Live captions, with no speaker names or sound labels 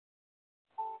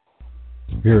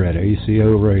here at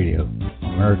ACO Radio,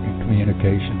 American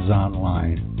Communications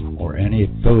Online, or any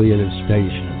affiliated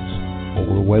stations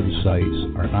or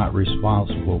websites are not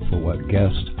responsible for what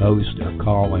guest hosts or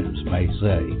call-ins may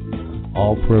say.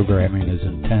 All programming is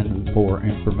intended for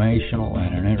informational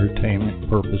and entertainment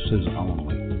purposes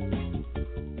only.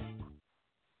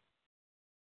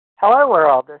 Hello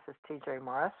world, this is TJ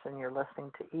Morris and you're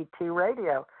listening to ET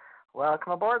Radio.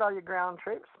 Welcome aboard all you ground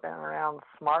troops spinning around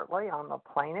smartly on the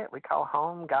planet we call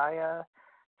home, Gaia,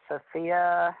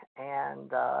 Sophia, and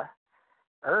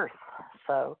Earth.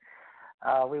 So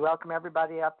we welcome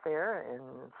everybody up there in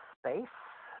space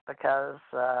because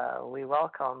we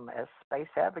welcome, as space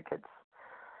advocates,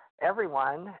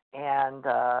 everyone, and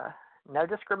no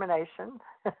discrimination.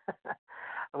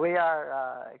 We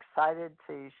are excited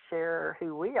to share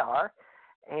who we are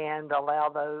and allow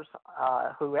those,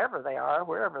 whoever they are,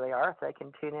 wherever they are, if they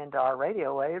can tune into our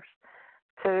radio waves,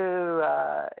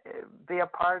 to be a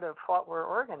part of what we're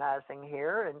organizing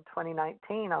here in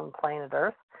 2019 on planet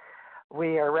Earth.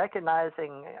 We are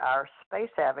recognizing our space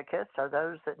advocates, or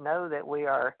those that know that we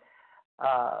are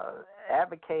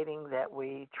advocating that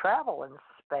we travel in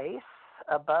space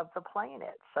above the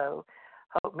planet. So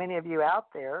hope many of you out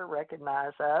there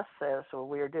recognize us as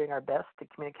we are doing our best to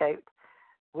communicate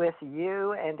with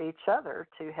you and each other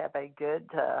to have a good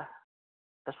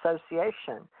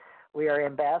association. We are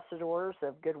ambassadors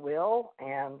of goodwill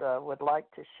and would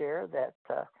like to share that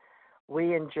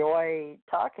we enjoy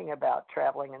talking about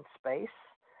traveling in space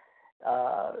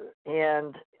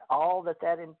and all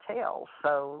that entails.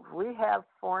 So we have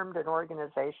formed an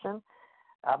organization,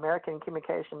 American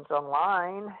Communications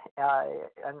Online,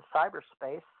 and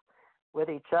cyberspace, with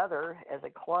each other as a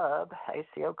club,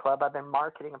 ACO Club. I've been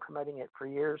marketing and promoting it for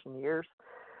years and years,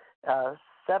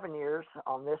 7 years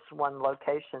on this one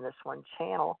location, this one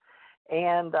channel.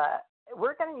 And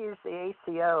we're going to use the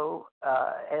ACO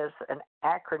as an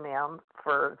acronym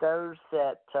for those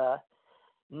that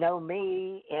know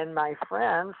me and my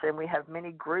friends. And we have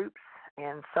many groups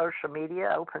in social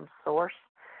media, open source,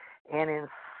 and in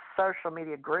social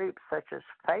media groups such as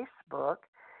Facebook.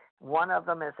 One of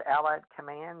them is Allied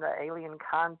Command, the Alien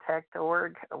Contact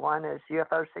Org. One is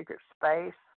UFO Secret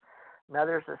Space.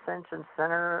 Another is Johnston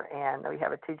Sr, and we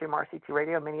have a TJ Morris ET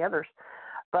Radio, and many others.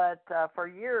 But for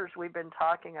years, we've been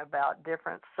talking about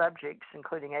different subjects,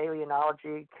 including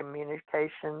alienology,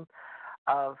 communication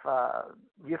of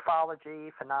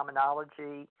ufology,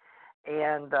 phenomenology,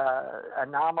 and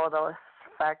anomalous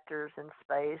factors in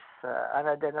space,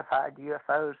 unidentified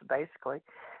UFOs, basically.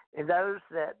 And those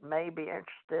that may be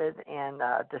interested in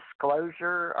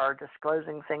disclosure or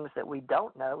disclosing things that we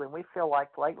don't know, and we feel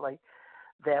like lately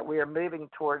that we are moving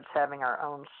towards having our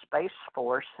own space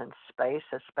force in space,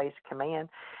 a space command.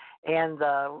 And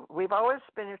we've always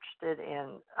been interested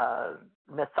in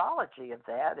mythology of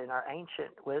that in our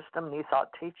Ancient Wisdom, New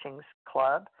Thought Teachings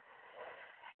Club.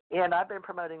 And I've been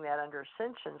promoting that under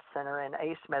Ascension Center and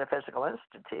ACE Metaphysical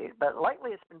Institute. But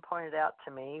lately it's been pointed out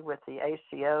to me with the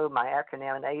ACO, my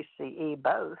acronym, and ACE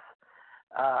both,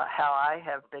 how I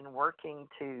have been working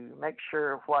to make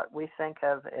sure what we think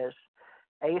of as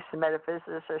ACE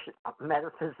metaphysicians,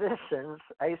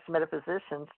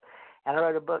 and I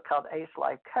wrote a book called ACE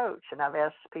Life Coach, and I've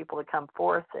asked people to come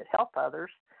forth that help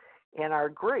others in our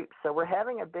group. So we're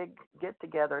having a big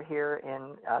get-together here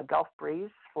in Gulf Breeze,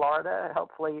 Florida.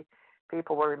 Hopefully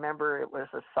people will remember it was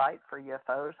a site for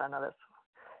UFOs. I know that's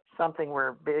something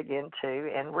we're big into.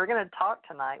 And we're going to talk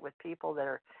tonight with people that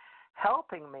are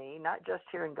helping me, not just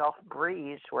here in Gulf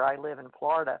Breeze, where I live in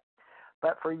Florida,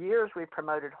 but for years we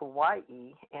promoted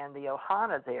Hawaii and the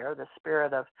Ohana there, the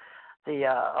spirit of the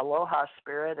Aloha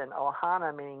spirit, and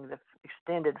Ohana meaning the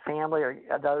extended family or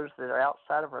those that are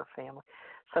outside of our family.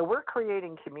 So we're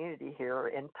creating community here,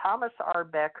 and Thomas R.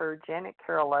 Becker, Janet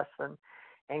Carol Lessin,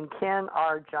 and Ken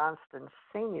R. Johnston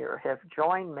Sr. have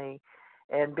joined me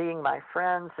in being my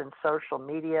friends in social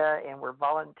media, and we're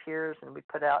volunteers, and we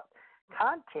put out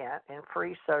content in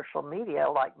free social media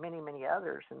like many, many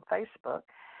others in Facebook.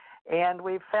 And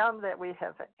we've found that we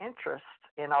have an interest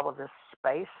in all of this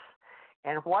space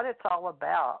and what it's all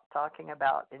about, talking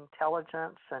about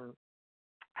intelligence and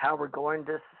how we're going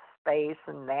to space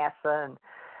and NASA and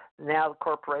now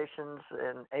corporations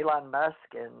and Elon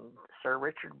Musk and Sir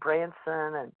Richard Branson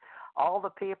and all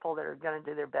the people that are going to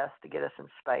do their best to get us in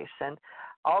space. And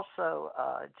also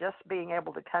just being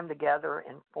able to come together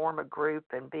and form a group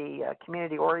and be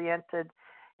community-oriented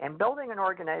and building an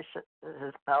organization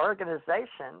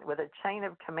with a chain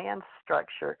of command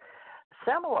structure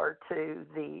similar to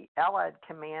the Allied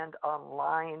Command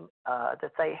Online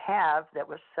that they have that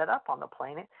was set up on the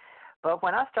planet. But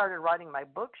when I started writing my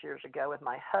books years ago with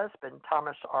my husband,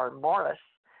 Thomas R. Morris,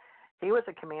 he was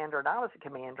a commander and I was a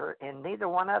commander, and neither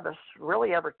one of us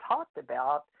really ever talked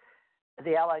about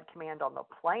the Allied Command on the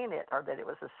planet, or that it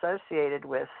was associated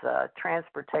with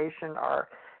transportation or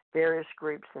various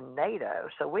groups in NATO.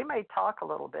 So we may talk a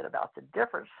little bit about the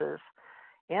differences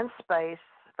in space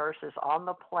versus on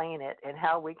the planet and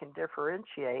how we can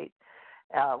differentiate.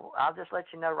 I'll just let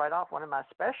you know right off, one of my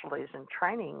specialties in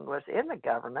training was in the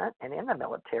government and in the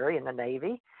military, in the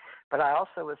Navy, but I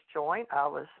also was I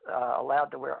was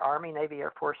allowed to wear Army, Navy,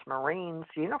 Air Force, Marines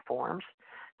uniforms.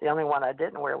 The only one I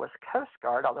didn't wear was Coast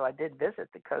Guard, although I did visit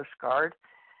the Coast Guard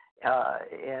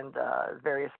in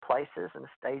various places and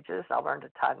stages. I learned to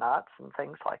tie knots and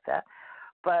things like that.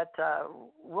 But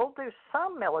we'll do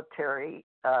some military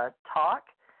talk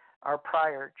or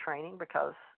prior training,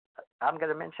 because I'm going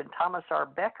to mention Thomas R.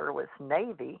 Becker was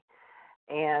Navy,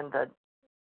 and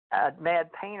Mad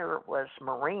Painter was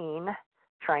Marine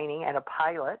training and a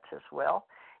pilot as well,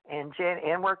 and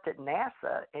worked at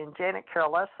NASA. And Janet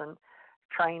Carroll Lessin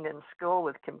trained in school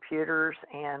with computers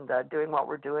and doing what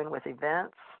we're doing with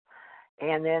events.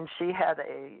 And then she had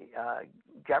a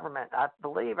government, I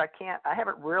believe, I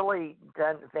haven't really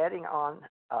done vetting on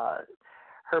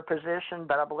her position,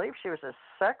 but I believe she was a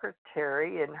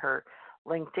secretary in her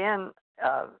LinkedIn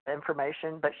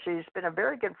information, but she's been a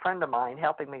very good friend of mine,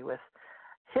 helping me with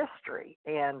history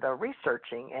and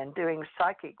researching and doing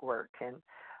psychic work and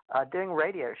doing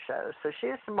radio shows. So she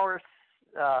has some more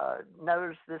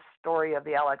knows this story of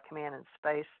the Allied Command in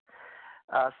space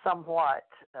somewhat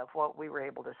of what we were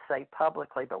able to say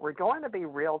publicly. But we're going to be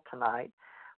real tonight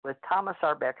with Thomas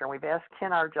R. Becker, and we've asked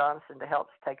Ken R. Johnston to help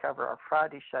us take over our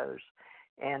Friday shows.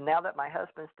 And now that my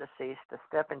husband's deceased, to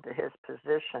step into his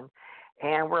position,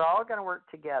 and we're all going to work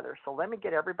together. So let me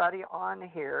get everybody on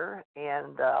here,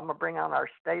 and I'm going to bring on our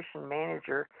station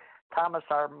manager, Thomas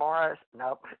R. Morris.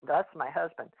 Nope, that's my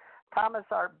husband.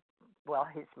 Well,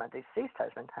 he's my deceased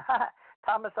husband.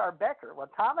 Thomas R. Becker. Well,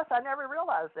 Thomas, I never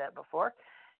realized that before.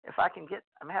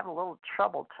 I'm having a little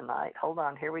trouble tonight. Hold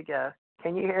on, here we go.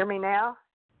 Can you hear me now?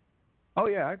 Oh,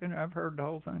 yeah, I've heard the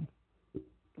whole thing.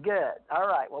 Good. All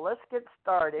right. Well, let's get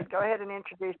started. Go ahead and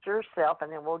introduce yourself,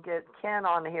 and then we'll get Ken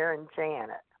on here and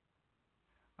Janet.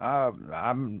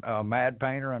 I'm a Mad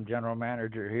Painter. I'm general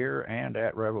manager here and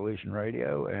at Revolution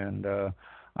Radio, and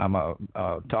I'm a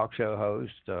talk show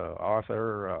host,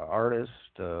 author, artist,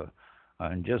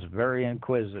 and just very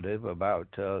inquisitive about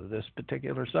this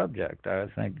particular subject. I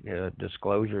think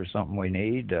disclosure is something we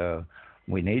need.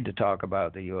 We need to talk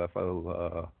about the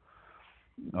UFO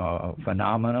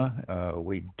phenomena.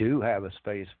 We do have a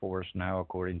Space Force now,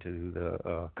 according to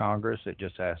the Congress. It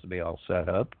just has to be all set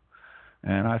up.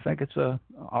 And I think it's an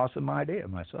awesome idea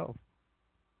myself.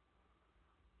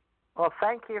 Well,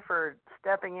 thank you for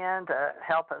stepping in to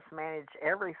help us manage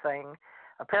everything.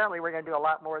 Apparently, we're going to do a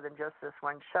lot more than just this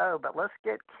one show, but let's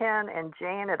get Ken and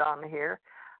Janet on here.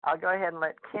 I'll go ahead and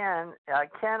let Ken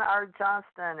R.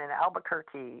 Johnston in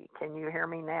Albuquerque. Can you hear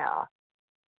me now?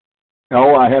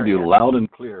 Oh, I have you loud and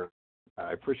clear.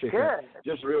 I appreciate that.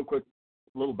 Just a real quick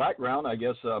little background, I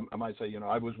guess I might say,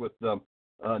 I was with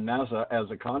NASA as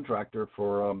a contractor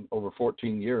for over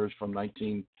 14 years, from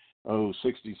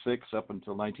 1966 up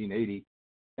until 1980.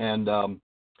 And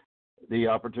the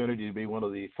opportunity to be one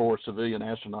of the 4 civilian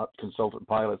astronaut consultant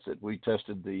pilots that we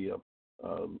tested the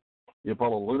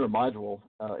Apollo lunar module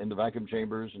in the vacuum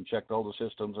chambers and checked all the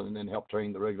systems, and then helped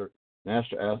train the regular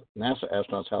NASA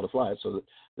astronauts how to fly it, so that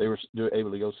they were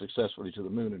able to go successfully to the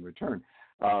moon and return.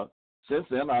 Since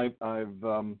then, I've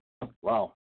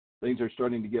things are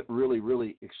starting to get really,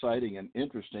 really exciting and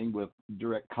interesting with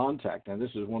direct contact. And this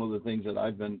is one of the things that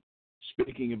I've been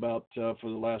speaking about for the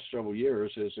last several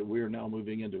years, is that we are now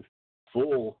moving into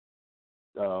full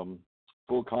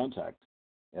contact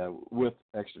with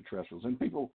extraterrestrials. And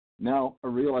people now are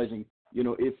realizing,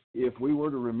 if we were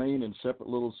to remain in separate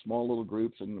small little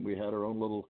groups, and we had our own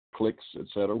little cliques, et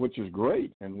cetera, which is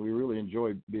great, and we really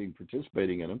enjoy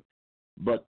participating in them.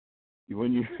 But if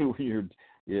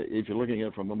you're looking at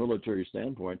it from a military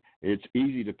standpoint, it's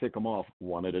easy to pick them off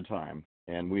one at a time.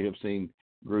 And we have seen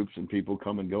groups and people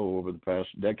come and go over the past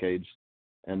decades,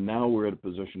 and now we're at a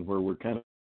position where we're kind of.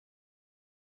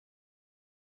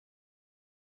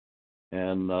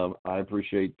 And I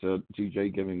appreciate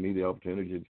TJ giving me the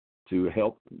opportunity to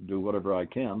help do whatever I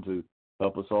can to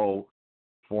help us all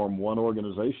form one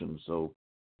organization. So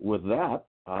with that,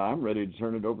 I'm ready to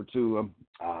turn it over to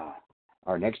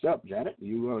our next up. Janet,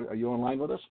 are you online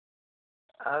with us?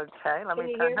 Okay, let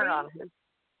me turn her on.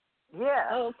 Yeah.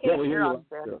 Oh, okay. Yeah, we hear you. On,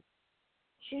 Sure.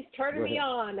 She's turning me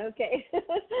on. Okay.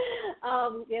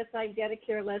 Yes, I'm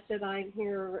Dedicare Lessin. I'm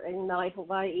here in Maui,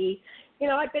 Hawaii. You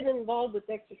know, I've been involved with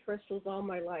extraterrestrials all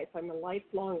my life. I'm a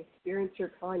lifelong experiencer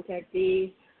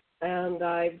contactee, and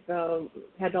I've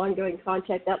had ongoing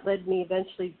contact. That led me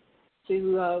eventually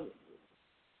to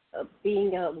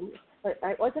being, I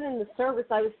wasn't in the service.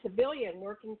 I was civilian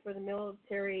working for the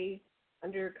military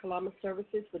under Kalama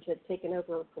Services, which had taken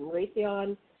over from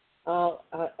Raytheon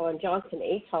on Johnston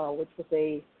Atoll, which was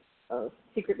a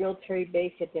secret military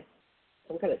base. You had to get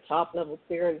some kind of top-level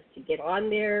clearance to get on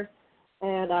there.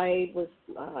 And I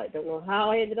don't know how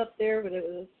I ended up there, but it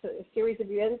was a series of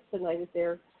events, and I was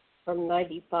there from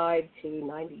 95 to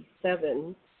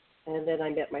 97. And then I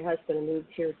met my husband and moved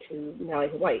here to Maui,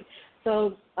 Hawaii.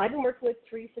 So I've been working with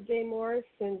Theresa J Morris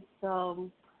since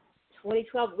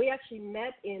 2012. We actually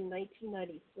met in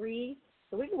 1993,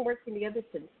 so we've been working together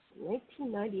since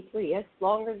 1993.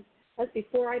 That's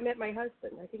before I met my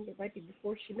husband. I think it might be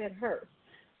before she met her.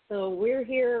 So we're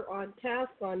here on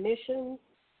task, on mission.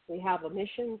 We have a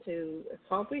mission to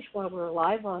accomplish while we're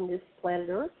alive on this planet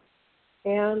Earth.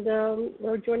 And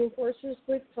we're joining forces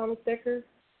with Thomas Becker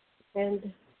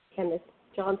and Kenneth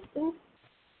Johnston.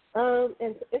 And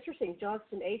it's interesting,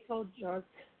 Johnston Atoll,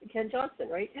 Ken Johnston,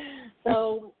 right?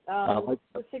 So the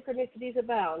synchronicities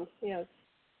abound. Yes.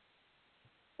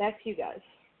 Back to you guys.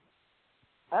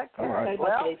 Okay. All right.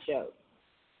 Well, today's show.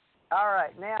 All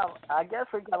right. Now, I guess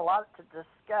we've got a lot to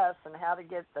discuss and how to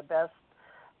get the best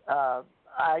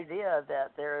idea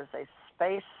that there is a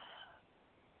space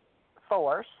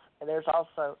force. And there's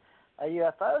also a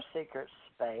UFO secret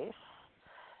space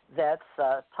that's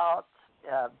taught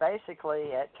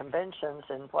basically at conventions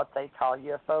and what they call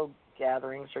UFO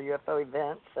gatherings or UFO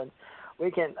events. And we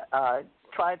can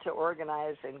try to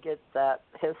organize and get that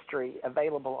history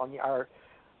available on our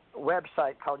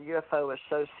website called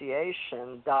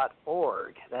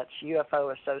UFOassociation.org. That's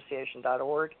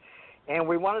UFOassociation.org. And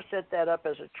we want to set that up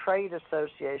as a trade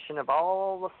association of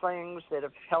all the things that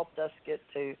have helped us get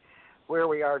to where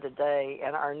we are today.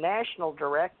 And our national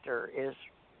director is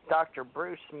Dr.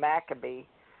 Bruce Maccabee,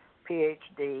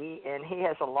 PhD, and he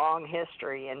has a long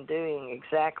history in doing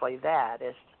exactly that,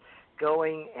 is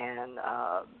going and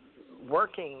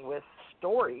working with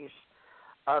stories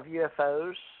of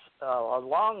UFOs a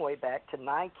long way back to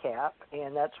NICAP,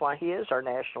 and that's why he is our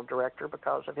national director,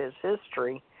 because of his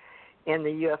history in the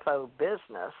UFO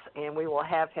business. And we will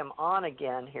have him on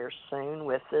again here soon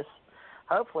with this,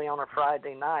 hopefully on a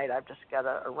Friday night. I've just got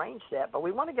to arrange that. But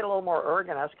we want to get a little more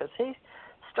organized because he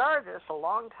started this a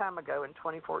long time ago in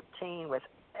 2014 with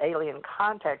Alien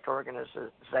Contact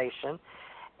Organization,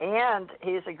 and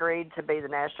he's agreed to be the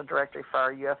national director for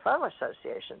our UFO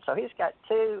Association. So he's got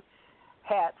two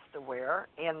hats to wear,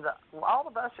 and all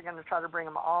of us are going to try to bring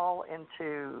them all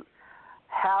into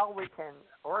how we can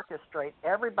orchestrate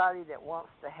everybody that wants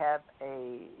to have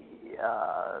a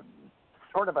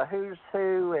sort of a who's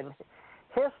who in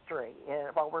history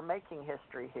while we're making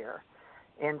history here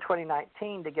in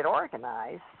 2019 to get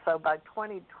organized. So by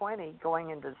 2020, going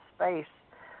into space,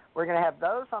 we're going to have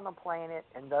those on the planet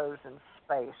and those in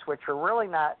space, which we're really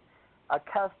not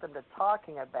accustomed to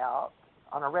talking about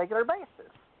on a regular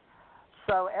basis.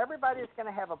 So everybody's going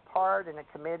to have a part in a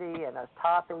committee and a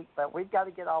topic, but we've got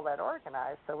to get all that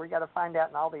organized. So we've got to find out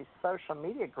in all these social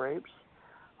media groups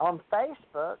on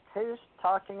Facebook who's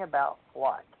talking about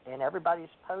what, and everybody's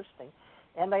posting.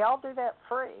 And they all do that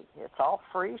free. It's all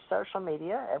free social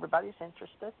media. Everybody's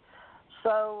interested.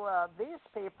 So these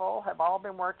people have all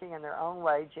been working in their own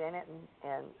way. Janet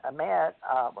and Ahmed,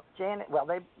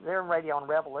 they're in Radio and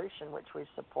Revolution, which we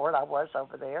support. I was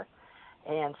over there,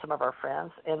 and some of our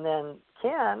friends. And then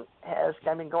Ken has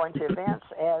been going to events,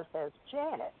 as has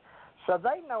Janet. So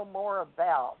they know more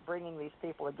about bringing these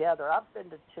people together. I've been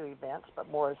to two events, but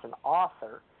more as an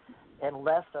author and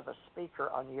less of a speaker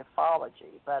on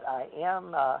ufology. But I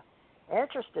am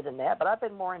interested in that. But I've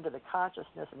been more into the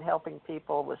consciousness and helping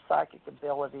people with psychic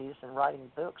abilities and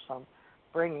writing books on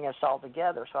bringing us all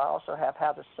together. So I also have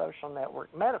How to Social Network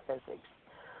Metaphysics.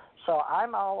 So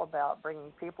I'm all about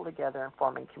bringing people together and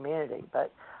forming community.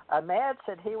 But Ahmed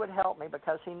said he would help me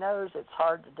because he knows it's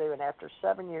hard to do. And after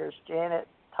 7 years, Janet,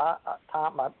 Tom,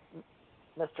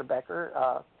 Mr. Becker,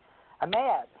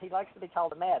 Ahmed, he likes to be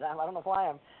called Ahmed. I don't know why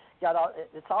I'm got all.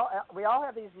 It's all. We all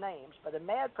have these names, but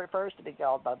Ahmed prefers to be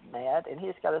called Ahmed, and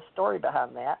he's got a story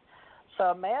behind that. So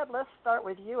Ahmed, let's start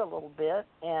with you a little bit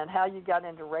and how you got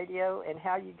into radio and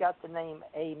how you got the name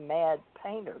A Mad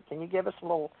Painter. Can you give us a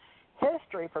little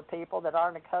history for people that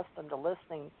aren't accustomed to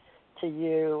listening to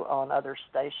you on other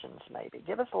stations, maybe?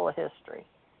 Give us a little history.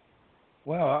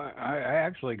 Well, I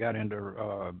actually got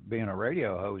into being a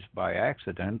radio host by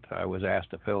accident. I was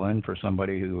asked to fill in for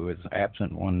somebody who was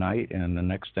absent one night, and the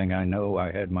next thing I know,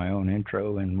 I had my own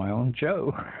intro and my own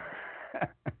show.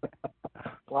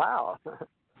 Wow,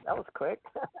 that was quick.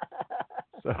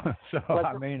 so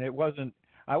I mean, it wasn't.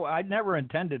 I never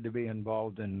intended to be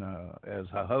involved in as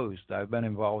a host. I've been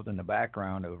involved in the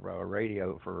background of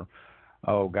radio for,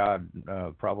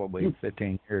 probably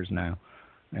 15 years now,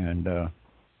 and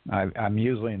I'm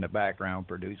usually in the background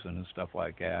producing and stuff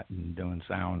like that and doing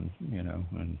sound,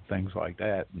 and things like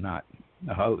that. Not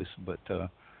a host, but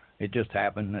it just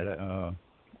happened that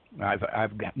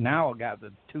I've got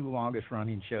the two longest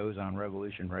running shows on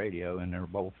Revolution Radio, and they're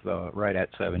both right at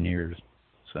 7 years.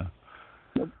 So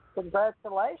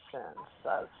congratulations,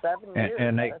 7 years.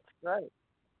 And that's great.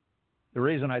 The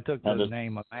reason I took the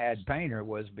name of Mad Painter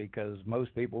was because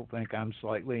most people think I'm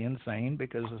slightly insane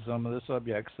because of some of the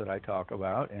subjects that I talk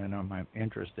about and I'm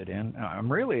interested in.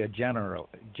 I'm really a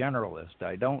generalist.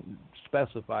 I don't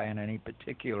specify in any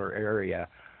particular area.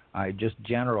 I just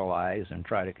generalize and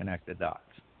try to connect the dots.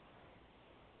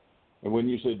 And when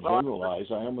you said generalize,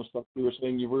 I almost thought you were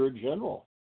saying you were a general.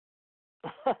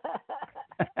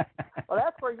 Well,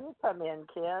 that's where you come in,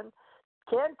 Ken.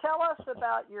 Ken, tell us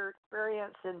about your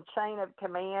experience in chain of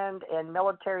command and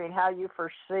military and how you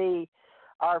foresee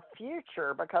our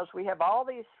future, because we have all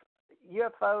these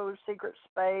UFO, secret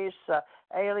space,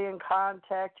 alien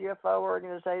contact, UFO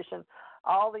organization,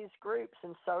 all these groups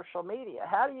in social media.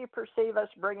 How do you perceive us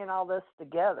bringing all this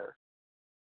together?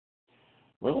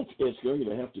 Well, it's going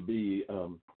to have to be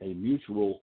a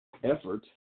mutual effort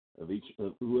of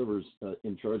whoever's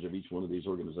in charge of each one of these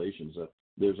organizations.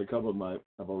 There's a couple of them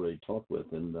I've already talked with,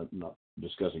 and not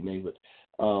discussing names, but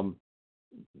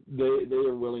they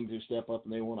are willing to step up,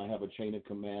 and they want to have a chain of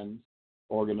command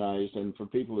organized. And for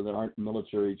people that aren't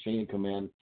military, chain of command,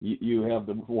 you have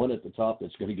the one at the top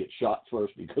that's going to get shot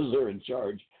first because they're in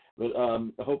charge. But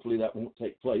hopefully that won't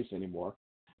take place anymore.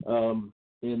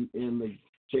 In the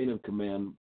chain of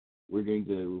command, we're going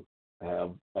to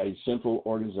have a central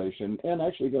organization, and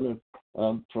actually going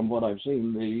to, from what I've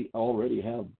seen, they already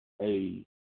have a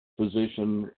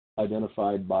position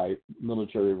identified by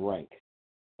military rank.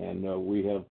 And we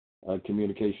have a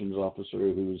communications officer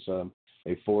who's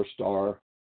a 4-star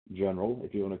general,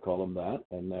 if you want to call him that,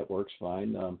 and that works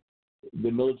fine.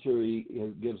 The military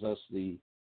gives us the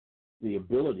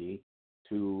ability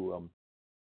to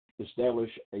establish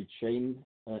a chain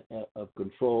of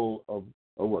control of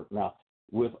work. Now,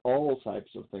 with all types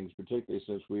of things, particularly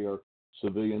since we are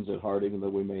civilians at heart, even though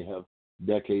we may have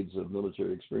decades of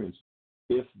military experience,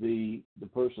 if the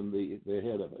person, the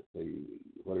head of it,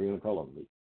 what are you going to call them,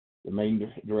 the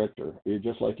main director,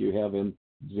 just like you have in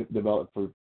for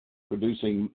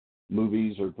producing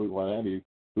movies or what have you,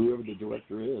 whoever the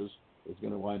director is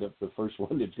going to wind up the first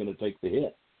one that's going to take the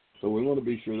hit. So we want to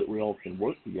be sure that we all can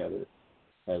work together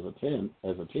as a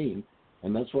team,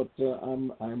 and that's what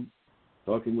I'm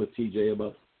talking with TJ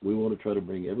about. We want to try to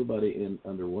bring everybody in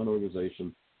under one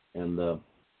organization, and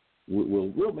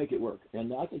we'll make it work.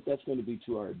 And I think that's going to be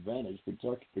to our advantage,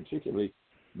 particularly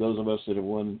those of us that have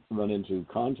run into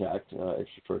contact,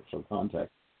 extraterrestrial contact.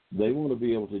 They want to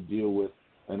be able to deal with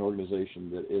an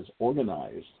organization that is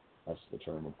organized. That's the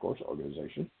term, of course,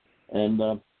 organization.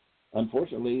 And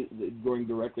unfortunately, going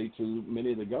directly to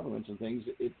many of the governments and things,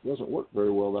 it doesn't work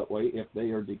very well that way if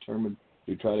they are determined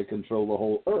to try to control the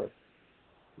whole Earth,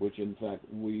 which in fact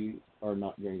we are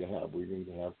not going to have. We're going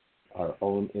to have our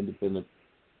own independent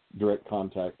direct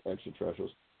contact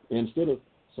extraterrestrials. Instead of,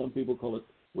 some people call it,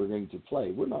 we're going to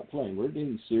play. We're not playing. We're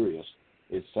getting serious.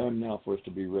 It's time now for us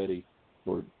to be ready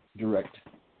for direct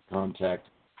contact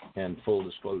and full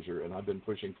disclosure. And I've been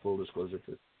pushing full disclosure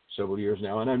for several years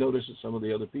now. And I noticed that some of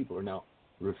the other people are now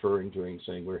referring to and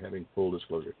saying we're having full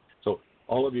disclosure. So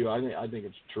all of you, I think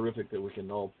it's terrific that we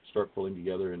can all start pulling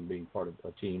together and being part of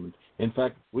a team. In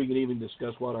fact, we can even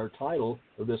discuss what our title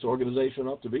of this organization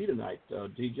ought to be tonight.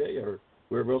 DJ or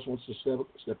whoever else wants to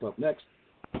step up next.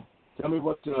 Tell me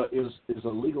what is a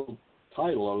legal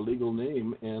title or a legal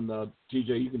name, and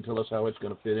TJ, you can tell us how it's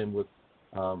going to fit in with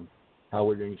how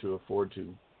we're going to afford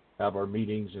to have our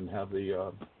meetings and have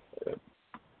the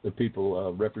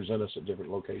people represent us at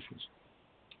different locations.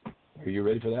 Are you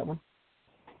ready for that one?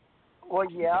 Well,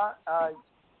 yeah.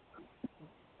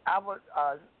 I was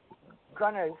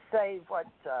going to say what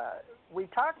we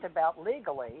talked about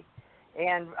legally,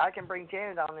 and I can bring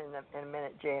Janet on in a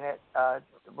minute, Janet,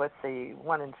 with the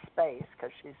one in space,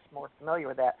 because she's more familiar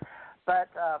with that. But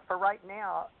for right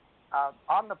now,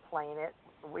 on the planet,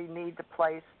 we need the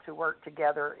place to work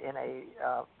together in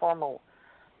a formal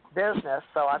business,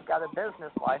 so I've got a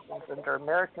business license under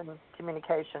American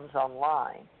Communications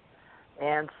Online.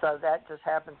 And so that just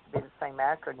happens to be the same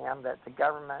acronym that the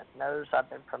government knows I've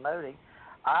been promoting.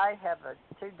 I have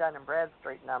 2 Dun &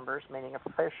 Bradstreet numbers, meaning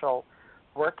official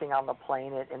working on the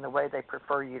plane in the way they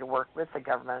prefer you to work with the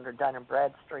government under Dun &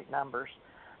 Bradstreet numbers.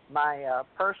 My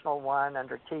personal one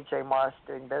under TJ Morris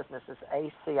doing business is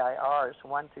ACIR is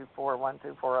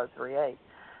 124124038.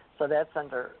 So that's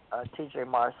under TJ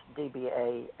Morris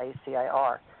DBA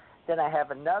ACIR. Then I have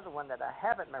another one that I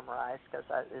haven't memorized because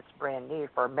it's brand new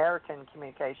for American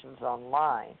Communications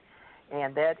Online.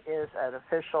 And that is an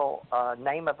official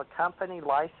name of a company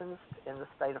licensed in the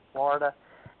state of Florida.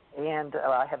 And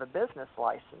I have a business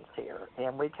license here,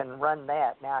 and we can run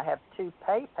that. Now, I have 2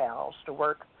 PayPals to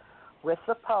work with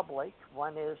the public.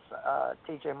 One is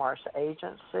TJ Morris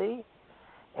Agency,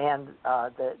 and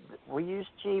we use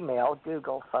Gmail,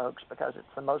 Google, folks, because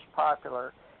it's the most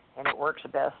popular, and it works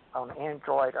best on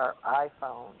Android or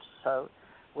iPhones. So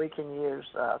we can use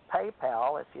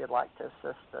PayPal if you'd like to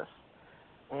assist us.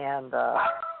 And,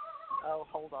 oh,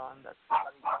 hold on, that's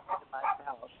somebody in my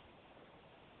house.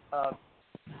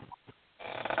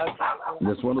 Okay.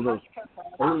 That's one of those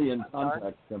alien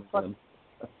contacts coming in.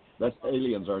 That's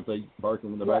aliens, aren't they,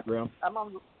 barking in the background? I'm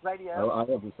on the radio. I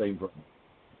have the same problem.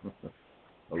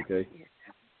 Okay.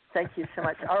 Thank you so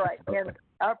much. All right, and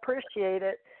I appreciate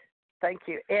it. Thank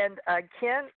you. And,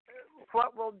 Ken,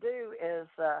 what we'll do is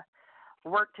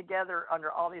work together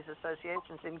under all these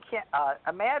associations. And Ken,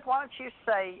 Ahmad, why don't you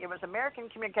say it was American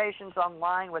Communications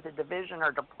Online with a division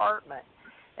or department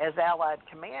as Allied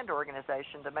Command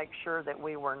Organization to make sure that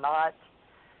we were not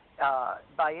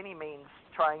by any means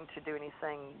trying to do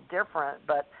anything different.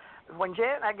 But when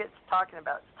Janet and I get to talking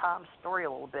about Tom's story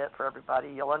a little bit for everybody,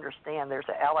 you'll understand there's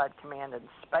an Allied Command in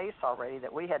space already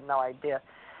that we had no idea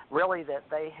really that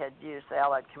they had used the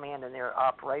Allied Command in their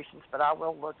operations, but I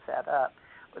will look that up.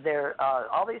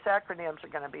 All these acronyms are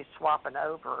going to be swapping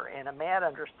over, and Ahmad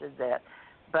understood that.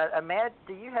 But Ahmad,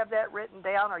 do you have that written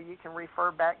down, or you can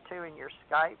refer back to in your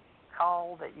Skype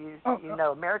call that you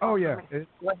know American? Oh yeah,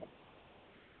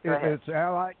 it's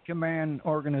Allied Command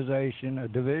Organization, a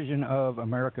division of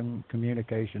American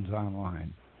Communications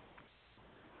Online.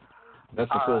 That's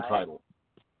the full title.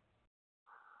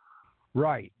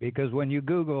 Right, because when you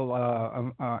Google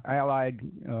Allied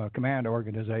Command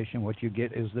Organization, what you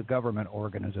get is the government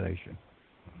organization.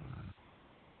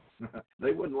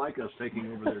 They wouldn't like us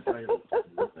taking over their title,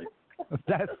 would they?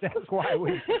 That's why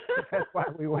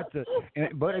we went to.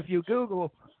 But if you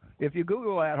Google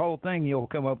that whole thing, you'll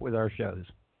come up with our shows.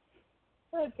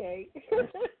 Okay.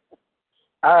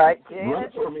 All right, Run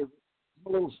it for me.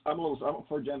 I'm a little.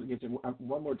 Before Janet gets in,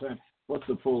 one more time. What's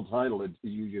the full title?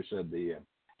 You just said the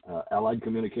Allied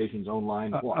Communications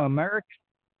Online. What?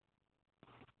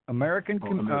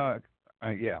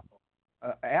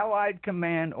 Allied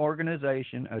Command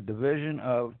Organization, a division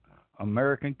of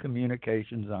American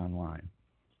Communications Online.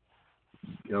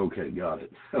 Okay, got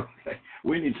it. Okay,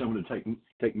 we need someone to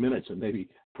take minutes and maybe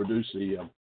produce the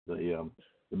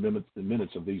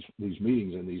minutes of these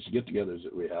meetings and these get-togethers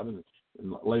that we have, and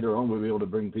later on we'll be able to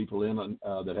bring people in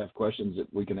that have questions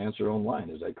that we can answer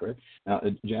online. Is that correct? Now,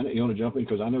 Janet, you want to jump in,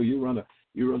 because I know you run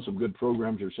some good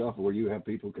programs yourself where you have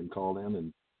people can call in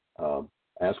and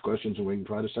ask questions, and we can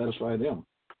try to satisfy them.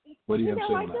 What do you have to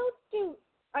say on that?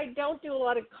 I don't do a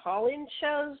lot of call-in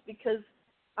shows because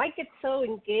I get so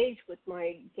engaged with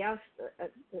my guests.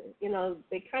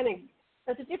 They kind of,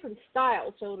 that's a different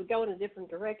style, so it'll go in a different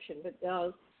direction. But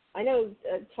I know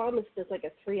Thomas does like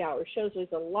a 3-hour show, so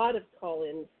there's a lot of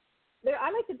call-ins.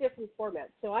 I like the different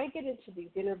formats, so I get into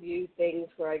these interview things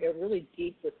where I go really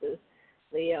deep with the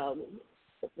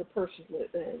person,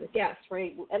 the guest,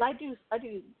 right? And I do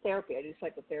therapy. I do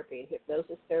psychotherapy and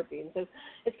hypnosis therapy, and so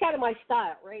it's kind of my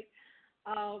style, right?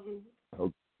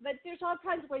 But there's all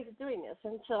kinds of ways of doing this,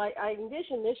 and so I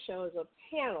envision this show as a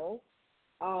panel,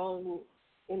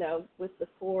 with the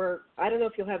 4. I don't know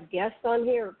if you'll have guests on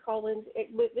here or call-ins.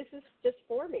 This is just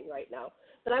forming right now.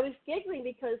 But I was giggling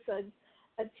because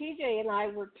TJ and I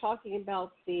were talking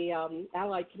about the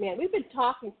Allied Command. We've been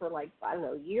talking for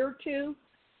a year or two.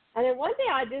 And then one day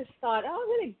I just thought, I'm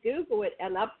going to Google it,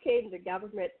 and up came the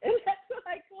government. And that's what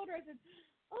I told her. I said,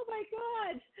 oh, my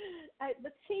God.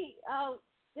 But see,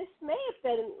 this may have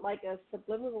been like a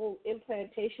subliminal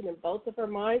implantation in both of our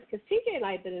minds, because TJ and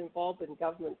I have been involved in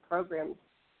government programs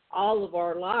all of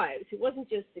our lives. It wasn't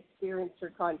just experienced or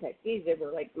contactees. They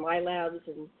were like my labs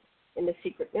and in the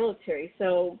secret military.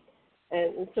 So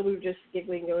we were just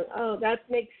giggling, going, oh, that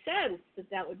makes sense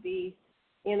that would be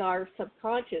in our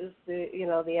subconscious,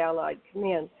 the Allied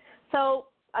Command. So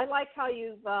I like how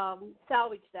you've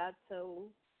salvaged that. So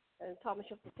and Thomas,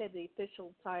 you have to say the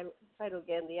official title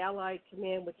again, the Allied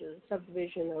Command, which is a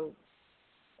subdivision of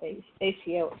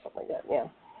ACO or something like that, yeah.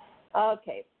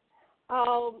 Okay.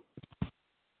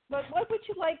 But what would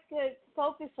you like to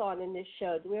focus on in this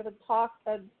show? Do we have a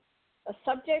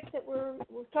subject that we're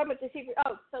talking about the secret?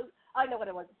 Oh, so I know what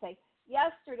I want to say.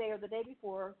 Yesterday or the day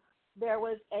before, there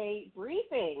was a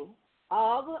briefing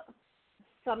of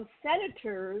some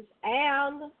senators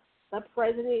and the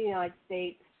President of the United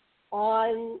States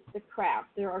on the craft.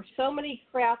 There are so many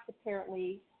crafts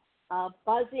apparently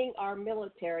buzzing our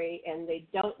military, and they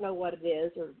don't know what it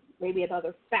is, or maybe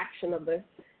another faction of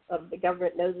the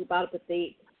government knows about it, but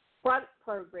the front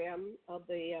program of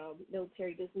the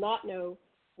military does not know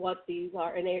what these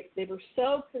are, and they were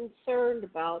so concerned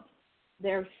about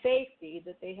their safety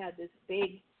that they had this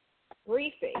big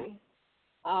briefing,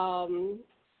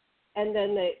 and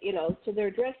then so they're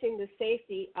addressing the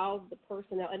safety of the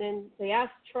personnel, and then they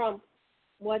asked Trump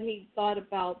what he thought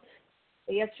about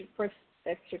the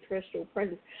extraterrestrial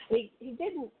presence. He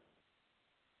didn't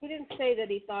say that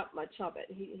he thought much of it.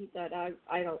 He thought,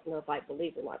 I don't know if I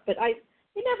believe or not, but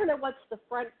you never know what's the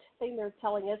front thing they're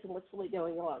telling us and what's really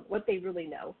going on, what they really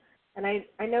know. And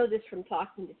I know this from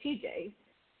talking to TJ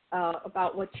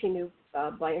about what she knew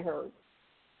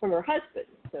from her husband.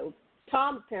 So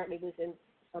Tom apparently was in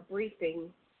a briefing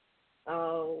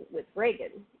with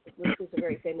Reagan, which was a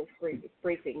very famous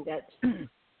briefing that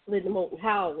Linda Moulton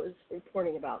Howe was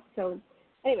reporting about. So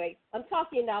anyway, I'm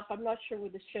talking enough. I'm not sure where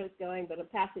the show's going, but I'm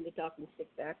passing the talking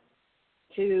stick back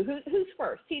to who's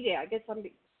first? TJ. I guess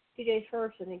TJ's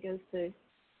first, and it goes to.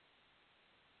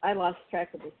 I lost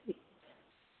track of the seat.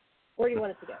 Where do you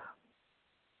want it to go?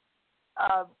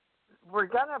 We're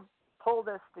going to pull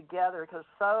this together because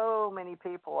so many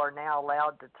people are now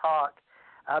allowed to talk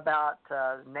about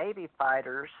Navy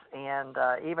fighters, and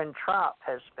even Trump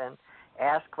has been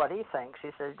asked what he thinks. He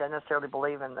says he doesn't necessarily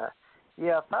believe in the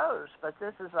UFOs, but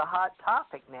this is a hot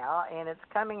topic now, and it's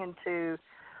coming into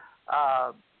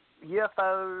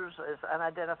UFOs as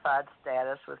unidentified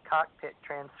status with cockpit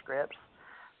transcripts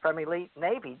from elite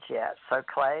Navy jets. So,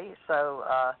 Clay,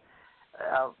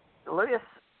 Luis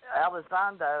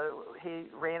Elizondo, he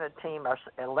ran a team,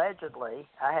 allegedly.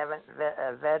 I haven't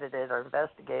vetted it or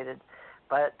investigated,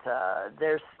 but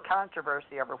there's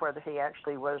controversy over whether he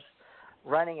actually was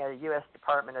running a U.S.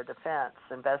 Department of Defense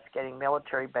investigating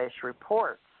military-based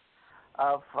reports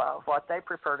of what they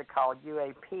prefer to call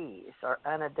UAPs, or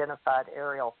unidentified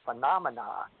aerial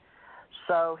phenomena.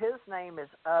 So his name is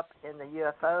up in the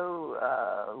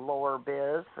UFO lore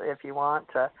biz, if you want.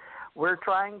 We're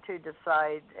trying to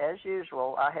decide, as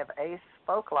usual, I have ACE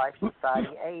Folklife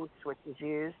Society, ACE, which is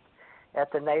used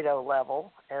at the NATO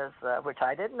level, which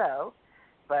I didn't know,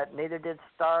 but neither did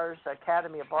STAR's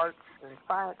Academy of Arts and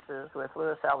Sciences with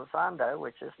Luis Elizondo,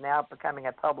 which is now becoming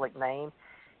a public name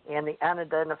in the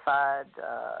unidentified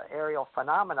aerial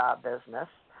phenomena business.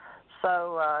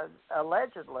 So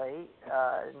allegedly,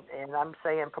 and I'm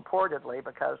saying purportedly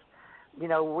because,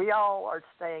 we all are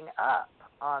staying up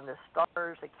on the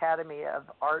STARS Academy of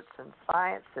Arts and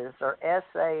Sciences, or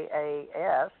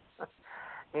SAAS,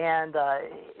 and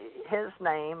his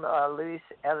name, Luis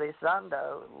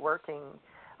Elizondo, working.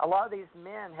 A lot of these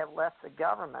men have left the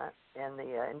government in the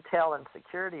intel and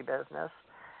security business,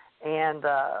 and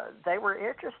they were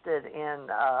interested in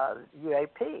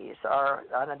UAPs, or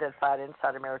Unidentified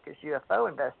Inside America's UFO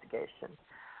Investigation,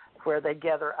 where they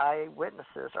gather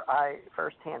eyewitnesses or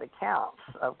first-hand accounts,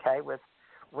 with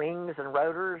wings and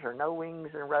rotors or no wings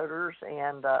and rotors.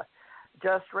 And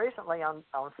just recently on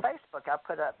Facebook, I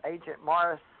put up Agent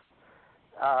Morris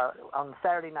on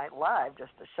Saturday Night Live,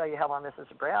 just to show you how long this is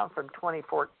around, from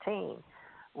 2014,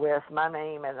 with my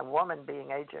name and a woman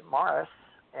being Agent Morris,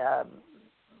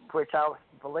 which I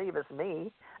believe is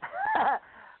me,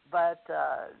 but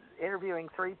interviewing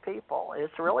 3 people.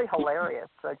 It's really hilarious.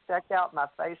 So check out my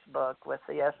Facebook with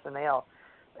the SNL.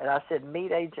 And I said,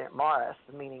 meet Agent Morris,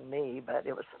 meaning me, but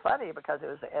it was funny because it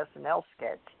was an SNL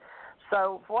sketch.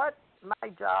 So what my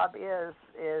job is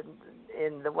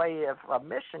in the way of a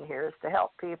mission here is to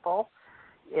help people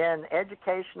in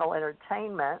educational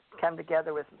entertainment come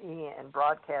together with me in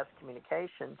broadcast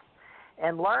communications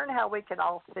and learn how we can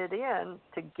all fit in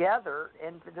together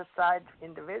and to decide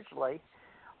individually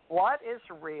what is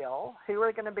real, who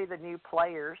are going to be the new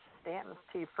players. Stanton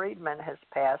T. Friedman has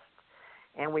passed,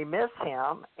 and we miss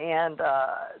him, and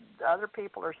other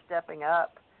people are stepping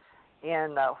up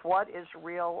in what is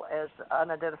real as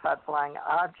unidentified flying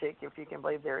object, if you can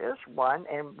believe there is one,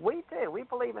 and we do. We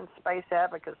believe in space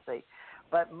advocacy.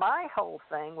 But my whole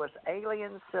thing was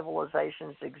alien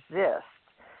civilizations exist,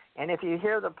 And if you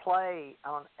hear the play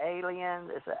on alien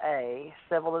is A,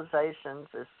 civilizations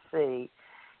is C,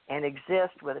 and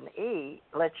exist with an E,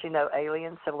 lets you know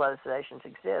alien civilizations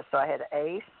exist. So I had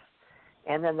ACE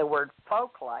and then the word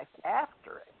folk life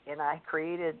after it. And I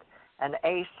created an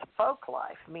ACE folk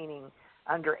life, meaning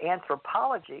under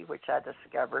anthropology, which I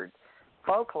discovered,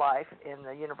 folk life in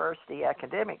the university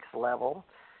academics level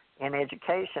in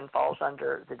education falls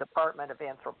under the Department of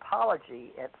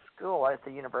Anthropology at school at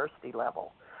the university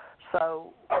level.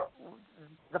 So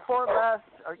the four of us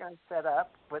are going to set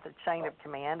up with a chain of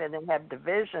command and then have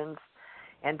divisions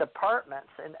and departments.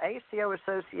 And ACO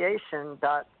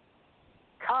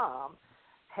Association.com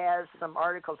has some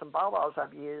articles and bylaws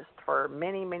I've used for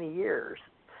many, many years,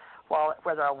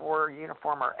 whether I wore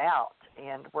uniform or out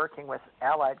and working with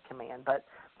Allied Command. But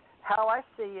how I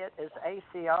see it is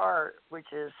ACR,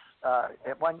 which is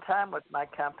at one time was my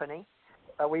company.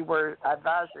 We were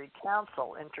advisory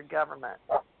council, intergovernment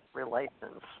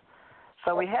relations.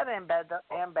 So we had an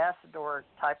ambassador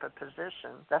type of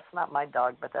position. That's not my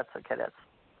dog, but that's okay. That's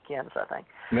Ken's, I think.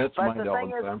 That's but my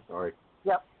dog. I'm sorry.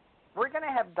 Yep. We're going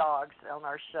to have dogs on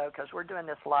our show because we're doing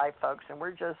this live, folks, and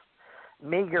we're just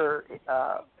meager.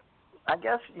 I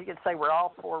guess you could say we're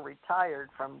all four retired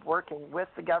from working with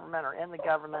the government or in the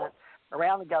government,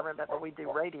 around the government, but we do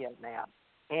radio now.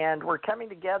 And we're coming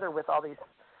together with all these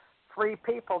free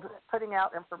people putting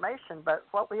out information, but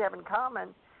what we have in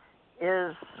common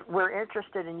is we're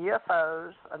interested in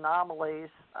UFOs, anomalies,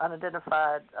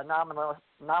 unidentified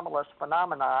anomalous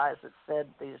phenomena, as it's said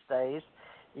these days,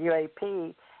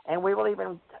 UAP, and we will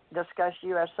even discuss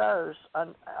USOs,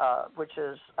 which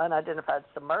is unidentified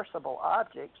submersible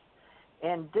objects,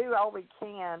 and do all we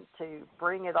can to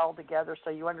bring it all together so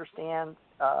you understand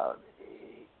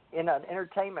in an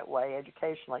entertainment way,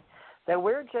 educationally, that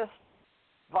we're just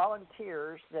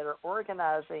volunteers that are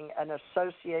organizing an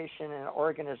association and an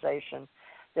organization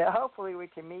that hopefully we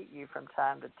can meet you from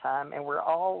time to time, and we're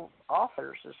all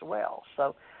authors as well.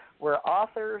 So we're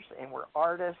authors and we're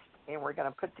artists, and we're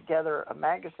going to put together a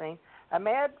magazine.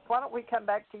 Ahmed, why don't we come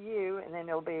back to you, and then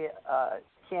it'll be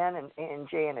Ken and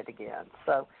Janet again.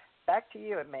 So back to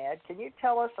you, Ahmed. Can you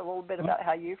tell us a little bit about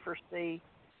how you foresee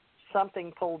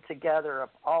something pulled together of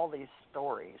all these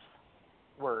stories?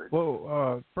 Words.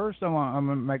 Well, first I'm going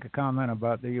to make a comment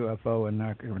about the UFO and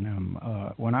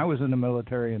acronym. When I was in the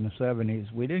military in the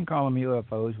 70s, we didn't call them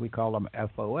UFOs, we called them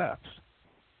FOFs,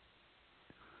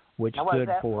 which stood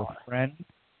for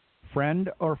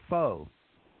friend or foe.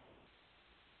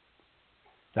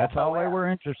 That's all they were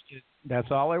interested. That's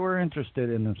all they were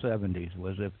interested in the 70s,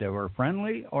 was if they were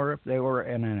friendly or if they were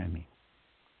an enemy.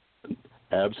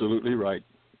 Absolutely right.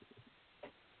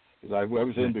 Because I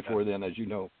was in before then, as you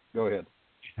know. Go ahead.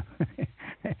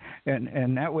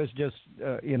 and that was just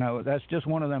that's just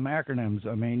one of them acronyms.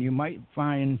 I mean, you might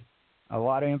find a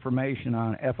lot of information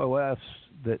on FOFs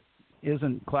that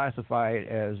isn't classified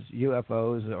as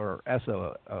UFOs or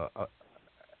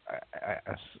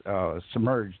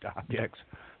submerged objects,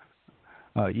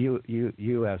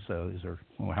 USOs, or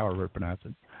however you pronounce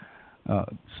it.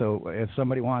 So if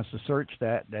somebody wants to search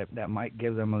that might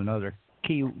give them another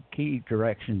key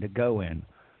direction to go in.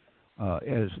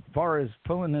 As far as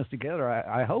pulling this together,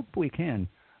 I hope we can,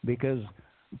 because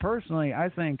personally I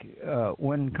think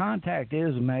when contact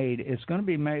is made, it's going to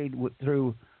be made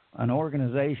through an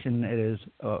organization that is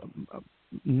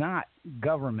not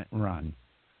government run,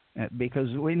 because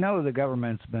we know the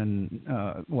government's been,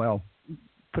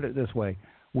 put it this way,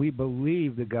 we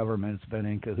believe the government's been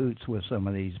in cahoots with some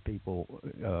of these people,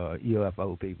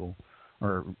 UFO people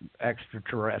or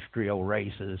extraterrestrial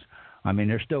races. I mean,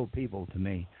 they're still people to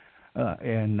me.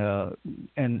 And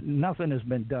nothing has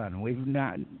been done. We've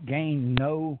not gained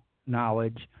no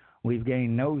knowledge. We've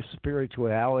gained no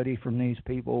spirituality from these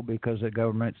people because the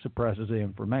government suppresses the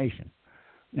information.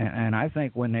 And I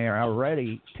think when they are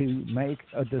ready to make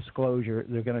a disclosure,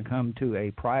 they're going to come to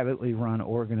a privately run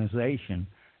organization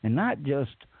and not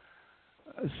just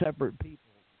separate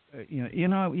people.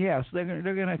 Yes, they're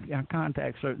going to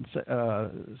contact certain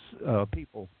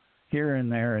people here and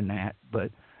there and that,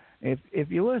 but if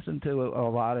you listen to a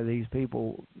lot of these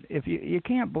people, if you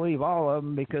can't believe all of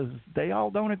them because they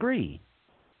all don't agree.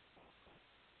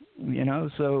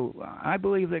 So I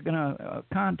believe they're going to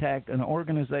contact an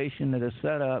organization that is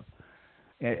set up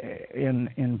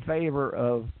in favor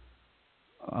of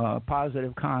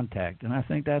positive contact, and I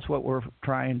think that's what we're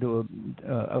trying to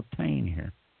obtain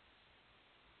here.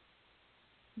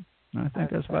 I think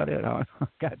that's about it. I've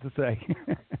got to say.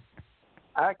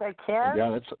 Okay, Ken.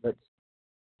 Yeah, that's.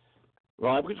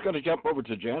 Well, I'm just going to jump over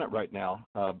to Janet right now.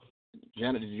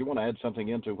 Janet, did you want to add something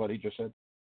into what he just said?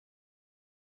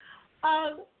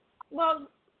 Well,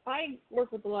 I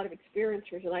work with a lot of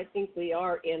experiencers, and I think we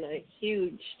are in a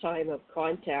huge time of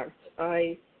contact.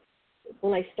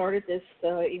 When I started this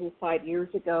even 5 years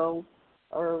ago,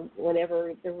 or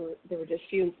whenever, there were just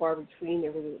few and far between.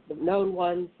 There were the known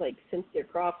ones like Cynthia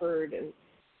Crawford and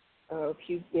a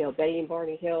few, Betty and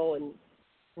Barney Hill,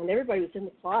 and everybody was in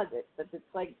the closet. But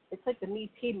it's like the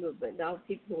Me Too movement. Now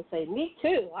people will say, "Me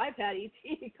too. I've had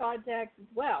ET contacts as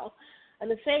well." And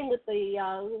the same with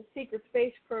the secret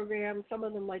space program. Some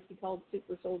of them might be called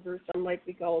super soldiers. Some might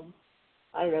be called,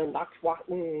 I don't know,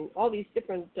 Noxwatton, all these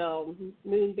different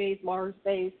moon-based,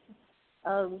 Mars-based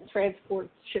transport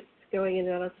ships going in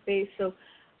and out of space. So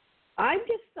I'm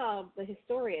just the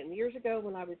historian. Years ago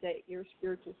when I was at your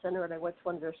spiritual center and I went to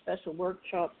one of their special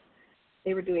workshops,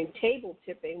 they were doing table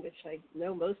tipping, which I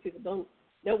know most people don't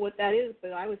know what that is,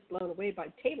 but I was blown away by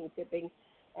table tipping.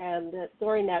 And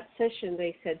during that session,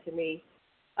 they said to me,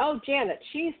 "Oh, Janet,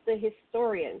 she's the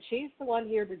historian. She's the one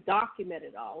here to document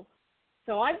it all."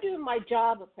 So I'm doing my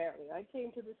job, apparently. I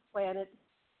came to this planet,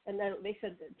 and then they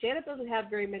said that Janet doesn't have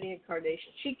very many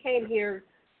incarnations. She came here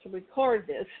to record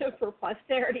this for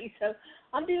posterity. So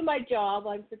I'm doing my job.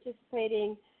 I'm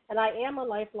participating, and I am a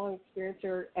lifelong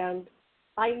experiencer. And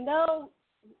I know,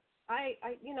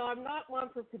 I'm not one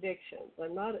for predictions.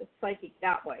 I'm not a psychic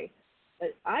that way.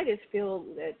 But I just feel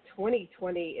that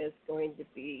 2020 is going to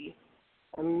be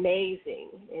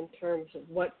amazing in terms of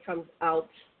what comes out,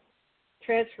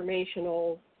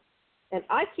 transformational. And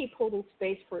I keep holding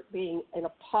space for it being in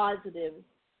a positive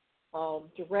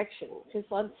direction, because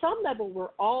on some level we're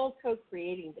all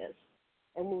co-creating this.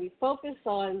 And when we focus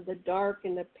on the dark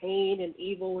and the pain and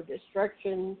evil and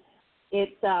destruction,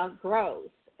 it grows.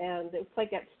 And it's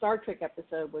like that Star Trek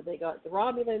episode where they got the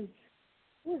Romulans,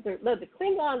 the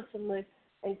Klingons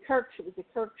and Kirk's. It was the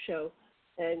Kirk show,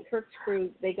 and Kirk's crew.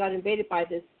 They got invaded by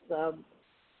this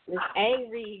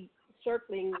angry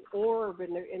circling orb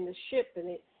in the ship,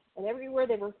 and everywhere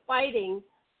they were fighting,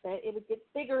 it would get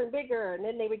bigger and bigger, and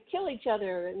then they would kill each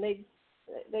other, and they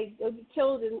would be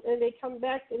killed, and they come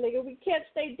back and they go, "We can't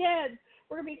stay dead.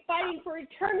 We're gonna be fighting for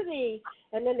eternity."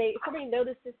 And then somebody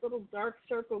noticed this little dark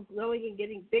circle glowing and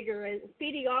getting bigger and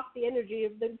feeding off the energy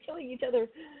of them killing each other.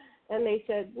 And they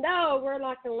said, "No, we're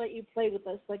not going to let you play with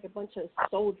us like a bunch of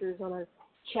soldiers on a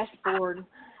chessboard."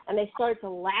 And they started to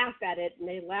laugh at it, and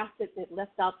they laughed at it, and it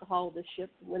left out the hull of the ship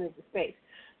and went into space.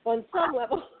 So on some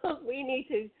level, we need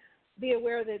to be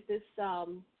aware that this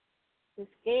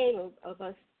game of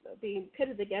us being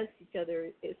pitted against each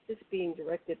other is just being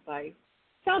directed by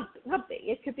something.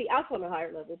 It could be us on a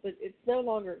higher level, but it's no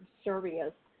longer serving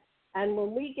us. And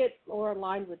when we get more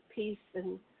aligned with peace,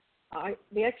 and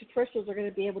the extraterrestrials are going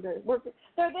to be able to work.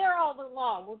 They're there all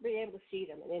along. We'll be able to see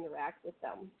them and interact with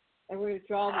them. And we're going to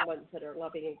draw the ones that are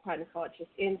loving and kind and conscious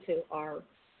into our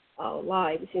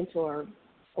lives, into our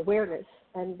awareness,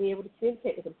 and be able to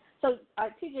communicate with them. So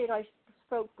TJ and I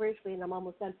spoke briefly, and I'm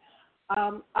almost done.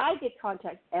 I get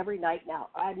contact every night now.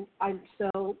 I'm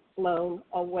so blown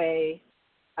away.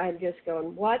 I'm just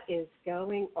going, what is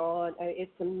going on?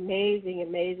 It's amazing,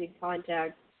 amazing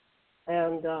contact.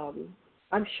 And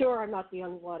I'm sure I'm not the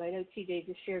only one. I know TJ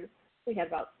just shared, we had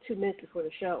about 2 minutes before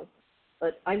the show,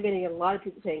 but I'm getting a lot of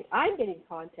people saying, I'm getting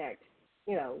contact,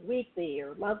 weekly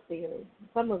or monthly, or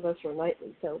some of us are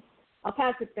nightly. So I'll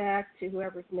pass it back to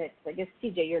whoever's next. I guess,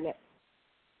 TJ, you're next.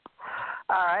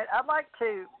 All right. I'd like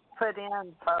to put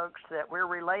in, folks, that we're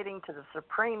relating to the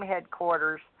Supreme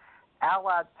Headquarters,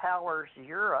 Allied Powers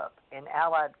Europe, and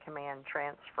Allied Command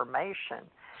Transformation.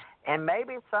 And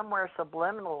maybe somewhere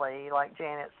subliminally, like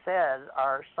Janet said,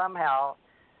 or somehow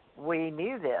we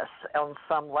knew this on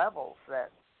some levels,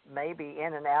 that maybe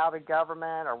in and out of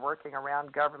government or working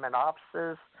around government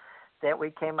offices, that we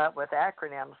came up with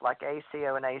acronyms like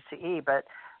ACO and ACE. But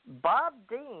Bob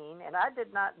Dean, and I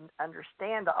did not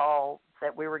understand all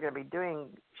that we were going to be doing,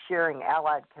 sharing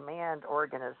Allied Command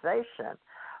Organization,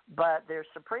 but their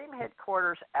Supreme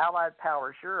Headquarters, Allied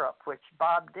Powers Europe, which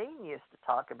Bob Dean used to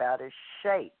talk about, is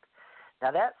SHAPE.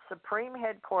 Now, that's Supreme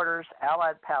Headquarters,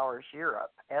 Allied Powers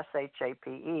Europe,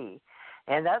 SHAPE,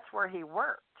 and that's where he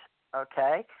worked,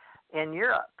 okay, in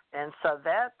Europe. And so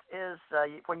that is,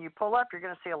 when you pull up, you're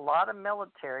going to see a lot of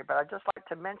military, but I'd just like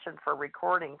to mention for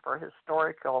recording for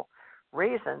historical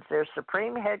reasons, there's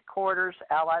Supreme Headquarters,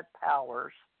 Allied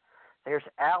Powers, there's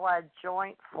Allied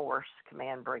Joint Force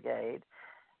Command Brigade,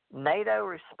 NATO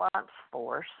Response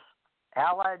Force,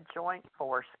 Allied Joint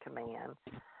Force Command,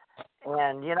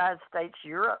 and United States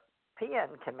European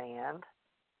Command,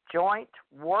 Joint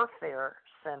Warfare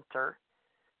Center,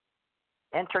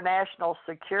 International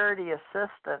Security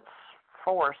Assistance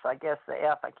Force, I guess the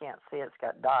F, I can't see it, it's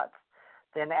got dots,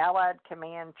 then Allied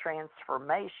Command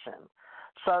Transformation.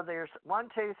 So there's 1,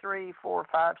 2, 3, 4,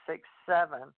 5, 6,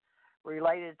 7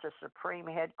 related to Supreme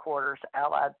Headquarters,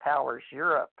 Allied Powers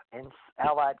Europe, and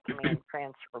Allied Command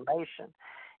Transformation.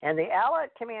 And the Allied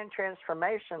Command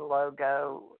Transformation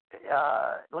logo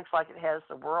looks like it has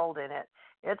the world in it.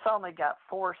 It's only got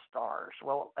 4 stars.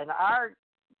 Well, in our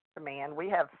command, we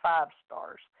have 5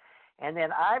 stars. And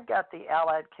then I've got the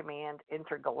Allied Command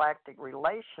Intergalactic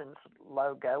Relations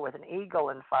logo with an eagle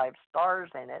and 5 stars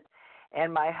in it.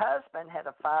 And my husband had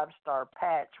a 5-star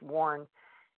patch worn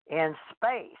in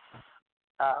space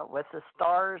with the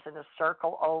stars in a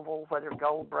circle, oval, whether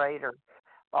gold braid or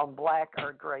on black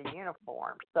or gray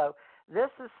uniform. So this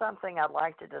is something I'd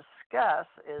like to discuss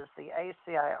is the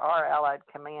ACIR Allied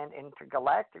Command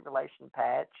Intergalactic Relation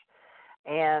patch.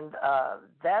 And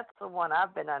that's the one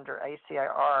I've been under,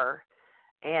 ACIR,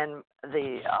 and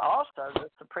also the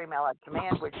Supreme Allied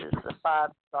Command, which is the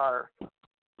 5-star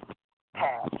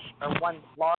patch, or one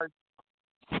large.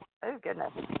 Oh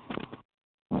goodness,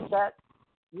 is that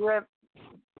you have?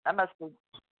 I must be.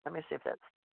 Let me see if that's.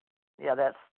 Yeah,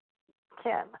 that's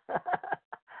Ken.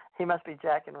 He must be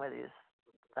jacking with his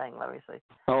thing. Let me see.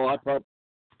 Oh, I thought.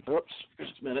 Oops,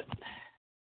 just a minute.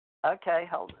 Okay,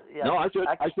 hold. Yeah. No, I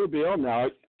should be on now.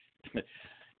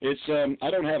 It's I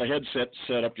don't have a headset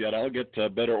set up yet. I'll get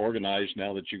better organized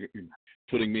now that you're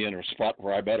putting me in a spot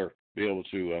where I better be able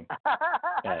to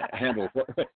handle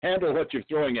what you're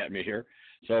throwing at me here.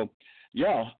 So,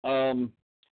 yeah,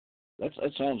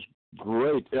 that sounds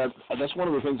great. That's one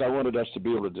of the things I wanted us to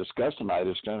be able to discuss tonight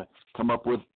is kind of come up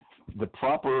with the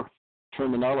proper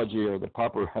terminology or the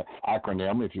proper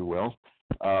acronym, if you will,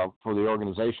 for the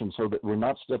organization, so that we're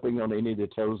not stepping on any of the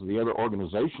toes of the other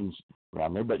organizations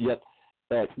around there, but yet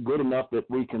good enough that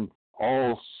we can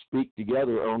all speak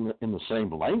together in the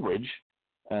same language,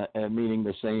 meaning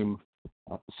the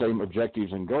same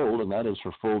objectives and goal, and that is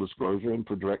for full disclosure and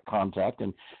for direct contact,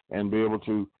 and be able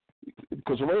to,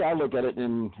 because the way I look at it,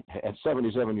 at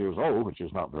 77 years old, which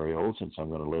is not very old since I'm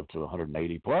going to live to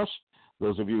 180 plus,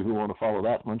 those of you who want to follow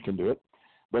that one can do it,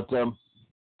 but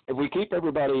if we keep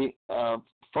everybody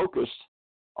focused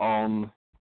on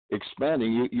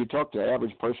expanding, you talk to the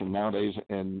average person nowadays,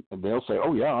 and they'll say,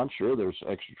 "Oh yeah, I'm sure there's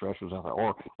extraterrestrials out there,"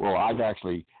 or "Well, I've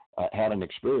actually had an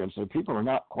experience." And people are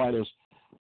not quite as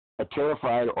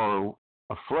terrified or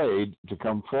afraid to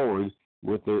come forward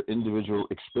with their individual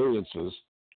experiences,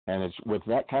 and it's with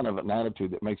that kind of an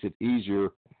attitude that makes it easier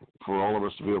for all of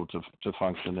us to be able to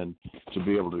function and to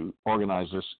be able to organize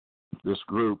this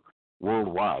group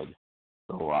worldwide.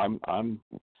 So I'm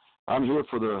here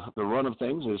for the run of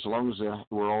things as long as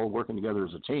we're all working together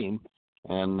as a team.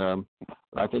 And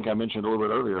I think I mentioned a little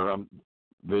bit earlier,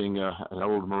 being an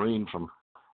old Marine from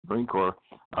Marine Corps,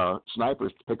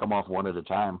 snipers pick them off one at a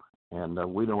time, and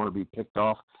we don't want to be picked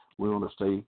off. We want to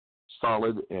stay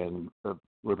solid and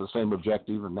with the same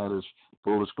objective, and that is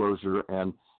full disclosure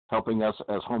and helping us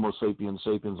as Homo sapiens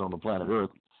on the planet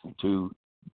Earth to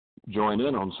join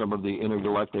in on some of the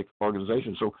intergalactic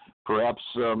organizations. So perhaps,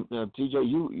 TJ,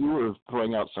 you were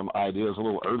throwing out some ideas a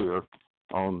little earlier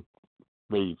on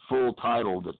the full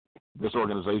title that this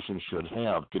organization should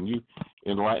have. Can you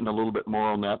enlighten a little bit more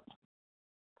on that?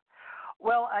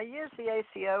 Well, I use the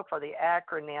ACO for the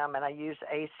acronym, and I use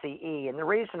ACE. And the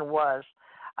reason was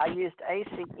I used ACE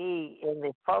in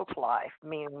the folk life,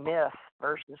 meaning myth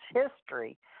versus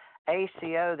history,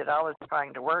 ACO that I was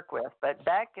trying to work with. But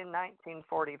back in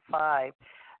 1945,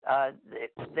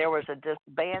 there was a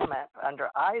disbandment under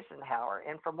Eisenhower.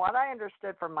 And from what I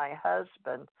understood from my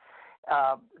husband,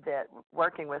 that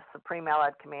working with Supreme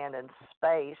Allied Command in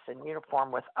space in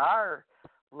uniform with our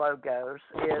logos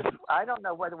is, I don't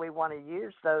know whether we want to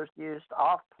use those used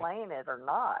off planet or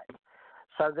not.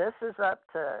 So this is up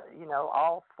to,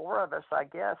 all 4 of us, I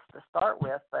guess, to start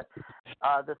with. But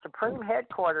the Supreme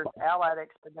Headquarters Allied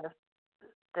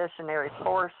Expeditionary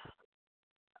Force,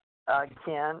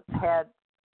 Ken, had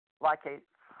like a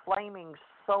flaming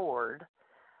sword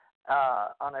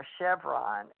on a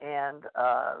chevron and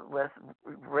with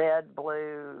red,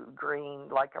 blue, green,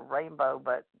 like a rainbow,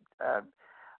 but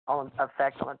on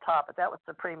effect on the top. But that was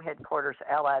Supreme Headquarters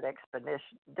Allied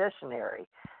Expeditionary,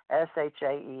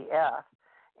 SHAEF.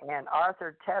 And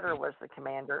Arthur Tedder was the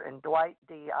commander, and Dwight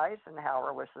D.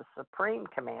 Eisenhower was the Supreme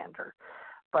Commander.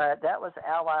 But that was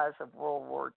allies of World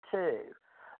War II.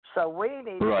 So we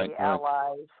need to be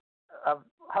allies of,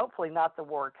 hopefully not the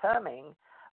war coming,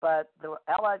 but the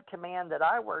Allied Command that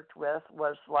I worked with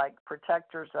was like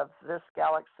protectors of this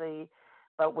galaxy,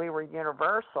 but we were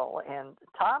universal. And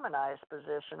Tom and I's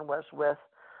position was with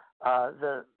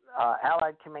the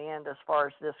Allied Command as far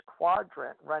as this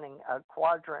quadrant, running a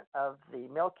quadrant of the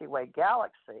Milky Way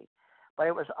galaxy. but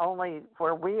it was only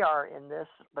where we are in this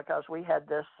because we had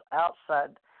this outside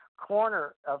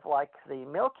corner of like the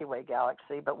Milky Way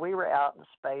galaxy, but we were out in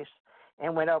space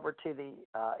and went over to the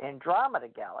Andromeda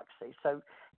galaxy. So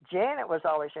Janet was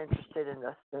always interested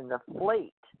in the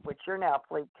fleet, which you're now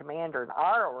fleet commander in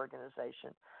our organization,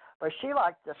 but she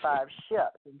liked the 5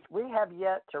 ships. We have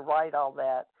yet to write all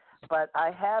that, but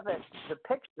I have it, the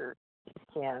picture,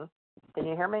 Ken. Can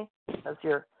you hear me? That's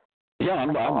your... Yeah,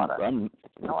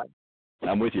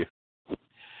 I'm with you.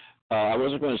 I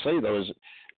wasn't going to say, though,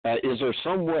 is there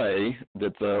some way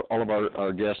that all of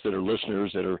our guests that are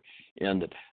listeners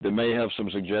that may have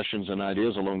some suggestions and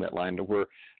ideas along that line to where,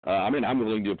 I'm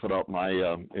willing to put out my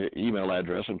email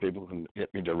address and people can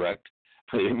hit me direct.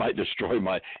 It might destroy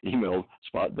my email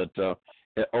spot, but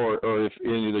or if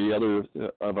any of the other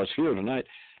of us here tonight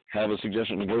have a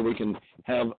suggestion where we can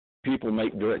have people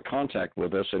make direct contact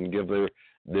with us and give their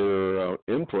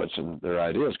inputs and their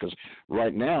ideas, because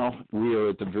right now we are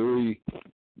at the very,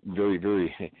 very,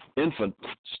 very infant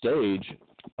stage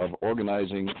of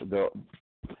organizing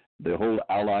the whole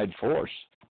Allied force.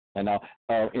 And now,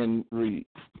 in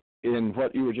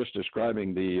what you were just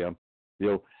describing,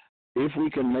 if we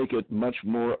can make it much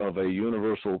more of a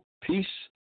universal peace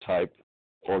type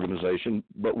organization,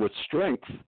 but with strength,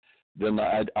 then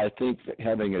I think that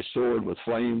having a sword with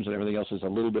flames and everything else is a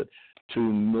little bit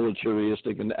too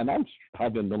militaristic. And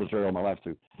I've been military all my life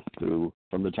through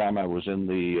from the time I was in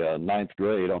the 9th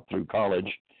grade up through college,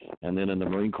 and then in the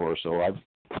Marine Corps. So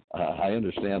I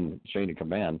understand chain of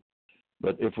command.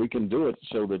 But if we can do it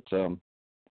so that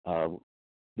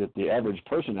that the average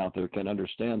person out there can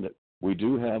understand that we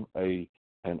do have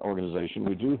an organization,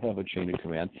 we do have a chain of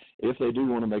command. If they do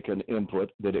want to make an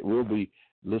input, that it will be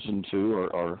listened to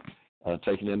or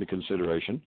taken into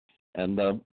consideration,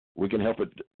 and we can help it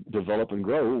develop and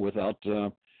grow without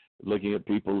looking at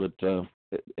people that.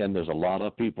 And there's a lot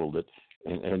of people that,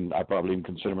 and I probably even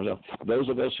consider myself, those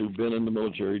of us who've been in the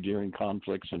military during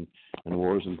conflicts and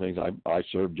wars and things. I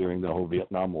served during the whole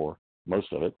Vietnam War,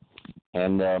 most of it,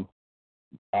 and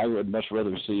I would much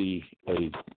rather see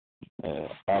a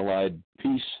Allied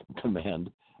Peace Command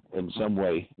in some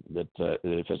way that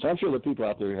I'm sure the people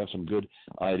out there have some good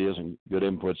ideas and good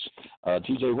inputs.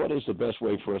 TJ, what is the best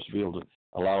way for us to be able to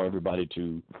allow everybody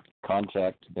to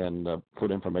contact and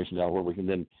put information down where we can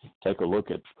then take a look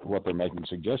at what they're making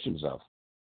suggestions of?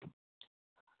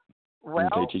 Well,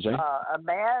 okay, TJ?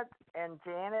 Ahmad and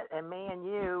Janet and me and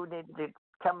you need to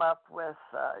come up with,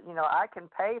 I can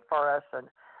pay for us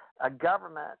a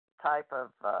government type of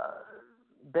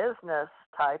business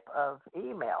type of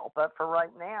email, but for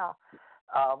right now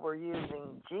we're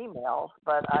using Gmail,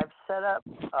 but I've set up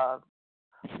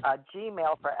a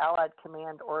Gmail for Allied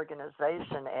Command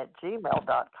Organization at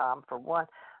gmail.com for one.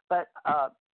 But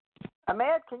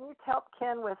Ahmad, can you help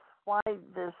Ken with why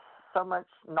there's so much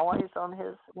noise on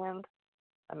his end?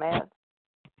 Ahmad?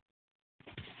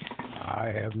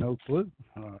 I have no clue.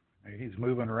 He's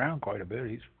moving around quite a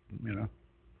bit.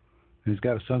 He's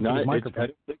got a sensitive microphone. I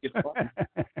don't think it's fun.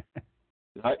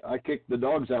 I kicked the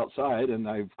dogs outside, and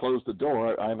I've closed the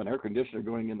door. I have an air conditioner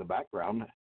going in the background,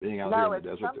 being out here in the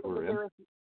desert that we're in.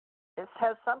 It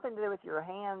has something to do with your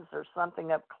hands or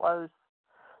something up close,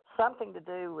 something to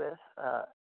do with...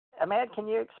 Ahmad, can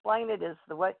you explain it?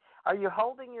 Are you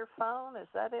holding your phone? Is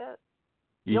that it?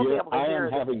 You'll be able to hear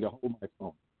it. I am having to hold my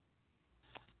phone.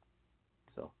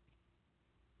 So.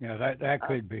 Yeah, that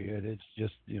could be it. It's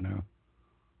just,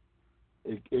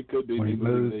 It could be when he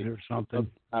moves or something.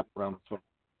 Around.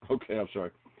 Okay, I'm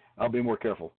sorry. I'll be more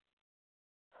careful.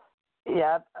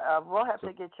 Yeah, we'll have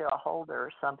to get you a holder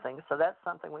or something. So that's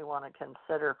something we want to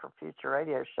consider for future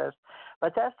radio shows.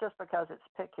 But that's just because it's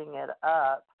picking it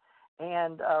up.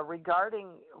 And regarding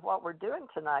what we're doing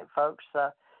tonight, folks,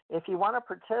 if you want to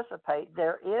participate,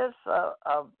 there is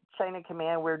a chain of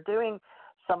command. We're doing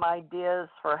some ideas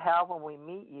for how when we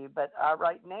meet you. But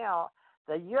right now,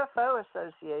 the UFO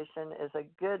Association is a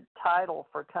good title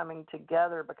for coming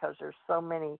together because there's so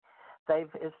many. They've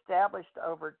established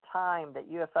over time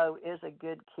that UFO is a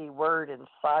good key word in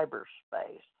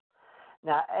cyberspace.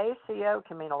 Now, ACO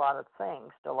can mean a lot of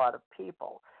things to a lot of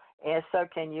people, and so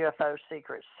can UFO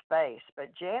Secret Space.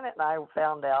 But Janet and I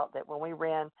found out that when we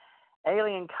ran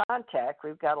Alien Contact,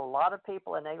 we've got a lot of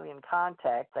people in Alien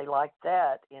Contact. They like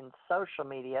that in social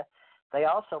media. They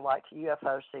also like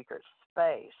UFO Secret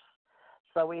Space.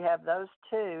 So we have those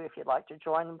two, if you'd like to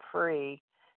join them free,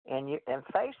 and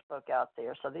Facebook out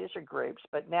there. So these are groups.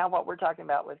 But now what we're talking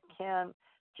about with Ken,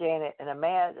 Janet, and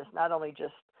Ahmad is not only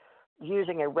just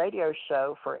using a radio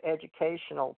show for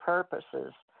educational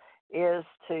purposes, is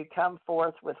to come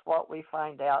forth with what we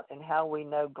find out and how we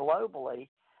know globally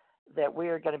that we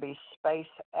are going to be space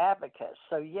advocates.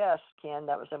 So yes, Ken,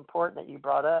 that was important that you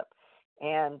brought up.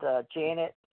 And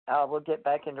Janet, we'll get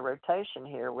back into rotation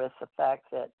here with the fact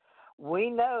that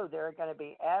we know there are going to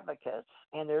be advocates,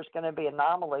 and there's going to be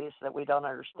anomalies that we don't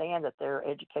understand that they're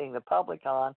educating the public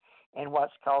on, and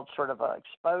what's called sort of a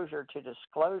exposure to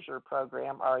disclosure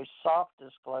program, or a soft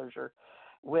disclosure,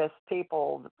 with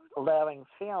people allowing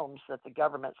films that the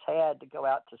government's had to go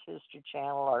out to History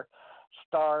Channel or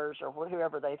Stars or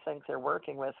whoever they think they're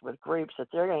working with groups, that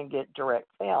they're going to get direct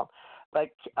film. But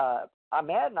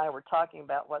Ahmad and I were talking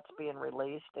about what's being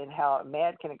released and how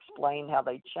Ahmad can explain how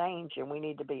they change, and we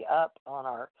need to be up on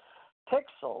our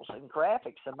pixels and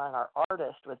graphics among our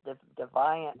artists with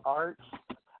Deviant Arts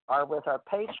or with our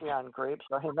Patreon groups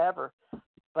or whomever,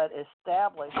 but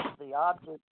establish the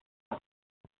object. A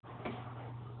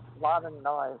lot of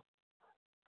noise.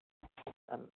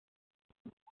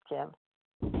 Ken?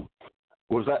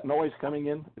 Was that noise coming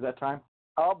in at that time?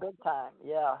 Oh, big time,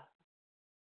 yeah.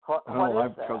 What is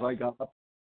that? Because I got up.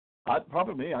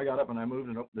 Probably I got up and I moved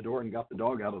and opened the door and got the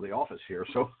dog out of the office here.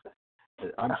 So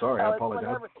I'm sorry. I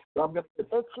apologize.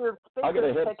 It's your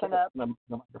speaker picking up.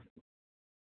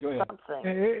 Go ahead. Something.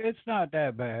 It's not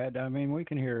that bad. I mean, we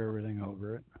can hear everything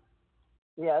over it.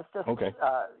 Yeah, it's just okay.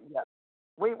 Yeah,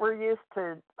 we're used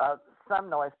to some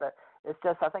noise, but it's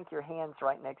just I think your hand's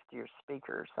right next to your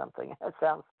speaker or something. It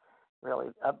sounds really,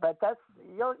 but that's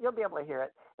you'll be able to hear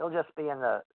it. It'll just be in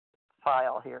the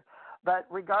file here. But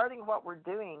regarding what we're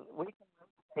doing, we can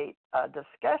make a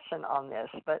discussion on this,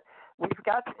 but we've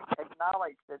got to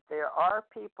acknowledge that there are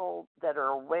people that are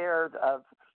aware of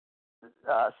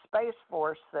Space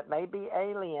Force that may be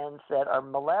aliens that are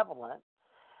malevolent,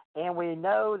 and we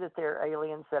know that there are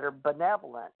aliens that are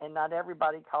benevolent, and not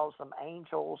everybody calls them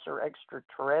angels or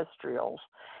extraterrestrials.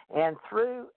 And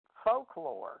through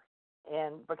folklore,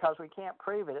 and because we can't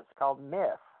prove it, it's called myth,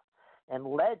 and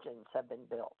legends have been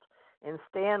built. And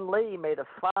Stan Lee made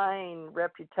a fine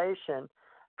reputation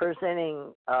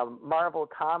presenting Marvel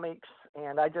comics,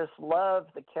 and I just love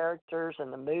the characters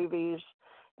and the movies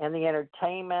and the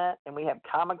entertainment. And we have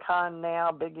Comic-Con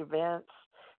now, big events.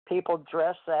 People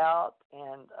dress out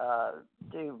and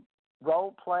do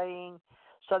role-playing.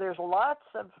 So there's lots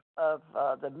of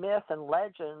the myth and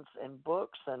legends in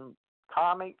books and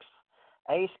comics,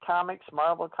 Ace Comics,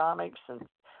 Marvel Comics, and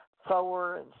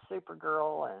Thor and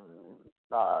Supergirl and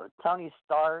Tony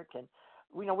Stark. And,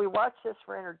 we watch this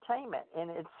for entertainment.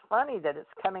 And it's funny that it's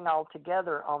coming all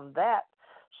together on that.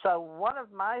 So one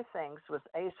of my things with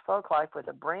Ace Folklife, with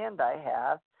a brand I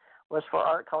have, was for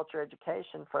art, culture,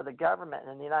 education for the government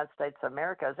in the United States of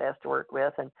America I was asked to work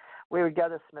with. And we would go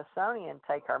to Smithsonian,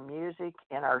 take our music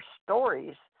and our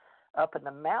stories up in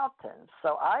the mountains.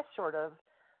 So I sort of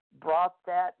brought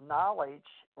that knowledge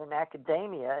in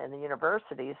academia in the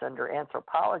universities under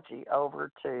anthropology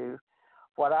over to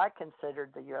what I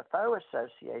considered the UFO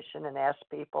Association, and asked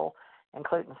people,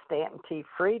 including Stanton T.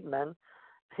 Friedman,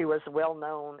 who was well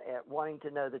known at wanting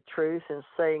to know the truth and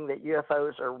saying that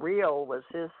UFOs are real was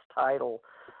his title,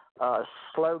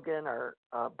 slogan or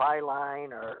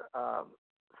byline or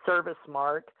service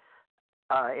mark.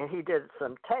 And he did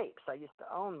some tapes. I used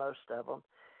to own most of them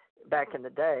back in the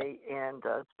day. And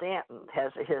Stanton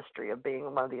has a history of being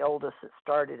one of the oldest that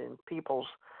started in people's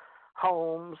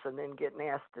homes and then getting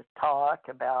asked to talk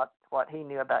about what he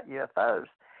knew about UFOs.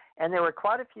 And there were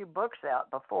quite a few books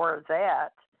out before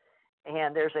that.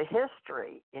 And there's a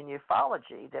history in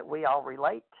ufology that we all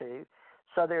relate to.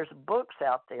 So there's books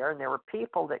out there, and there were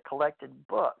people that collected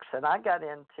books. And I got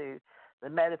into the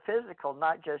metaphysical,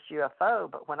 not just UFO,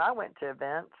 but when I went to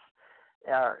events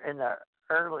in the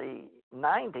early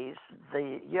 90s,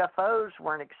 the UFOs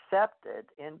weren't accepted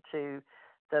into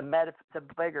the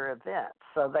bigger events.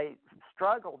 So they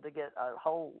struggled to get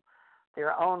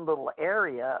their own little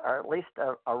area, or at least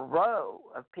a row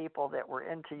of people that were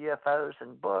into UFOs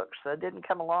and books. So it didn't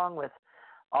come along with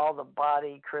all the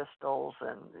body crystals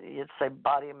and you'd say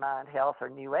body, mind, health, or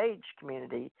New Age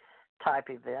community type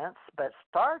events. But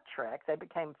Star Trek, they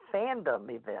became fandom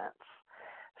events.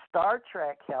 Star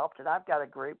Trek helped, and I've got a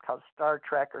group called Star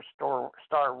Trek or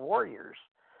Star Warriors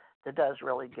that does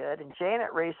really good. And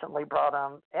Janet recently brought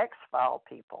on X-File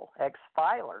people,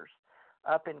 X-Filers,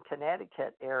 up in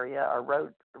Connecticut area or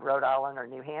Rhode Island or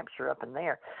New Hampshire up in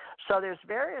there. So there's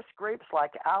various groups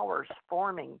like ours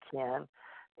forming, Ken,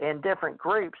 in different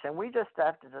groups, and we just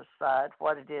have to decide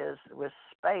what it is with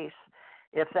space,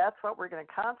 if that's what we're going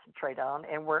to concentrate on,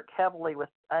 and work heavily with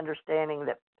understanding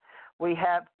that we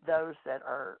have those that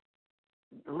are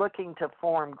looking to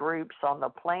form groups on the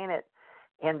planet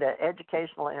in the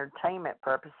educational entertainment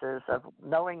purposes of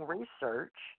knowing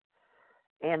research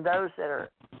and those that are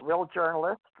real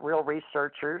journalists, real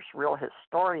researchers, real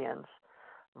historians,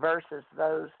 versus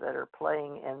those that are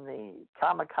playing in the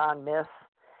Comic-Con myth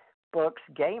books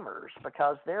gamers,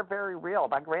 because they're very real.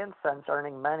 My grandson's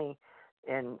earning money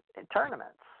in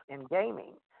tournaments, in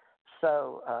gaming.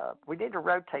 So we need to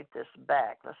rotate this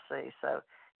back. Let's see. So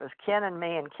it was Ken and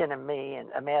me,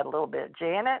 and Ahmad a little bit.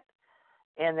 Janet,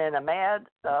 and then Ahmad,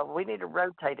 we need to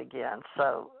rotate again.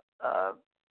 So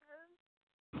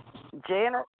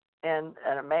Janet and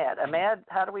Ahmad. Ahmad,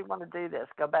 how do we want to do this?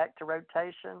 Go back to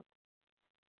rotation?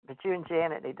 But you and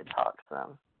Janet need to talk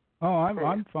some. Oh,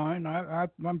 I'm fine.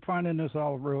 I'm finding this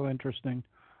all real interesting.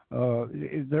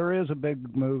 There is a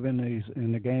big move in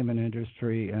the gaming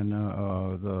industry, and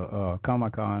the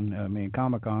Comic-Con. I mean,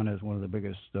 Comic-Con is one of the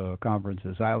biggest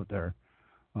conferences out there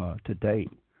to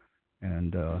date.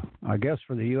 And I guess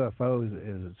for the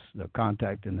UFOs, is the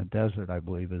Contact in the Desert, I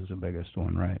believe, is the biggest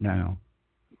one right now.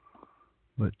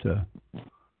 But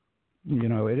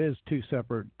it is two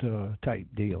separate type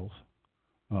deals.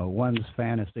 One's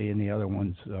fantasy and the other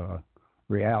one's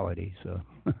reality. So.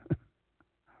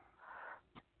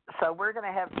 So we're going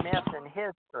to have myth and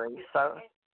history. So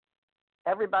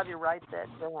everybody write that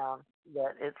down,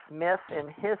 that it's myth and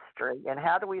history. And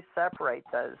how do we separate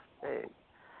those two?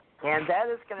 And that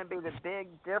is going to be the big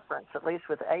difference, at least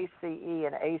with ACE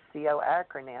and ACO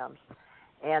acronyms.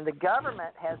 And the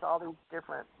government has all these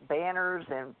different banners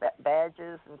and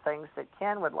badges and things that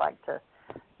Ken would like to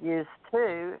use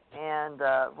too. And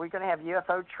we're going to have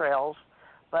UFO trails.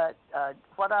 But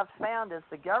what I've found is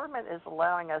the government is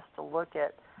allowing us to look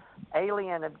at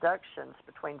alien abductions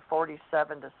between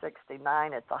 47 to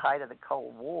 69 at the height of the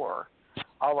Cold War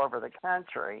all over the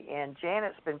country. And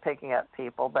Janet's been picking up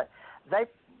people, but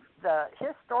the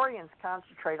historians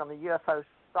concentrate on the UFO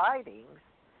sightings,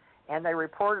 and they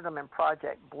reported them in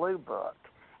Project Blue Book,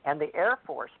 and the Air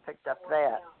Force picked up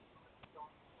that.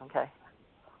 Okay.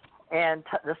 And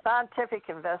the scientific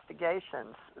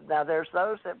investigations, now there's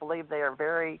those that believe they are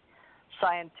very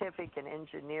scientific and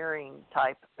engineering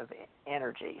type of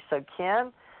energy. So,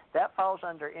 Ken, that falls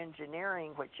under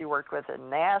engineering, which you work with at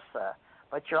NASA,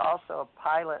 but you're also a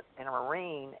pilot and a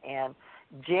Marine. And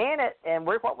Janet, and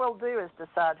what we'll do is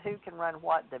decide who can run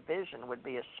what division would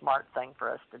be a smart thing for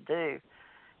us to do,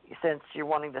 since you're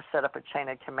wanting to set up a chain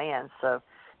of command. So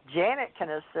Janet can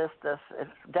assist us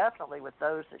definitely with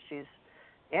those that she's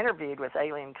interviewed with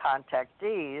alien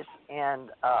contactees,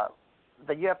 and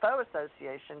the UFO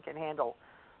Association can handle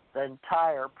the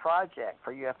entire project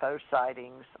for UFO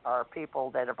sightings, are people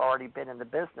that have already been in the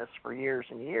business for years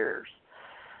and years,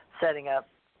 setting up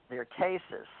their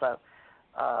cases. So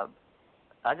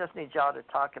I just need y'all to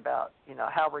talk about,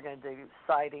 how we're going to do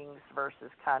sightings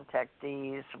versus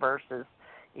contactees versus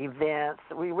events.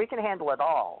 We can handle it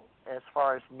all as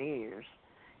far as news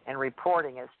and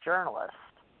reporting as journalists.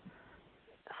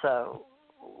 So,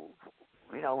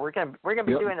 we're going to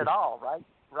be doing it all,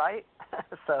 right?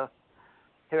 So,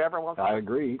 whoever wants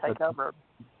to take over.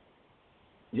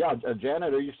 Yeah,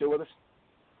 Janet, are you still with us?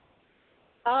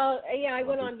 Yeah, I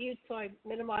went on mute, so I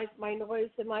minimized my noise.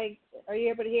 Are you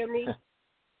able to hear me?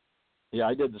 Yeah,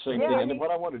 I did the same thing. And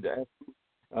what I wanted to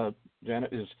ask,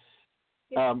 Janet, is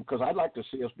because I'd like to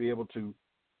see us be able to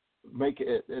make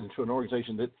it into an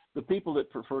organization that the people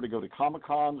that prefer to go to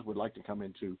Comic-Cons would like to come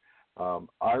into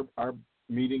our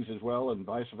meetings as well, and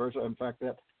vice versa. In fact,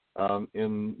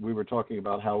 we were talking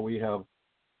about how we have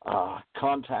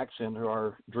contacts into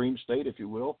our dream state, if you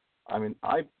will. I mean,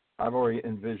 I've already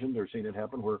envisioned or seen it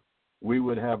happen where we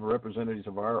would have representatives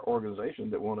of our organization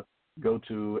that want to go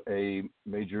to a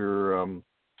major,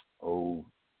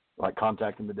 like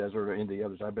Contact in the Desert or any of the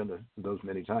others. I've been to those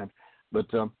many times. But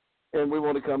and we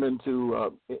want to come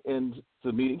into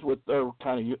meetings with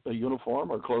kind of a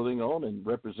uniform or clothing on and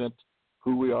represent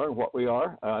who we are and what we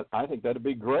are. I think that'd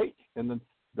be great. And then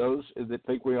those that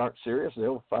think we aren't serious,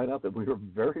 they'll find out that we are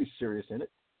very serious in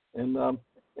it. And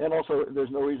also,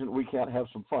 there's no reason we can't have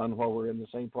some fun while we're in the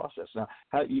same process. Now,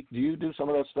 do you do some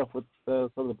of that stuff with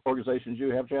some of the organizations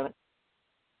you have, Janet?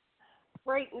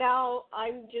 Right now,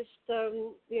 I'm just,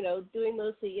 doing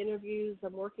mostly interviews.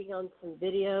 I'm working on some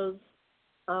videos.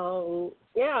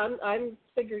 I'm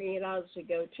figuring it out as we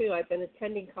go, too. I've been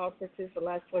attending conferences for the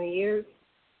last 20 years,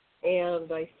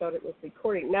 and I started with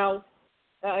recording. Now,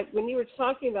 when you were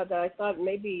talking about that, I thought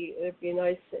maybe it would be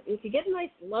nice if you get a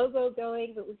nice logo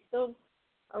going, but we still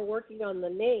are working on the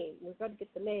name. We've got to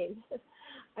get the name.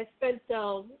 I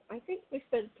think we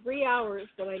spent 3 hours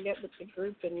when I met with the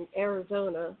group in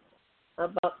Arizona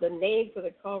about the name for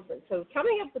the conference. So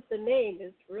coming up with the name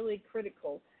is really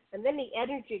critical. And then the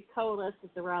energy coalesces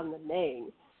around the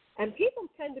name. And people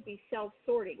tend to be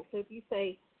self-sorting. So if you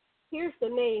say here's the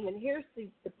name and here's the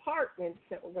departments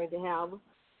that we're going to have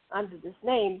under this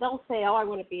name, they'll say, oh, I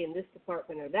want to be in this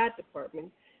department or that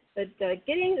department. But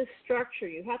getting the structure,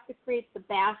 you have to create the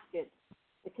basket,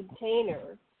 the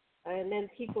container, and then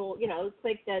people, it's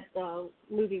like that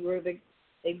movie where they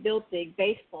built a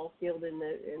baseball field in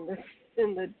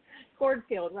the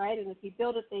cornfield, right? And if you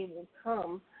build it, they will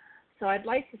come. So I'd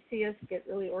like to see us get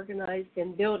really organized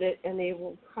and build it, and they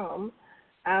will come.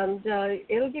 And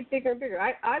it'll get bigger and bigger.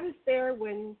 I was there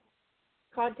when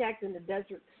Contact in the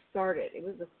Desert started. It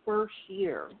was the first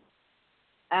year.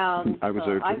 And I was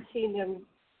there too. I've seen them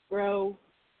grow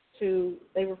to,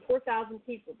 they were 4,000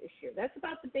 people this year. That's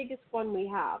about the biggest one we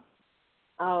have.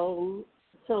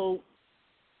 So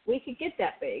we could get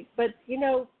that big. But,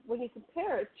 when you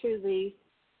compare it to the,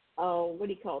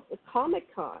 the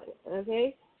Comic-Con,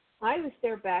 okay? I was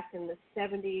there back in the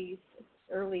 70s,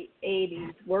 early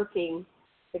 80s, working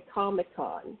the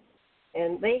Comic-Con.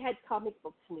 And they had comic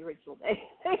books in the original day.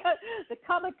 The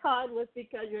Comic-Con was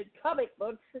because you had comic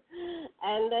books,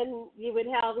 and then you would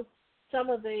have some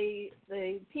of the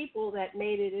people that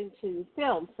made it into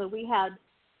film. So we had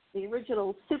the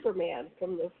original Superman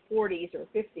from the 40s or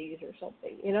 50s or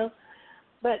something,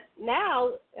 But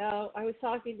now, I was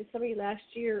talking to somebody last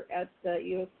year at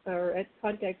at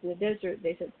Contact in the Desert.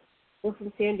 They said, we're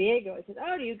from San Diego. I said,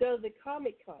 oh, do you go to the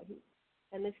Comic-Con?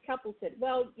 And this couple said,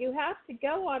 well, you have to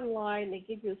go online. They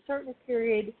give you a certain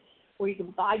period where you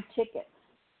can buy tickets.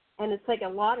 And it's like a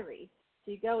lottery.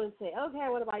 So you go and say, okay, I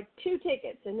want to buy 2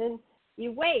 tickets. And then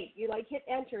you wait. You, hit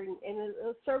enter, and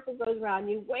a circle goes around.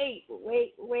 You wait. And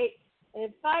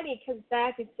then finally it comes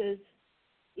back and says,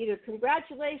 either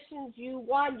congratulations, you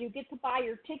won, you get to buy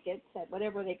your tickets at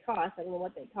whatever they cost. I don't know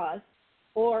what they cost.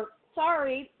 Or,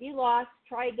 sorry, you lost.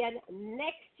 Try again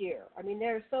next year. I mean,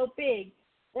 they're so big.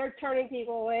 They're turning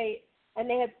people away, and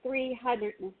they had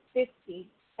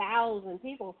 350,000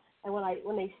 people. And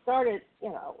when they started,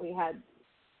 we had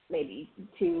maybe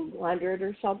 200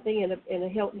 or something in a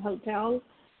Hilton hotel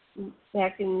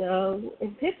back in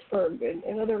Pittsburgh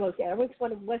and other locations. I went to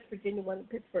one in West Virginia, one in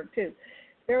Pittsburgh too.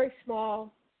 Very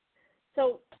small.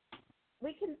 So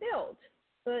we can build,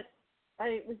 but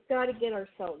we've got to get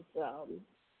ourselves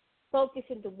focused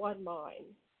into one mind.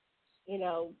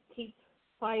 Keep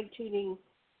fine-tuning.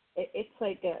 It's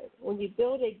like when you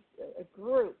build a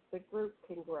group, the group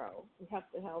can grow. We have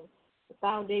to have the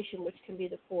foundation, which can be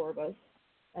the 4 of us,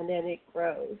 and then it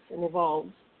grows and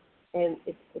evolves, and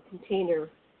it's the container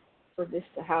for this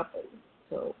to happen.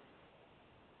 So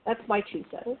that's my 2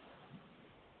 cents.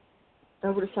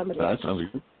 Over to somebody else. That sounds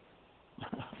good.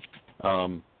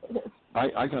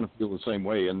 I kind of feel the same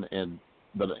way,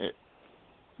 but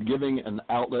giving an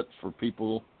outlet for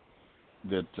people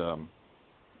that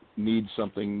need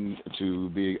something to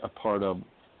be a part of.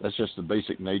 That's just the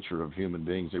basic nature of human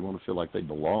beings. They want to feel like they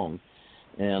belong,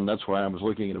 and that's why I was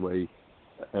looking at a way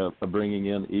of bringing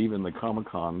in even the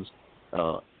Comic-Cons,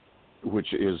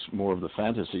 which is more of the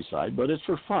fantasy side, but it's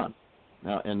for fun.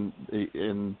 Now, and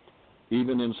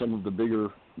even in some of the bigger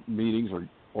meetings or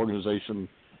organization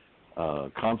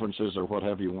conferences or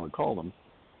whatever you want to call them,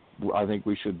 I think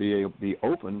we should be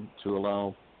open to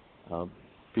allow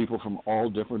people from all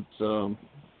different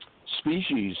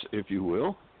species, if you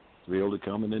will, to be able to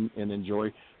come and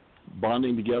enjoy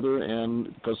bonding together.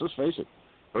 And because let's face it,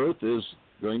 Earth is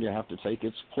going to have to take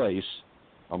its place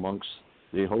amongst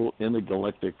the whole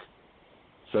intergalactic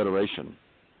federation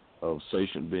of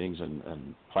sentient beings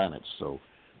and planets. So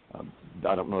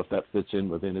I don't know if that fits in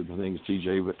with any of the things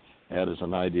TJ had as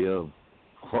an idea of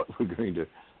what we're going to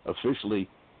officially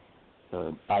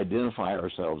identify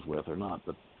ourselves with or not,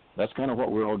 but that's kind of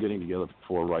what we're all getting together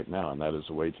for right now, and that is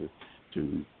a way to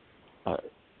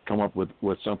come up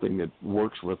with something that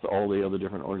works with all the other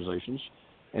different organizations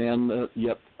and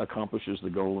yet accomplishes the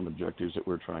goal and objectives that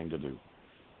we're trying to do.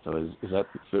 So does that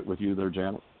fit with you there,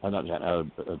 Janet? Not Janet,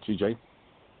 TJ?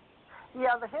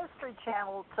 Yeah, the History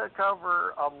Channel took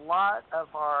over a lot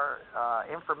of our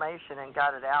information and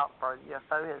got it out for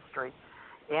UFO history,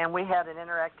 and we had an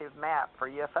interactive map for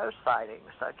UFO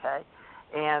sightings, okay?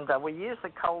 And we used the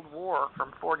Cold War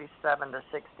from 47 to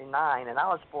 69, and I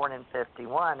was born in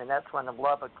 51, and that's when the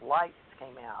Lubbock Lights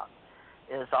came out,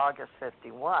 is August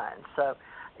 51. So,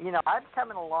 I'm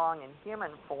coming along in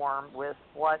human form with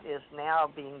what is now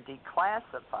being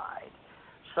declassified.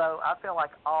 So I feel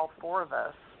like all 4 of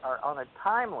us are on a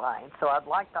timeline. So I'd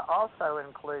like to also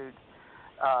include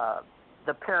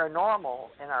the paranormal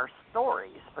in our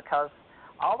stories, because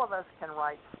all of us can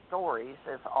write stories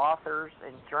as authors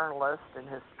and journalists and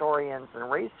historians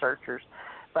and researchers,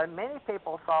 but many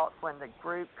people thought when the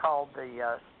group called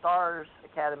the Stars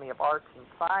Academy of Arts and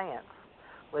Science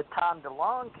with Tom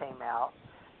DeLonge came out,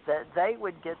 that they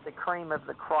would get the cream of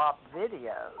the crop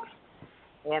videos.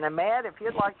 And Ahmad, if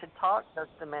you'd like to talk just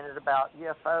a minute about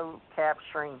UFO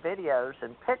capturing videos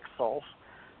and pixels,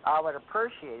 I would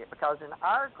appreciate it, because in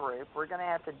our group, we're going to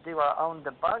have to do our own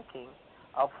debunking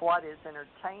of what is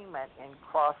entertainment and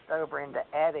crossed over into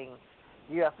adding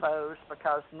UFOs,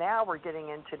 because now we're getting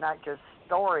into not just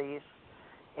stories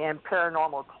and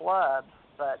paranormal clubs,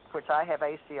 but which I have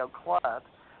ACO Club,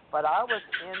 but I was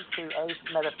into ACE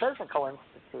Metaphysical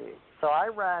Institute. So I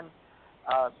run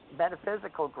a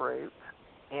metaphysical group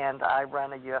and I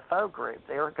run a UFO group.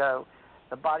 There go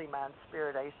the Body, Mind,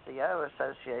 Spirit ACO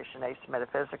Association, ACE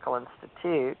Metaphysical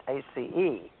Institute,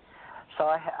 ACE. So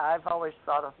I've always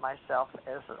thought of myself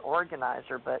as an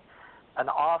organizer, but an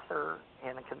author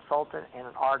and a consultant and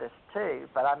an artist too.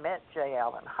 But I met J.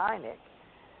 Allen Hynek.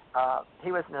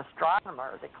 He was an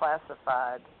astronomer that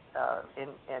classified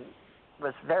and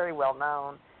was very well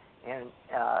known, and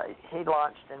he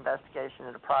launched an investigation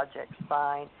into Project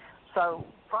Sign. So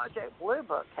Project Blue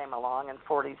Book came along in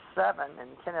 '47, and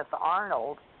Kenneth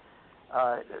Arnold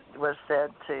was said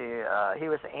to, he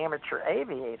was an amateur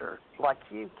aviator, like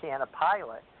you can, a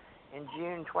pilot, in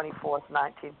June 24th,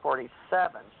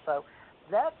 1947. So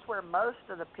that's where most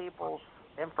of the people's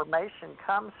information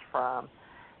comes from,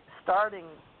 starting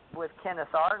with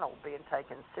Kenneth Arnold being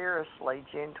taken seriously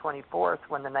June 24th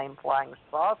when the name Flying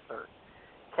Saucer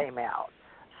came out.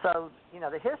 So,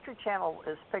 the History Channel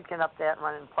is picking up that and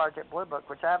running Project Blue Book,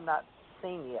 which I have not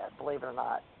seen yet, believe it or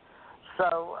not.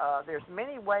 So there's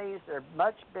many ways. They're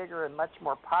much bigger and much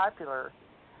more popular.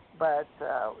 But,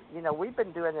 we've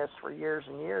been doing this for years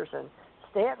and years. And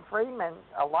Stanton Friedman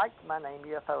liked my name,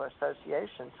 UFO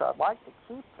Association, so I'd like to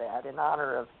keep that in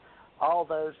honor of all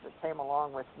those that came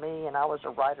along with me. And I was a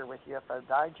writer with UFO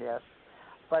Digest.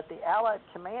 But the Allied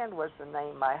Command was the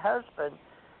name my husband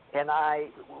and I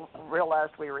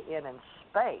realized we were in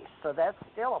space. So that's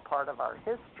still a part of our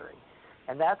history.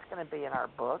 And that's going to be in our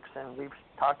books, and we've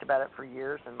talked about it for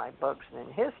years in my books and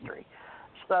in history.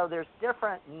 So there's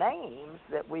different names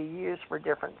that we use for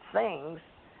different things.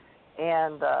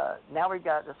 And now we've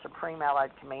got the Supreme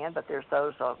Allied Command, but there's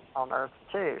those on Earth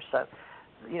too. So,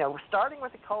 starting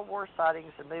with the Cold War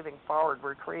sightings and moving forward,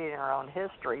 we're creating our own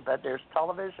history. But there's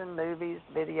television, movies,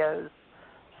 videos,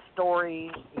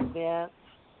 stories, events,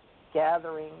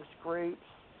 gatherings, groups,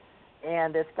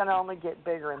 and it's going to only get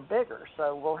bigger and bigger.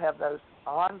 So we'll have those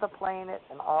on the planet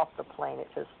and off the planet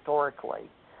historically.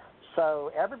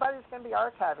 So everybody's going to be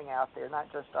archiving out there,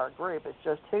 not just our group. It's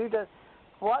just who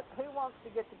wants to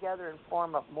get together and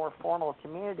form a more formal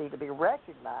community to be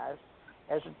recognized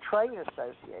as a trade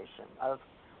association.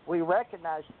 We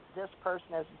recognize this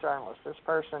person as a journalist, this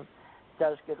person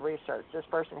does good research, this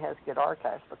person has good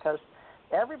archives, because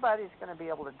everybody's going to be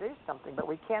able to do something, but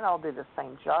we can't all do the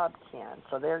same job, Ken.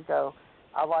 So there go,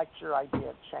 I liked your idea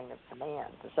of chain of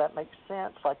command. Does that make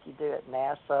sense, like you do at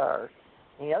NASA or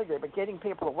any other group? But getting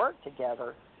people to work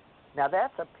together, now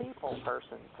that's a people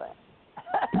person thing.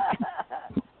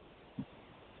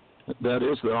 That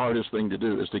is the hardest thing to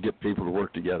do, is to get people to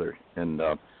work together. And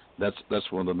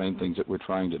that's one of the main things that we're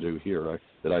trying to do here,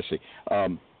 that I see.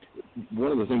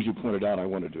 One of the things you pointed out I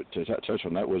wanted to touch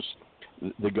on, that was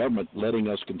the government letting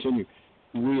us continue.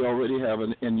 We already have,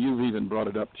 and you've even brought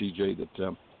it up, TJ,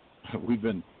 that we've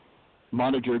been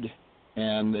monitored,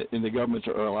 and the governments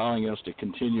are allowing us to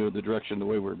continue the direction the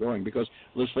way we're going. Because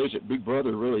let's face it, Big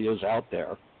Brother really is out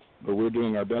there, but we're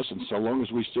doing our best. And so long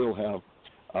as we still have,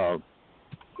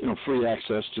 free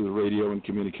access to the radio and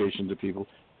communication to people,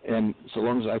 and so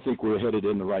long as I think we're headed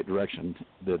in the right direction,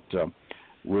 that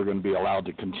we're going to be allowed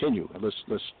to continue.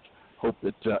 Let's hope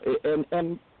that,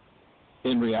 and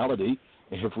in reality,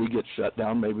 if we get shut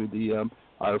down, maybe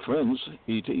our friends,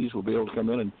 ETs, will be able to come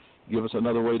in and give us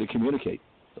another way to communicate.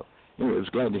 So, anyway, I was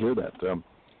glad to hear that.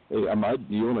 Hey, Ahmad,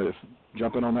 do you want to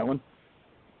jump in on that one?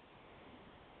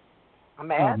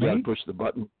 Ahmad? You got to push the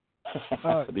button.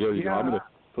 There you go. I'm going to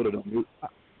put it on mute.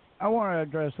 I want to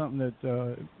address something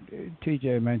that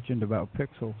TJ mentioned about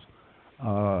pixels.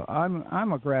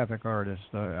 I'm a graphic artist.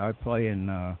 I play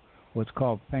in what's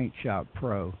called Paint Shop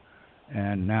Pro.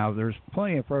 And now there's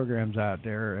plenty of programs out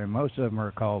there, and most of them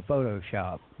are called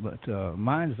Photoshop. But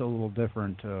mine's a little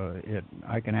different.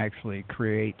 I can actually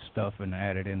create stuff and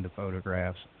add it into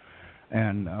photographs.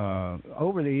 And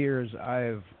over the years,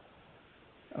 I've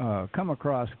come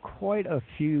across quite a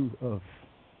few of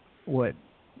what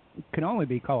can only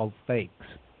be called fakes.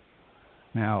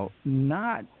 Now,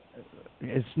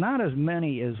 it's not as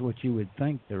many as what you would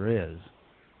think there is.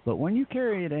 But when you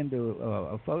carry it into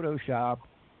a Photoshop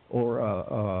or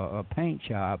a paint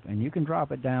shop, and you can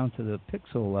drop it down to the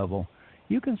pixel level,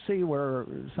 you can see where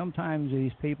sometimes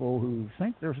these people who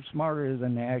think they're smarter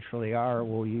than they actually are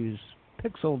will use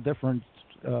pixel different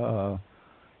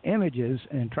images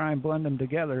and try and blend them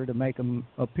together to make them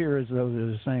appear as though they're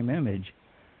the same image.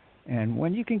 And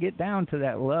when you can get down to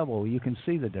that level, you can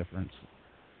see the difference.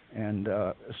 And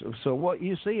so what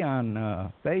you see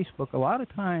on Facebook a lot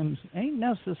of times ain't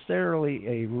necessarily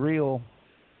a real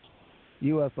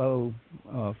UFO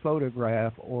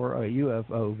photograph or a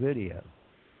UFO video.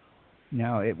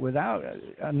 Now, without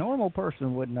a normal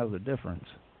person would know the difference,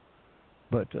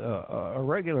 but a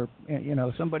regular,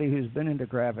 somebody who's been into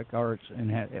graphic arts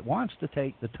and wants to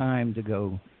take the time to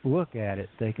go look at it,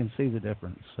 they can see the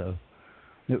difference. So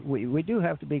we do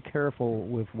have to be careful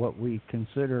with what we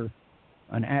consider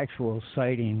an actual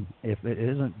sighting if it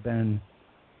hasn't been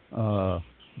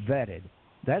vetted.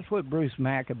 That's what Bruce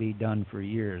Maccabee done for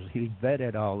years. He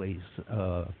vetted all these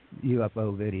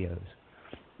UFO videos,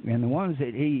 and the ones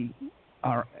that he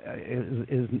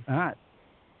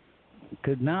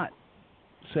could not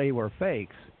say were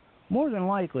fakes. More than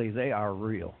likely, they are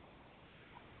real.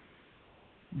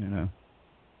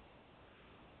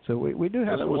 So we do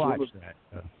have to watch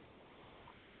that.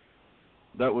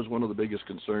 That was one of the biggest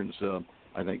concerns,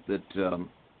 I think, that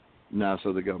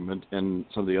NASA, the government, and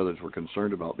some of the others were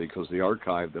concerned about, because the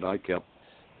archive that I kept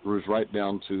was right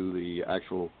down to the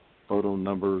actual photo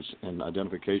numbers and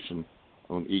identification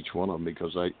on each one of them,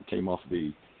 because I came off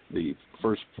the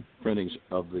first printings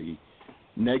of the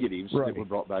negatives that were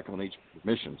brought back on each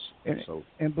missions.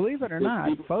 And believe it or not,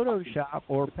 Photoshop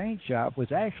or Paint Shop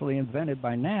was actually invented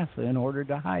by NASA in order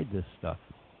to hide this stuff.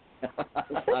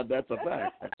 That's a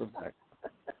fact.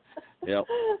 Yep.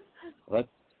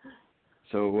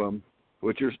 So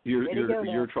what you're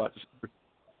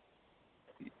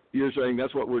saying,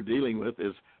 that's what we're dealing with,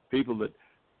 is people that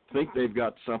think they've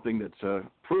got something that's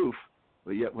proof,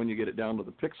 but yet when you get it down to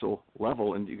the pixel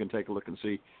level and you can take a look and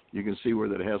see, you can see where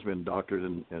that has been doctored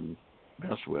and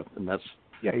messed with, and that's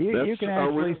you can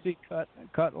actually see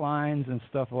cut lines and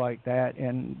stuff like that,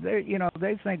 and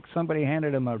they think somebody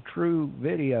handed them a true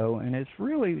video, and it's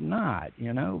really not.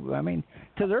 I mean,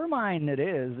 to their mind it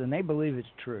is, and they believe it's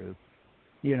true.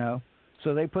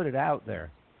 So they put it out there,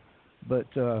 but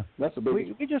that's a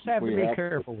big, we just have to be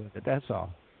careful with it. That's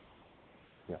all.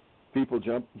 Yeah, people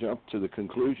jump to the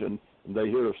conclusion, and they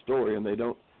hear a story, and they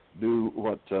don't do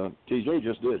what TJ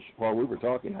just did while we were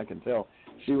talking. I can tell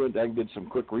she went and did some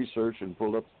quick research and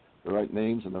pulled up the right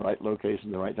names and the right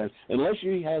location, the right times. Unless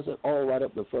she has it all right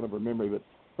up the front of her memory, but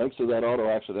thanks to that auto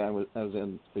accident I was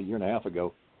in a year and a half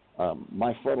ago,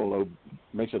 my frontal lobe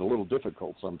makes it a little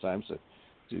difficult sometimes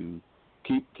to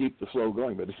keep the flow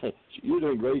going. But you're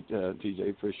doing great, TJ.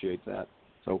 Appreciate that.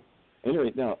 So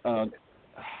anyway, now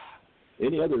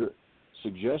any other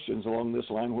suggestions along this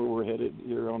line where we're headed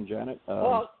here on Janet?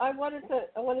 Well, I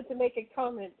wanted to make a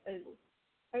comment.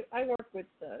 I work with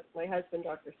my husband,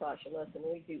 Dr. Sasha Lessin.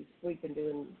 We've been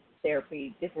doing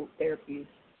different therapies,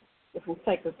 different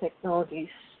psychotechnologies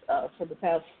for the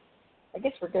past. I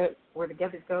guess we're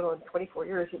together going on 24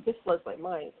 years. It just blows my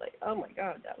mind. It's like, oh my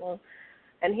God, that long.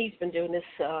 And he's been doing this.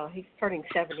 He's turning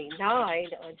 79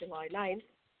 on July 9th.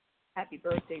 Happy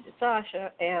birthday to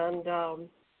Sasha. And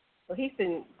so he's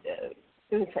been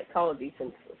doing psychology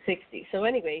since the 60s. So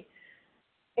anyway,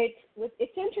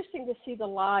 it's interesting to see the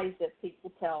lies that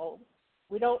people tell.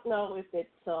 We don't know if it's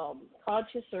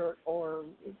conscious or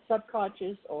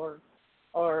subconscious or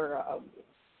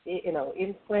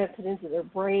implanted into their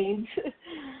brains.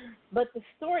 But the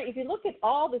story, if you look at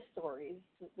all the stories,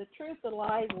 the truth, the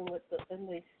lies, and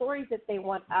the stories that they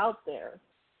want out there,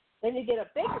 then you get a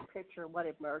bigger picture of what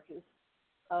emerges.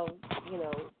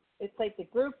 It's like the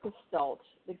group gestalt,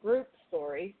 the group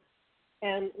story,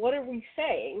 and what are we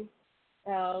saying?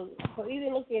 So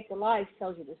even looking at the lies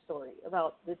tells you the story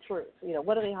about the truth.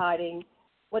 What are they hiding?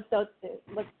 What note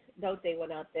they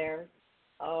want out there?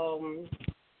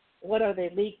 What are they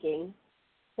leaking?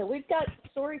 So we've got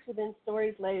stories within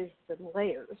stories, layers within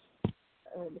layers,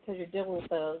 because you're dealing with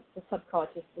the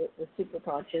subconscious, the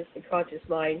superconscious, the conscious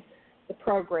mind, the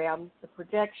program, the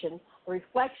projection, the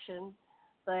reflection,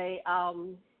 the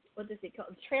what does it call?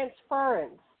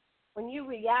 Transference. When you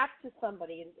react to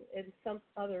somebody in some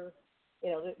other,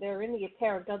 they're in the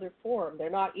apparent other form. They're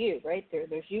not you, right?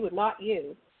 There's you and not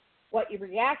you. What you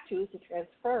react to is the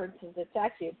transference, and it's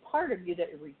actually a part of you that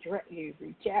you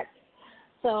reject.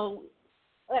 So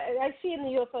I see in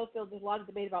the UFO field there's a lot of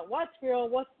debate about what's real,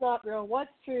 what's not real,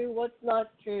 what's true, what's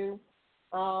not true.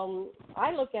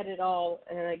 I look at it all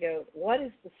and I go, what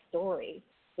is the story,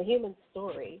 the human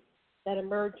story that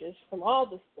emerges from all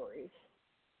the stories,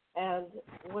 and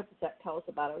what does that tell us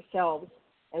about ourselves,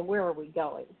 and where are we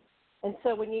going? And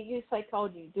so when you use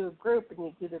psychology, you do a group, and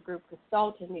you do the group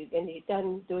consult, and you're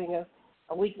done doing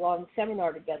a week-long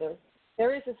seminar together,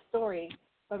 there is a story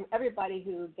from everybody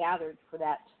who gathered for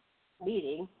that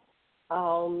meeting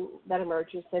that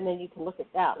emerges, and then you can look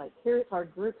at that. Like, here's our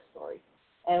group story.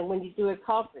 And when you do a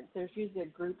conference, there's usually a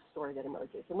group story that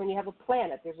emerges. And when you have a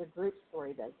planet, there's a group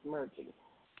story that's emerging.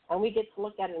 And we get to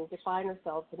look at it and define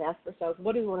ourselves and ask ourselves,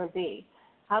 what do we want to be?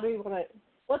 How do we want to,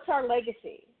 what's our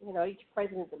legacy? You know, each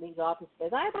president that leaves office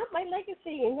says, I want my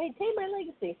legacy and maintain my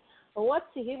legacy. Well, what's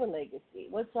the human legacy?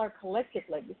 What's our collective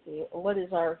legacy? And what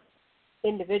is our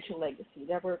individual legacy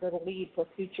that we're going to leave for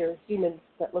future humans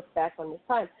that look back on this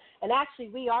time? And actually,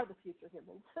 we are the future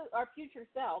humans. Our future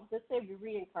selves, let's say we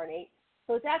reincarnate.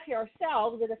 So it's actually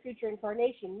ourselves in a future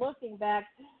incarnation looking back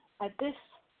at this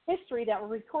history that we're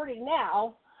recording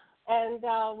now and,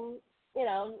 you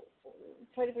know,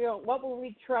 trying to figure out what were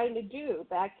we trying to do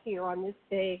back here on this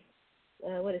day,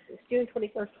 what is this, June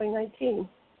 21st, 2019?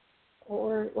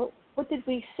 Or what did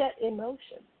we set in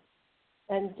motion?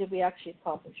 And did we actually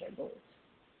accomplish our goals?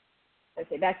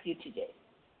 Okay, back to you, TJ.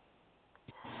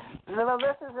 Well,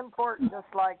 this is important, just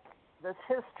like this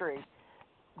history.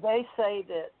 They say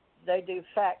that they do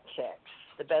fact checks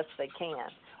the best they can,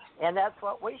 and that's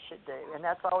what we should do, and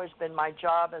that's always been my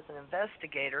job as an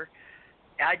investigator.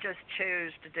 I just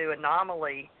choose to do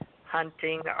anomaly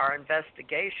hunting or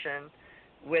investigation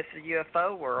with the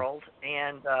UFO world,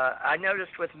 and I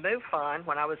noticed with MUFON,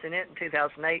 when I was in it in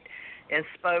 2008 and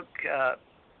spoke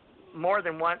more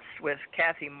than once with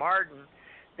Kathy Martin,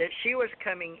 that she was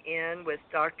coming in with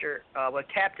with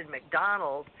Captain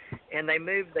McDonald, and they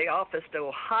moved the office to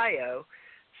Ohio,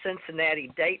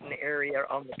 Cincinnati, Dayton area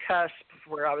on the cusp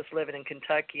where I was living in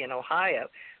Kentucky and Ohio,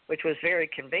 which was very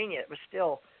convenient. It was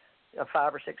still a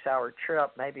 5 or 6 hour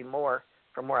trip, maybe more,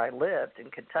 from where I lived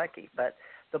in Kentucky. But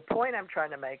the point I'm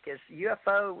trying to make is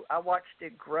UFO, I watched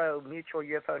it grow, Mutual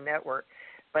UFO Network,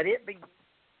 but it began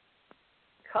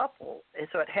coupled, and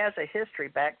so it has a history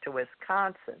back to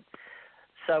Wisconsin.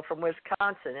 So from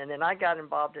Wisconsin, and then I got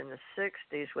involved in the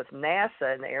 60s with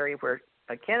NASA in the area where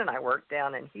Ken and I worked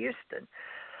down in Houston.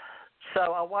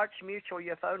 So I watched Mutual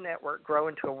UFO Network grow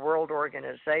into a world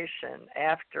organization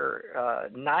after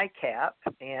NICAP,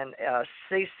 and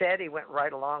CSETI went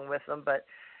right along with them. But,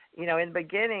 you know, in the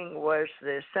beginning was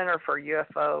the Center for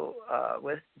UFO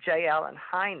with J. Allen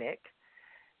Hynek,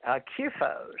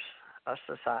 CUFOS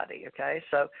Society, okay?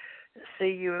 So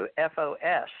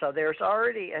CUFOS. So there's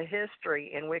already a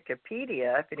history in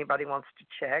Wikipedia, if anybody wants to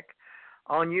check,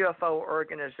 on UFO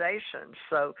organizations.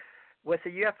 So with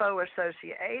the UFO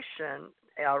Association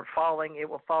it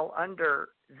will fall under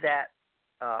that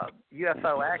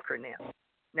UFO acronym.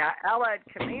 Now, Allied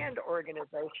Command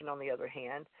Organization, on the other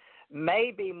hand,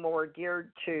 may be more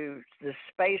geared to the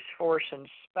Space Force in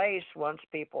space once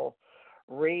people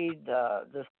read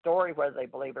the story, whether they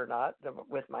believe it or not,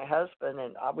 with my husband.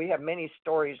 And we have many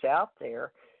stories out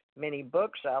there, many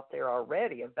books out there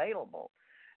already available.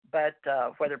 But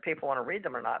whether people want to read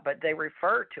them or not, but they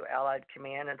refer to Allied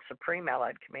Command and Supreme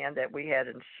Allied Command that we had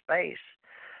in space.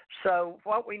 So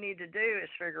what we need to do is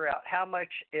figure out how much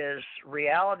is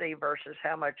reality versus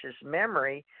how much is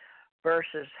memory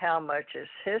versus how much is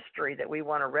history that we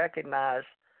want to recognize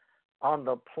on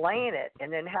the planet,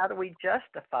 and then how do we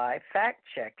justify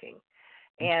fact-checking?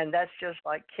 And that's just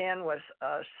like Ken was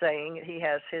saying, he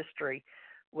has history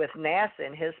with NASA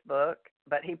in his book,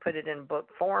 but he put it in book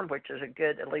form, which is a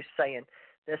good, at least saying,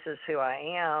 this is who I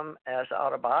am as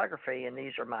autobiography, and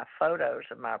these are my photos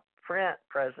of my print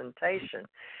presentation.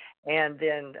 And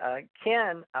then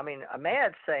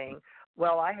Ahmad's saying,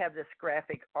 well, I have this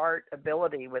graphic art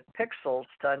ability with pixels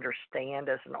to understand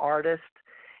as an artist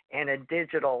and a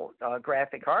digital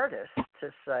graphic artist,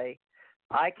 to say,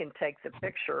 I can take the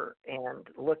picture and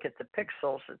look at the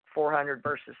pixels at 400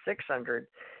 versus 600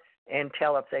 and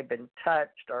tell if they've been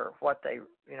touched or what they,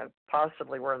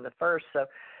 possibly were in the first. So,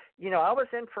 I was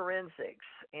in forensics,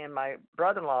 and my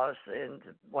brother-in-law is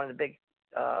one of the big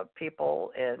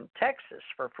people in Texas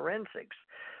for forensics.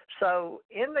 So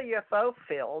in the UFO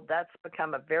field, that's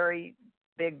become a very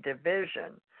big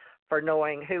division for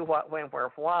knowing who, what, when,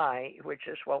 where, why, which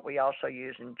is what we also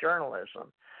use in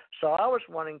journalism. So I was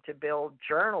wanting to build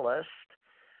journalists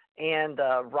and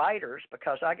writers,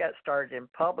 because I got started in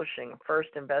publishing, first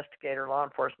investigator, law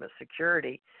enforcement,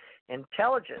 security,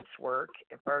 intelligence work.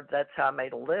 That's how I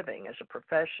made a living as a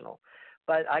professional.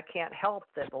 But I can't help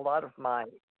that a lot of my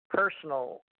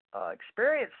personal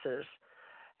experiences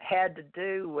had to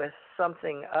do with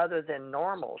something other than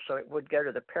normal. So it would go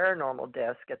to the paranormal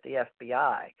desk at the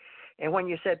FBI. And when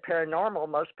you said paranormal,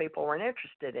 most people weren't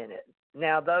interested in it.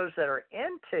 Now, those that are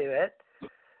into it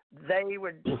they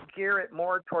would gear it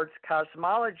more towards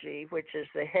cosmology, which is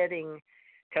the heading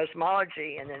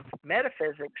cosmology, and then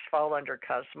metaphysics fall under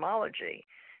cosmology,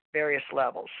 various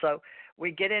levels. So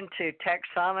we get into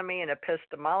taxonomy and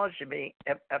epistemology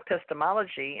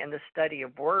and the study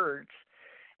of words,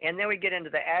 and then we get into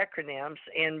the acronyms.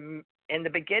 And in the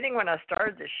beginning, when I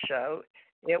started this show,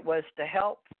 it was to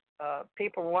help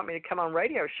people want me to come on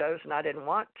radio shows, and I didn't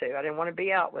want to. I didn't want to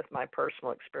be out with my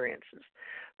personal experiences.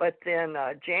 But then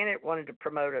Janet wanted to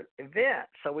promote an event,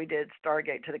 so we did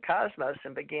Stargate to the Cosmos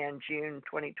and began June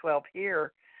 2012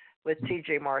 here with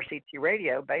TJ Morris ET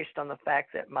Radio, based on the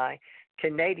fact that my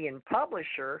Canadian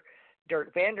publisher,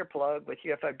 Dirk Vanderplug with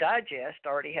UFO Digest,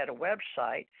 already had a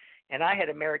website, and I had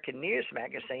American News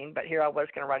Magazine, but here I was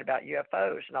going to write about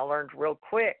UFOs, and I learned real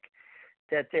quick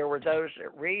that there were those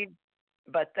that read,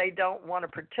 but they don't want to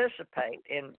participate.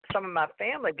 And some of my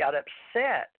family got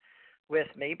upset with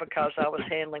me because I was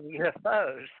handling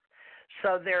UFOs.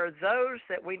 So there are those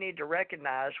that we need to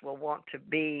recognize will want to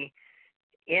be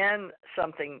in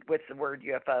something with the word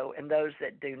UFO, and those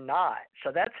that do not.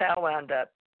 So that's how I wound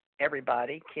up,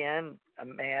 everybody, Ken,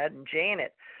 Ahmad, and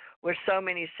Janet, with so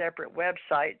many separate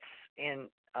websites and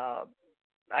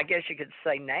I guess you could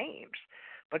say names,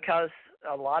 because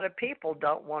a lot of people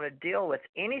don't want to deal with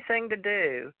anything to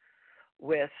do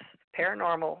with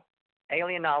paranormal,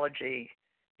 alienology,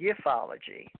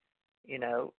 ufology. You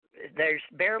know, there's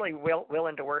barely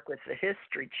willing to work with the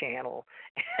History Channel.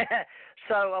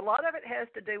 So a lot of it has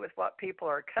to do with what people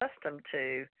are accustomed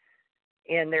to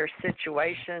in their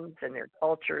situations and their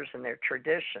cultures and their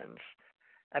traditions.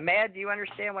 Ahmad, do you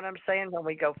understand what I'm saying? When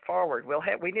we go forward,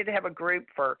 we need to have a group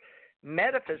for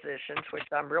metaphysicians, which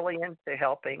I'm really into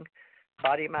helping,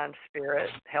 body, mind, spirit,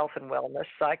 health and wellness,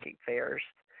 psychic fairs.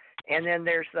 And then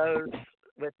there's those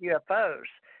with UFOs.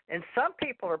 And some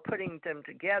people are putting them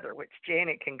together, which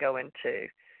Janet can go into.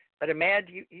 But Ahmad,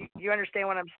 you understand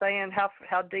what I'm saying?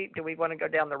 How deep do we want to go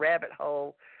down the rabbit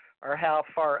hole, or how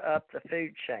far up the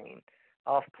food chain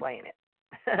off planet?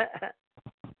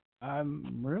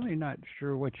 I'm really not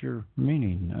sure what you're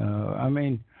meaning. I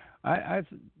mean,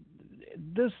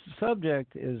 this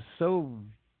subject is so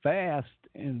vast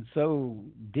and so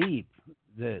deep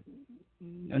that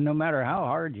no matter how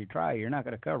hard you try, you're not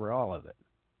going to cover all of it.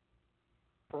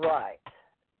 Right.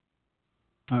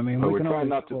 I mean, we're trying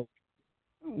not to.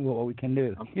 What we can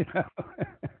do, you know.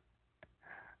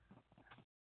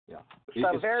 Yeah. So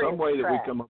it's some way that we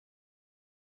come up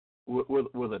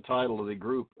with a title of the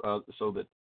group, so that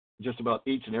just about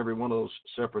each and every one of those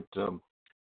separate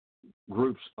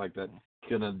groups like that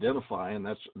can identify, and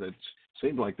that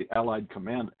seemed like the Allied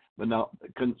Command. But now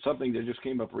something that just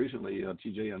came up recently,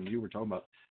 TJ, and you were talking about,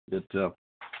 that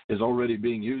is already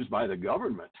being used by the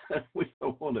government. We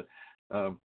don't want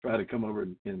to try to come over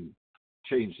and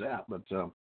change that, but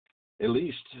at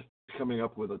least coming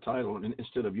up with a title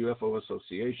instead of UFO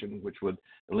Association, which would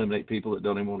eliminate people that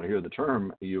don't even want to hear the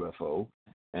term UFO.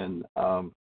 And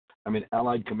I mean,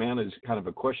 Allied Command is kind of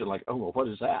a question like, oh, well, what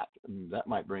is that? And that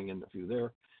might bring in a few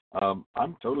there.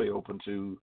 I'm totally open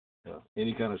to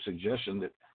any kind of suggestion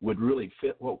that would really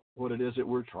fit what it is that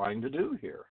we're trying to do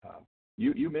here.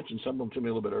 You mentioned some of them to me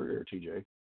a little bit earlier, TJ,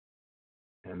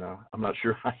 and I'm not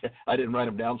sure. I didn't write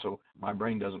them down, so my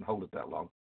brain doesn't hold it that long.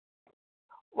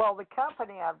 Well, the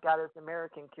company I've got is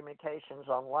American Communications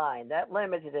Online. That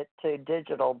limited it to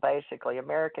digital, basically,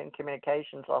 American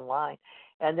Communications Online.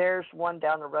 And there's one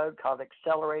down the road called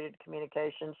Accelerated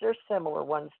Communications. There's similar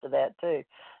ones to that, too.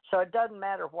 So it doesn't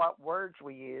matter what words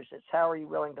we use. It's how are you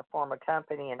willing to form a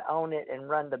company and own it and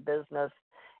run the business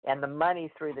and the money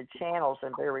through the channels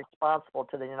and be responsible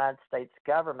to the United States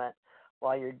government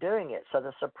while you're doing it. So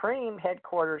the supreme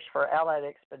headquarters for Allied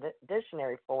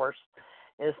Expeditionary Force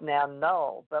is now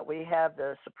null, but we have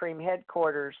the supreme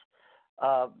headquarters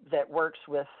that works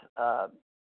with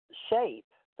SHAPE,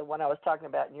 the one I was talking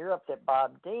about in Europe, that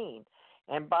Bob Dean.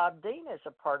 And Bob Dean is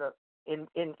a part of, in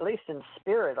at least in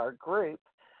spirit, our group,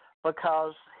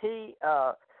 because he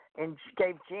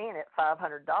gave Janet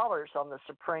 $500 on the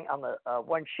supreme, on the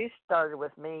when she started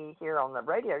with me here on the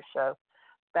radio show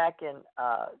back in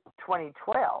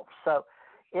 2012. So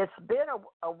it's been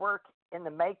a work in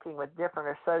the making with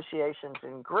different associations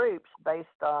and groups based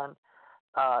on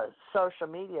social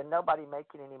media, nobody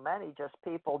making any money, just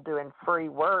people doing free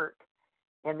work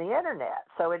in the internet.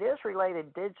 So it is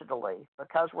related digitally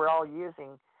because we're all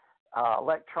using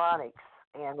electronics,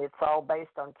 and it's all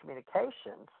based on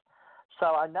communications.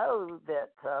 So I know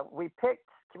that we picked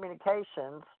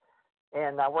communications,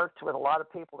 and I worked with a lot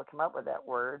of people to come up with that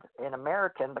word in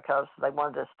American because they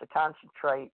wanted us to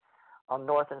concentrate on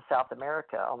North and South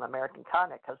America, on the American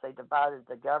continent, because they divided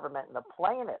the government and the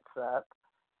planets up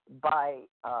by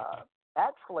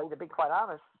actually, to be quite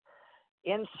honest,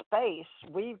 in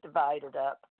space, we've divided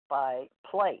up by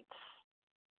plates.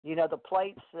 You know, the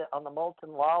plates on the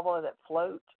molten lava that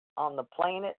float on the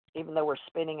planet, even though we're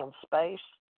spinning in space,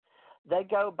 they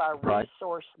go by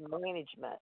resource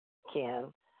management, Ken.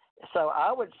 So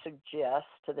I would suggest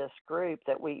to this group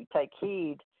that we take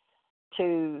heed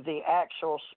to the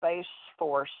actual Space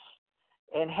Force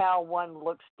and how one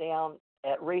looks down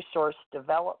at resource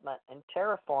development and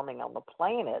terraforming on the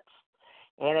planets.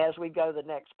 And as we go to the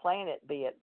next planet, be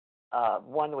it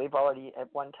one we've already at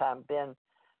one time been,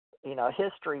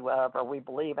 history of, or we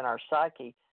believe in our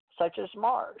psyche, such as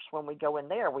Mars. When we go in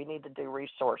there, we need to do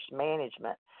resource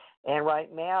management. And right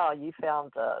now, you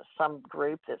found some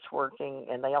group that's working,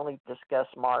 and they only discuss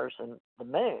Mars and the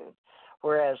Moon,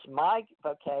 whereas my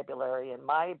vocabulary and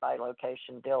my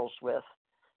bilocation deals with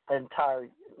the entire,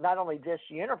 not only this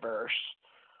universe,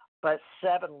 but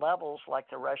 7 levels like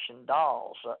the Russian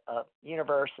dolls, a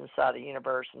universe inside a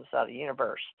universe inside a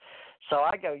universe. So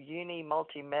I go uni,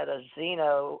 multi, meta,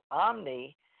 xeno,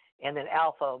 omni, and then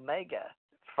alpha, omega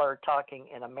for talking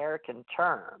in American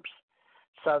terms.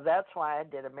 So that's why I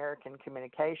did American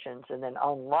communications and then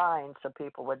online so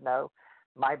people would know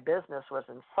my business was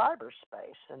in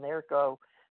cyberspace. And there go,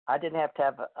 I didn't have to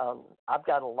have I've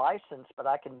got a license, but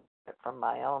I can do it from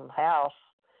my own house,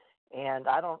 and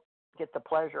I don't get the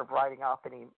pleasure of writing off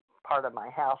any part of my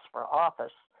house for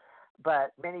office,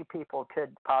 but many people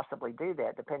could possibly do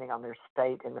that depending on their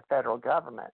state and the federal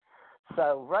government.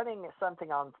 So running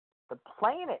something on the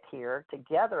planet here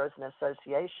together as an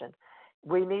association,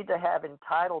 we need to have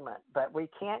entitlement, but we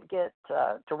can't get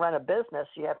to run a business.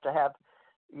 You have to have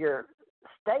your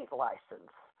state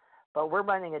license, but we're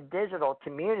running a digital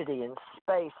community in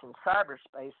space and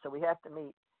cyberspace, so we have to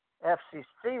meet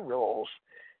FCC rules.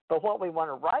 But what we want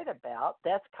to write about,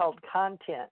 that's called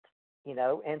content,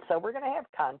 and so we're going to have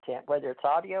content, whether it's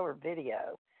audio or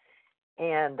video.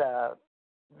 And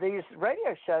these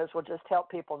radio shows will just help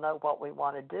people know what we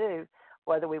want to do,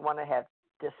 whether we want to have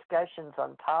discussions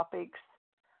on topics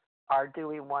or do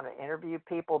we want to interview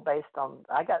people based on,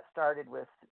 I got started with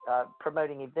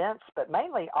promoting events, but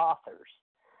mainly authors.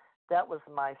 That was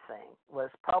my thing, was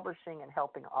publishing and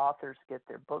helping authors get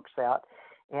their books out.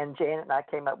 And Janet and I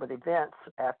came up with events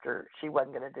after she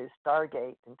wasn't going to do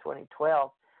Stargate in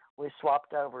 2012. We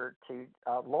swapped over to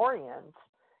Lorians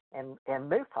and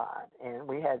MUFON, and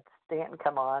we had Stanton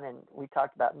come on, and we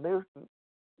talked about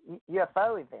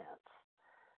UFO events.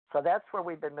 So that's where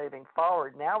we've been moving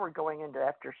forward. Now we're going into,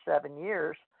 after 7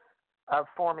 years of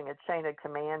forming a chain of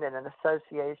command and an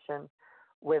association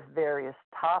with various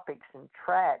topics and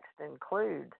tracks to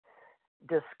include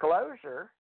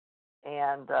disclosure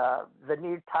and the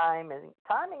new time. And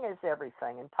timing is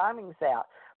everything, and timing's out.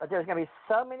 But there's going to be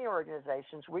so many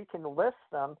organizations, we can list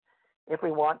them if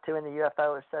we want to in the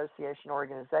UFO Association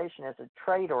organization as a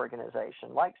trade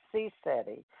organization, like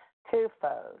CSETI,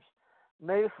 CUFOS,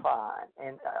 MUFON,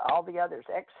 and all the others,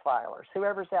 X-Filers,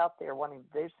 whoever's out there wanting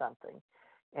to do something,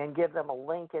 and give them a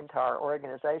link into our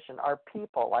organization. Our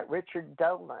people like Richard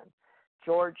Dolan,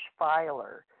 George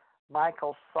Filer,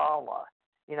 Michael Sala,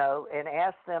 and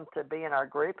ask them to be in our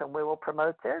group, and we will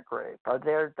promote their group or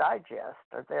their digest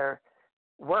or their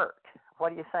work. What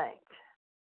do you think?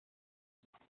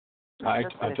 I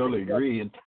totally agree. And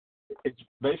it's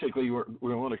basically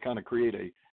we want to kind of create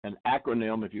an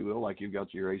acronym, if you will, like you've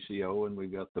got your ACO and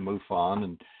we've got the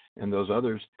MUFON and those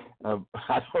others. I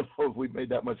don't know if we've made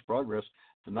that much progress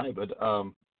tonight, but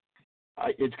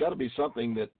it's got to be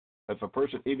something that if a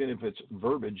person, even if it's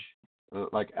verbiage,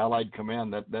 like Allied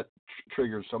Command, that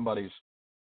triggers somebody's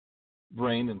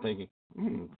brain and thinking,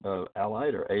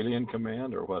 Allied or Alien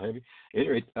Command or what have you.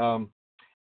 Anyway,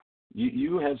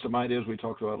 you had some ideas we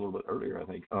talked about a little bit earlier, I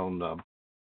think, on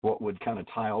what would kind of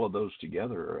tie all of those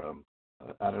together.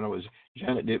 I don't know, was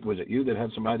it you that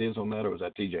had some ideas on that, or was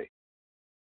that TJ?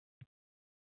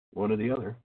 One or the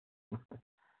other.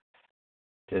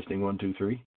 Testing 1, 2,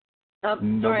 3.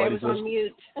 Sorry, I was on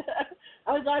mute.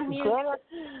 I was on mute.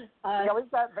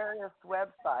 We've got various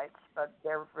websites, but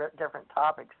they're different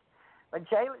topics. But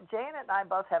Janet and I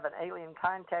both have an Alien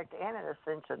Contact and an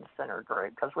Ascension Center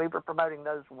group because we were promoting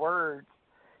those words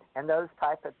and those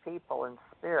type of people in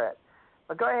spirit.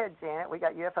 But go ahead, Janet. We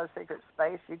got UFO Secret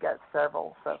Space. You got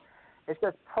several, so it's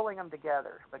just pulling them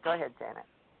together. But go ahead, Janet.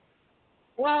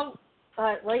 Well,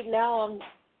 right now,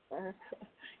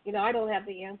 I don't have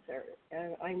the answer.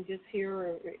 I'm just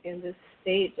here in this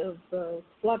state of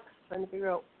flux, trying to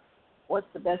figure out what's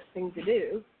the best thing to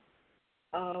do.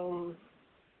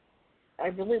 I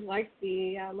really like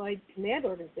the Allied Command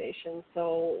Organization,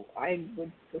 so I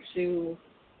would pursue,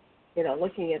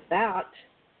 looking at that.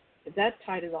 that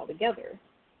tied it all together.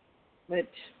 But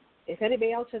if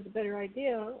anybody else has a better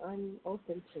idea, I'm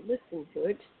open to listen to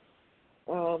it.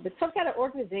 But some kind of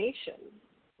organization,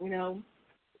 you know.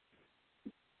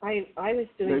 I was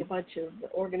doing a bunch of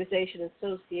organization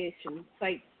association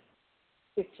sites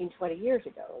 15, 20 years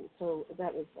ago, and so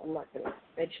that was, I'm not going to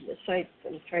mention the sites,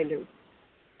 I'm trying to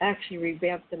actually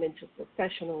revamp them into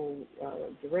professional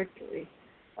directory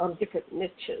on different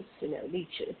niches,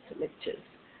 niches. This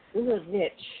is a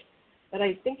niche, but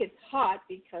I think it's hot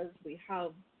because we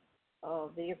have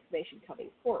the information coming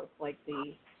forth, like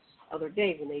the other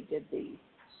day when they did the,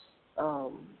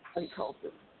 what do you call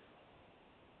it,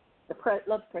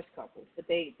 not the press conference, but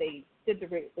they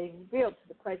revealed to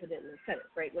the president and the Senate,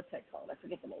 right? What's that called? I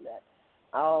forget the name of that.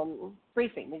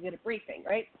 Briefing. They did a briefing,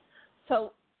 right?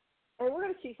 So, and we're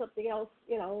going to see something else,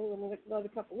 in another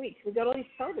couple of weeks. We've got all these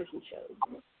television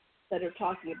shows that are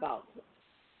talking about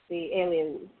the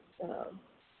alien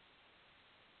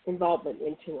involvement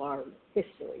into our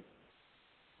history.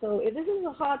 So this is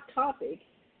a hot topic,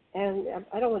 and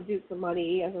I don't want to do it for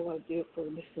money. I don't want to do it for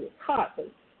the caught,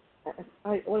 but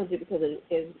I want to do it because it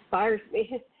inspires me.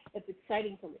 It's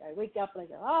exciting for me. I wake up and I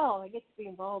go, I get to be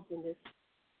involved in this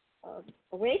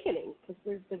awakening, because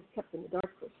we've been kept in the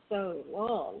dark for so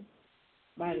long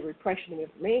by the repression of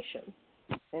information.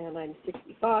 And I'm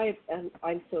 65, and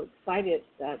I'm so excited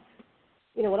that,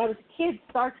 when I was a kid,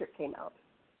 Star Trek came out.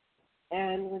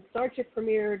 And when Star Trek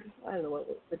premiered, I don't know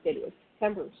what date it was,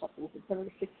 September or something, September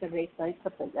 6th, 7th, 8th, 9th,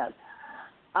 something like that.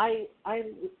 I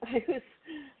was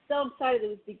so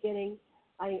excited at the beginning.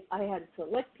 I had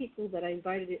select people that I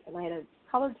invited, and I had a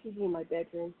color TV in my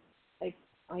bedroom.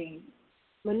 I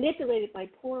manipulated my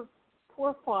poor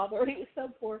father, he was so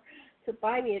poor, to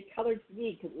buy me a color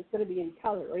TV because it was going to be in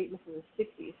color, right? This was the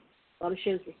 60s. A lot of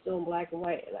shows were still in black and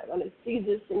white, and I wanted to see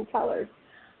this in color.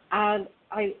 And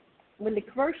when the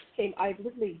commercials came, I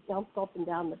literally jumped up and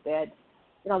down the bed.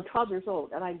 I'm 12 years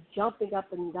old, and I'm jumping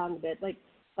up and down the bed, like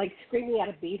screaming at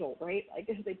a beetle, right? Like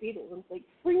there's a beetle, and it's like,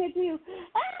 scream at you,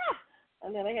 ah!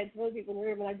 And then I had some other people in the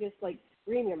room, and I'm just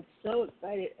screaming. I'm so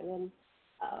excited. And then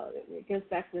it goes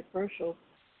back to the commercial,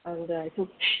 and I said,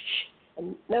 shh,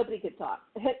 and nobody could talk.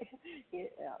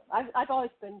 I've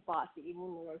always been bossy, even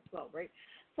when I was 12, right?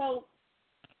 So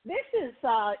this is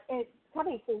it's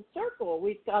coming full circle.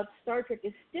 We've got Star Trek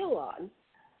is still on.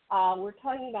 We're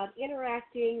talking about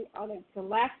interacting on a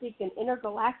galactic and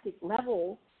intergalactic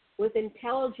level with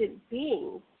intelligent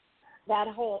beings that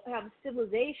have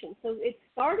civilization. So it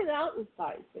started out in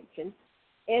science fiction.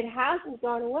 It hasn't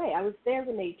gone away. I was there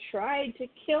when they tried to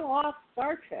kill off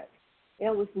Star Trek.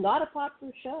 It was not a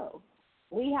popular show.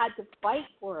 We had to fight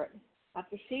for it.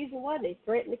 After season 1, they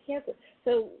threatened to cancel it.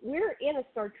 So we're in a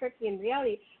Star Trekkian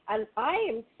reality, and I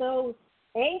am so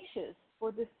anxious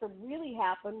for this to really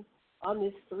happen on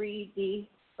this 3D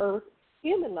Earth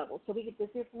human level. So we get this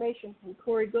information from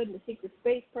Corey Goode and the Secret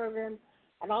Space Program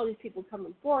and all these people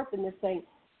coming forth and they're saying,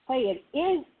 hey, it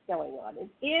is going on.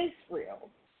 It is real.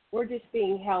 We're just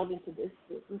being held into this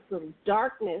little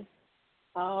darkness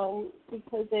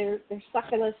because they're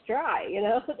sucking us dry.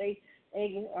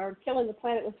 They are killing the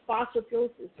planet with fossil fuel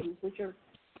systems, which are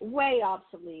way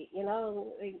obsolete.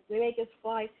 They make us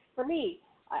fly. For me,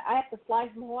 I have to fly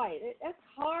from Hawaii. That's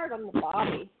hard on the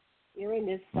body. You're in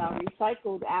this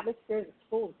recycled atmosphere that's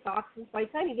full of toxins. By the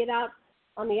time you get out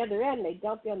on the other end, they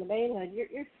dump you on the mainland.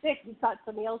 You're sick. You caught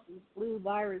somebody else's flu,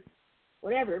 virus,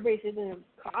 whatever. Everybody's in there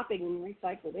coughing in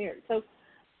recycled air. So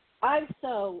I'm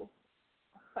so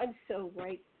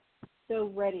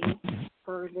ready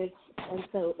for this, and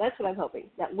so that's what I'm hoping,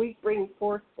 that we bring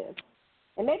forth this.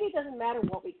 And maybe it doesn't matter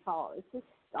what we call it. It's just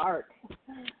start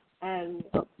and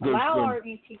allow our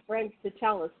ET friends to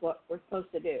tell us what we're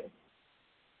supposed to do.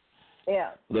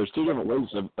 Yeah. There's two different ways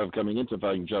of coming into, if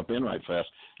I can jump in right fast.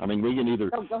 I mean, we can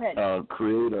either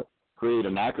create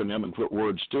an acronym and put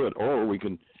words to it, or we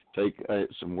can take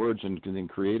some words and then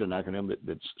create an acronym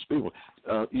that's speakable.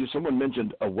 Someone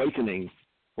mentioned awakening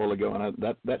a while ago, and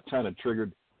that kind of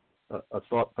triggered a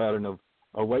thought pattern of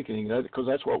awakening, because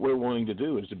that's what we're wanting to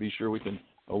do, is to be sure we can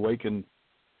awaken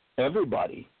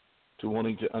everybody to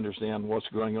wanting to understand what's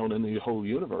going on in the whole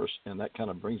universe, and that kind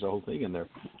of brings the whole thing in there.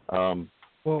 I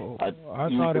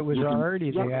thought it was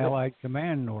already the Allied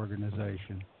Command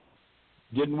Organization.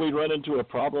 Didn't we run into a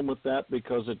problem with that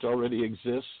because it already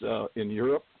exists in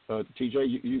Europe?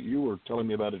 TJ, you were telling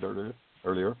me about it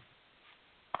earlier.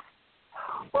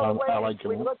 Well,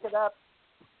 we look it up.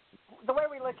 The way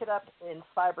we look it up in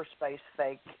cyberspace,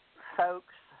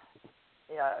 folks,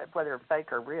 whether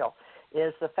fake or real,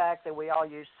 is the fact that we all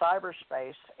use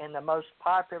cyberspace, and the most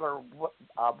popular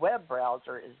web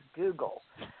browser is Google.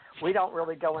 we don't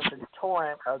really go into the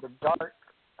torrent or the dark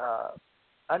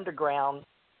underground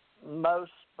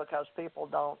most because people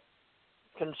don't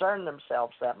concern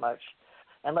themselves that much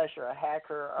unless you're a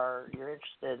hacker or you're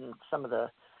interested in some of the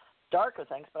darker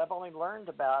things. But I've only learned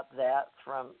about that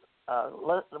from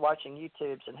watching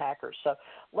YouTubes and hackers. So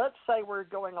let's say we're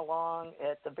going along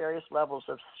at the various levels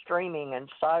of streaming and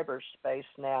cyberspace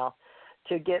now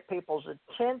to get people's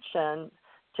attention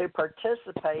to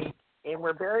participate. And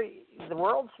the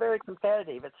world's very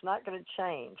competitive. It's not going to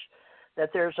change.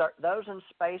 That there's those in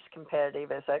space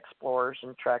competitive as explorers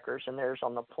and trekkers, and there's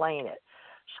on the planet.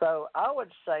 So I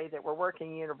would say that we're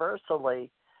working universally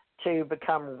to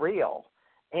become real.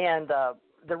 And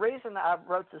the reason I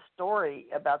wrote the story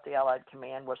about the Allied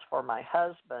Command was for my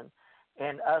husband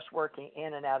and us working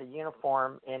in and out of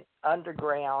uniform in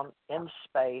underground, in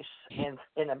space, and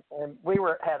we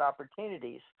had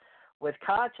opportunities with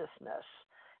consciousness.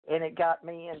 And it got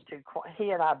me into, he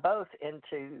and I both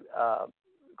into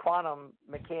quantum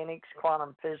mechanics,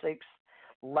 quantum physics,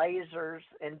 lasers,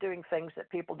 and doing things that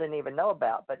people didn't even know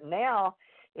about. But now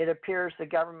it appears the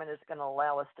government is going to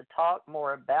allow us to talk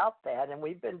more about that, and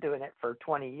we've been doing it for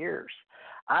 20 years.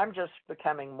 I'm just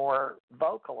becoming more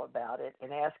vocal about it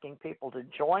and asking people to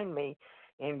join me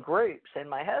in groups. And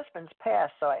my husband's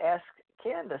passed, so I asked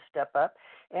Ken to step up.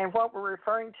 And what we're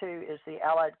referring to is the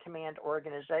Allied Command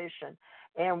Organization.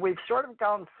 And we've sort of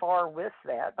gone far with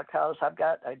that because I've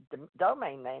got a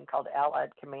domain name called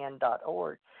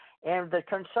alliedcommand.org. And the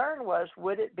concern was,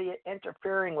 would it be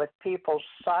interfering with people's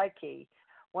psyche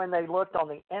when they looked on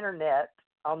the Internet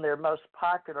on their most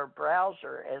popular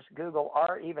browser as Google,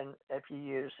 or even if you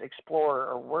use Explorer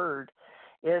or Word,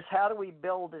 is how do we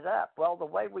build it up? Well, the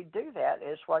way we do that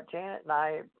is what Janet and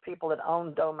I, people that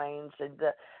own domains, and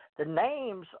the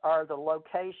names are the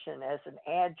location as an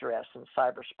address in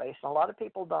cyberspace. And a lot of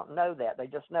people don't know that. They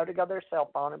just know to go to their cell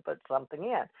phone and put something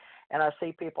in. And I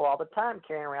see people all the time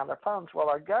carrying around their phones. Well,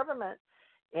 our government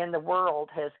in the world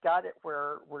has got it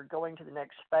where we're going to the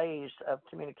next phase of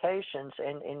communications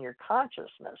and in your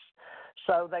consciousness.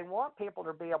 So they want people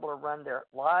to be able to run their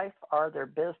life or their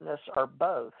business or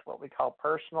both, what we call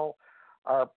personal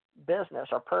or business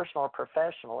or personal or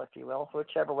professional, if you will,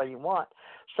 whichever way you want.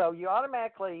 So you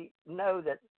automatically know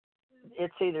that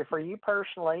it's either for you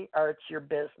personally or it's your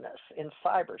business in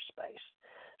cyberspace.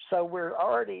 So we're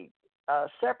already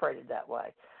separated that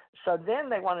way. So then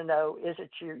they want to know,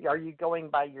 are you going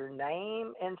by your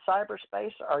name in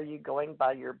cyberspace or are you going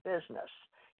by your business?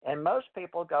 And most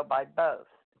people go by both.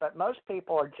 But most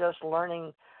people are just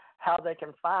learning how they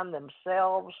can find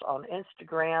themselves on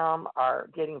Instagram or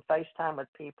getting FaceTime with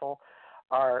people,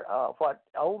 or what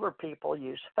older people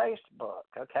use Facebook,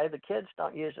 okay? The kids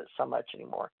don't use it so much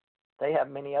anymore. They have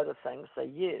many other things they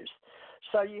use.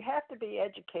 So you have to be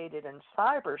educated in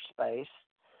cyberspace,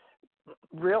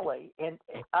 really. And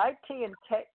IT and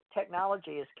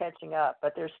technology is catching up,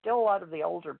 but there's still a lot of the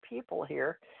older people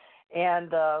here.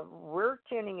 And we're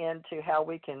tuning into how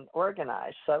we can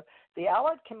organize. So the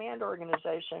Allied Command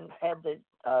Organization had the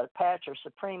patch or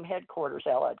Supreme Headquarters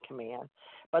Allied Command,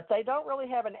 but they don't really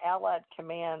have an Allied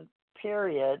Command,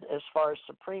 period, as far as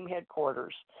Supreme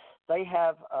Headquarters. They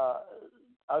have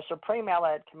a Supreme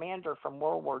Allied Commander from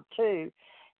World War II,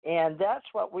 and that's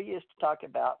what we used to talk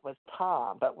about with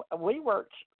Tom. But we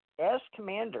worked as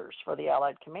commanders for the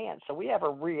Allied Command, so we have a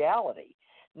reality.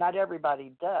 Not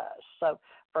everybody does. So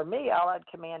for me,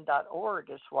 alliedcommand.org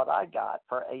is what I got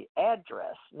for an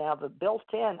address. Now, the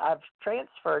built-in, I've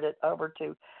transferred it over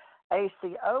to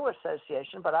ACO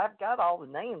Association, but I've got all the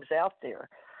names out there.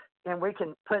 And we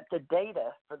can put the data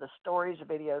for the stories,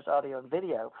 videos, audio, and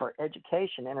video for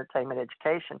education, entertainment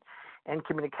education, and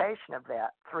communication of that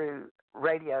through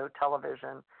radio,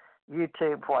 television,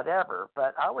 YouTube, whatever.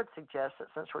 But I would suggest that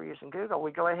since we're using Google,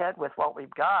 we go ahead with what we've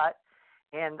got.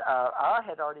 And I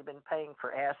had already been paying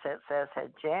for assets, as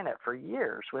had Janet, for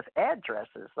years with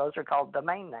addresses. Those are called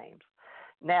domain names.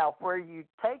 Now, where you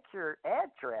take your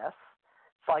address,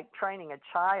 it's like training a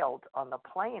child on the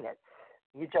planet.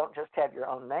 You don't just have your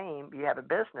own name, you have a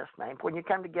business name. When you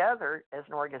come together as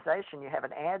an organization, you have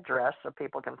an address so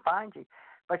people can find you.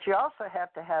 But you also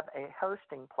have to have a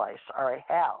hosting place or a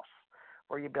house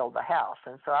where you build the house.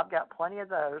 And so I've got plenty of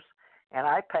those. And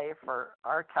I pay for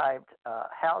archived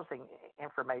housing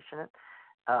information,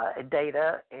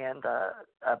 data, and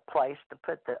a place to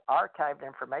put the archived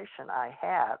information I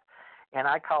have, and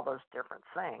I call those different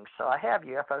things. So I have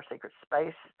UFO Secret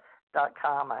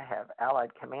Space.com, I have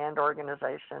Allied Command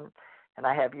Organization, and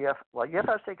I have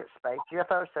UFO Secret Space,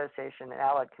 UFO Association, and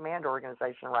Allied Command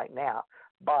Organization right now,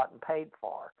 bought and paid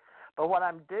for. But what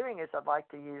I'm doing is I'd like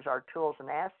to use our tools and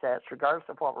assets, regardless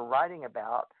of what we're writing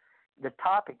about, the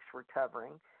topics we're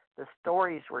covering, the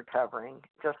stories we're covering,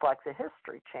 just like the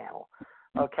History Channel,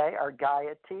 okay, or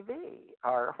Gaia TV,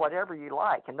 or whatever you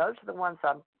like. And those are the ones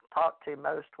I'm talk to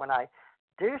most when I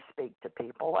do speak to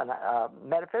people. And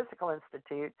Metaphysical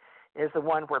Institute is the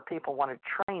one where people want to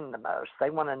train the most. They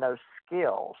want to know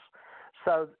skills.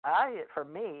 So I, for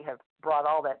me, have brought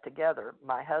all that together.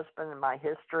 My husband and my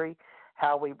history,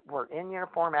 how we were in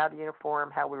uniform, out of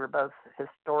uniform, how we were both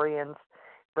historians,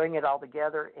 bring it all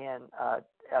together. And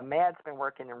Mad's been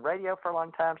working in radio for a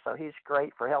long time, so he's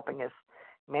great for helping us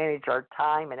manage our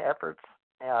time and efforts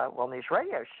on these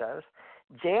radio shows.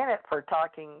 Janet for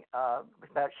talking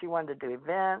about she wanted to do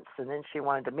events, and then she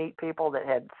wanted to meet people that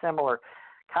had similar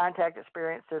contact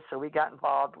experiences, so we got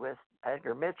involved with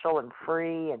Edgar Mitchell and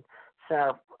Free and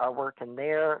sent our work in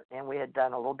there, and we had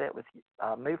done a little bit with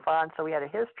MUFON, so we had a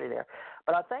history there.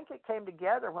 But I think it came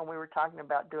together when we were talking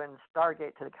about doing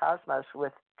Stargate to the Cosmos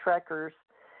with Trekkers,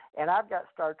 and I've got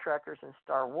Star Trekkers and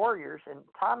Star Warriors, and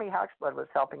Tommy Hawksblood was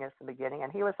helping us in the beginning,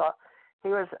 and he was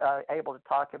able to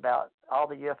talk about all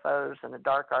the UFOs and the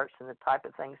dark arts and the type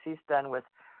of things he's done with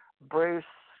Bruce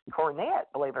Cornett,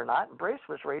 believe it or not. And Bruce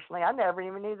was recently, I never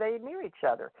even knew they knew each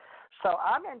other. So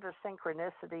I'm into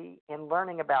synchronicity in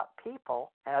learning about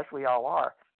people, as we all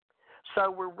are. So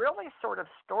we're really sort of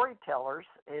storytellers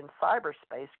in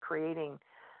cyberspace, creating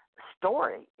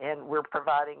story, and we're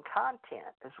providing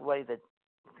content is the way that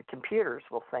the computers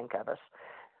will think of us.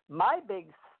 My big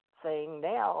thing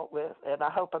now and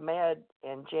I hope Ahmed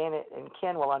and Janet and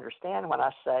Ken will understand when I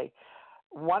say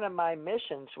one of my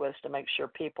missions was to make sure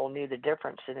people knew the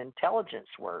difference in intelligence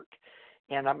work.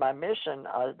 And my mission,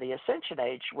 the Ascension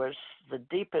Age, was the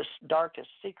deepest, darkest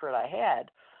secret I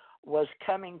had, was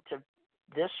coming to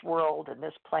this world and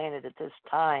this planet at this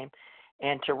time,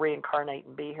 and to reincarnate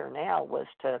and be here now was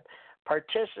to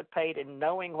participate in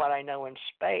knowing what I know in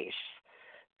space,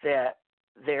 that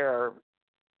the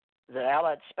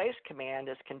Allied Space Command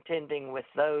is contending with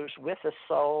those with a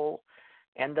soul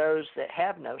and those that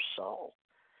have no soul.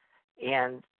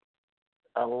 And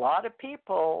a lot of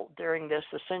people during this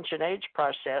Ascension Age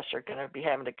process are going to be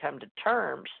having to come to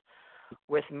terms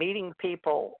with meeting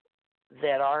people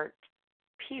that aren't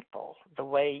people the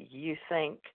way you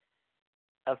think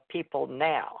of people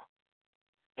now.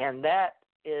 And that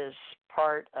is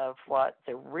part of what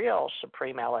the real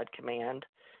Supreme Allied Command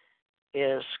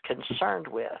is concerned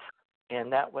with.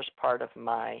 And that was part of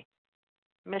my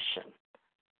mission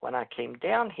when I came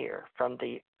down here from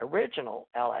the original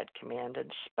Allied Command in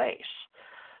space.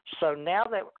 So now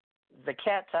that the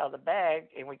cat's out of the bag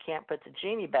and we can't put the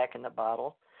genie back in the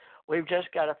bottle, we've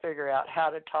just got to figure out how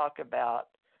to talk about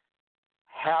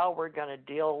how we're going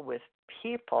to deal with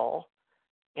people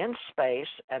in space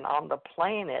and on the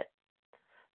planet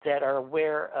that are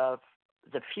aware of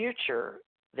the future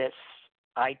that's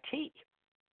IT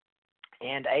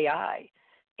and AI.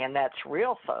 And that's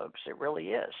real, folks. It really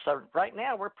is. So right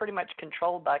now we're pretty much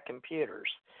controlled by computers.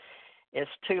 It's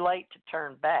too late to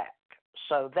turn back.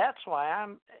 So that's why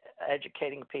I'm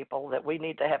educating people that we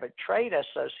need to have a trade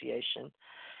association,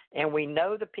 and we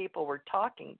know the people we're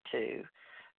talking to,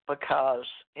 because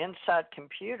inside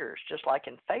computers, just like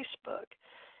in Facebook,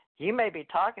 you may be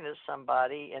talking to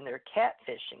somebody and they're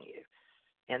catfishing you,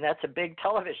 and that's a big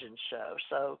television show.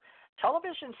 So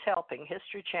television's helping,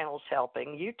 History Channel's helping,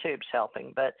 YouTube's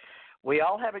helping, but we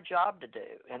all have a job to do,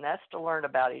 and that's to learn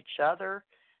about each other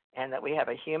and that we have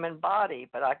a human body.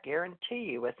 But I guarantee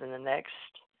you within the next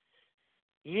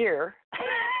year,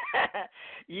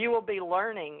 you will be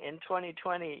learning in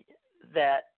 2020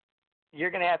 that you're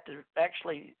going to have to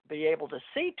actually be able to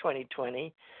see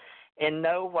 2020 and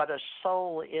know what a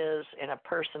soul is in a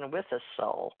person with a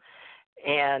soul.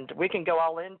 And we can go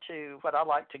all into what I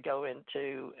like to go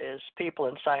into is people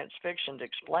in science fiction to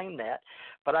explain that.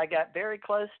 But I got very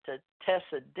close to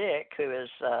Tessa Dick, who is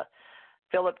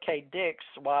Philip K. Dick's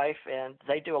wife, and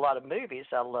they do a lot of movies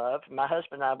I love. My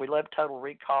husband and I, we love Total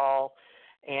Recall,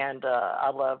 and I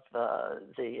love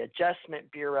the Adjustment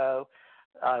Bureau,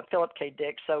 Philip K.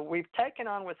 Dick. So we've taken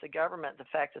on with the government the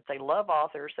fact that they love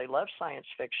authors, they love science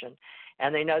fiction,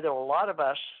 and they know that a lot of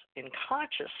us in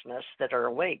consciousness that are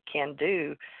awake can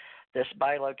do this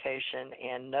bilocation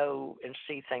and know and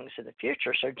see things in the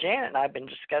future. So Janet and I have been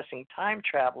discussing time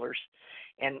travelers,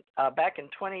 and back in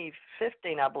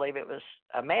 2015, I believe it was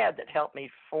Ahmad that helped me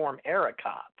form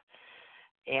ARACOP.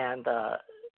 And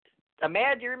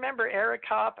Ahmad, do you remember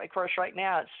ARACOP? Of course, right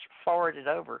now it's forwarded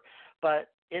over, but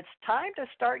it's time to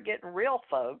start getting real,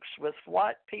 folks, with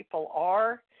what people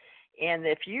are. And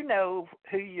if you know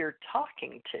who you're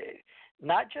talking to,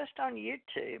 not just on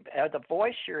YouTube, the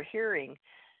voice you're hearing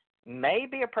may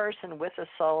be a person with a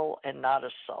soul and not a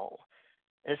soul.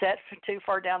 Is that too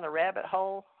far down the rabbit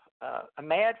hole?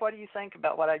 Mad, what do you think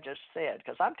about what I just said?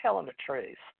 Because I'm telling the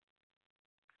truth.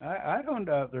 I don't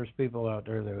doubt there's people out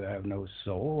there that have no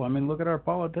soul. I mean, look at our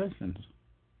politicians.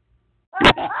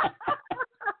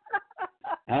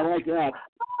 I like that.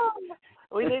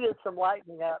 We needed some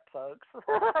lightening up, folks.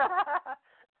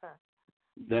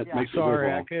 That Yeah. makes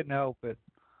Sorry, it I couldn't help it.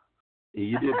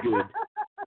 You did good.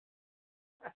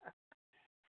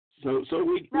 So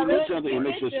we No, need that's- something that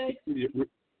that's makes us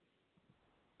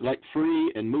like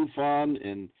free and MUFON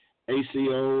and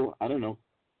ACO. I don't know.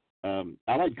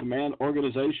 Allied Command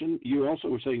Organization. You also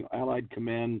were saying Allied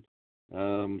Command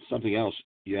something else.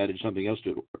 You added something else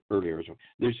to it earlier. So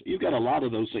you've got a lot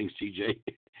of those things, TJ.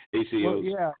 ACOs. Well,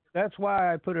 yeah, that's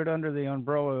why I put it under the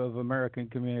umbrella of American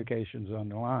Communications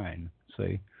Online.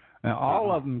 See, now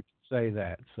all of them say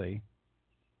that. See,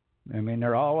 I mean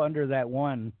they're all under that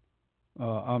one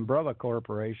umbrella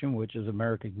corporation, which is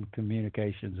American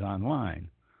Communications Online.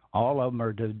 All of them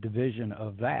are the division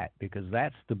of that because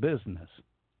that's the business.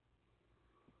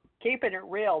 Keeping it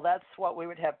real, that's what we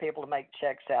would have people to make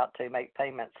checks out to, make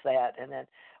payments that, and then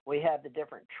we have the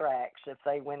different tracks. If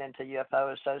they went into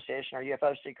UFO Association or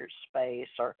UFO Secret Space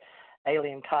or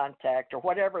Alien Contact or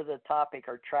whatever the topic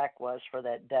or track was for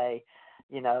that day,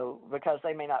 because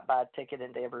they may not buy a ticket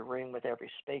into every room with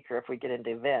every speaker if we get into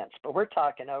events. But we're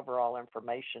talking overall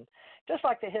information, just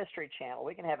like the History Channel.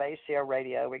 We can have ACO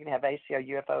Radio. We can have ACO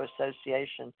UFO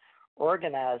Association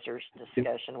organizers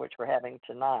discussion, which we're having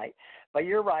tonight. But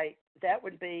you're right, that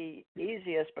would be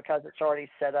easiest because it's already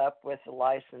set up with the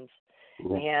license,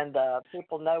 and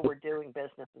people know we're doing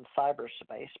business in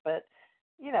cyberspace. But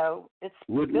it's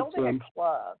building a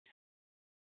club.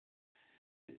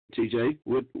 TJ,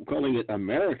 calling it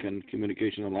American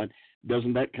Communication Online,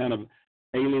 doesn't that kind of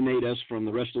alienate us from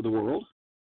the rest of the world?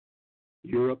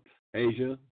 Europe,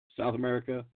 Asia, South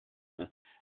America,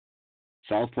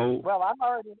 South Pole? Well, I'm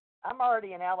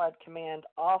already an Allied Command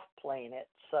off planet.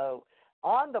 So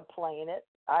on the planet,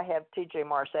 I have TJ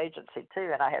Morris Agency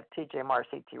too, and I have TJ Morris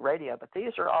ET Radio. But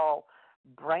these are all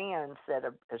brands that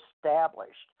are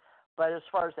established. But as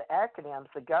far as the acronyms,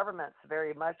 the government's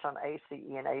very much on ACE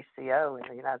and ACO in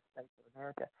the United States of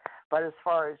America. But as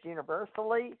far as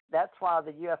universally, that's why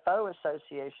the UFO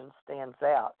Association stands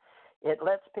out. It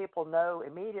lets people know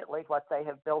immediately what they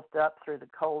have built up through the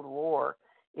Cold War.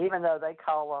 Even though they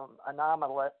call them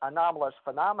anomalous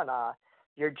phenomena,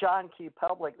 your John Q.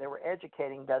 Public they were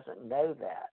educating doesn't know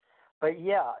that. But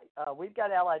yeah, we've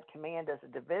got Allied Command as a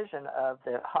division of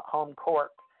the home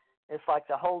corp. It's like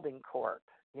the holding corp.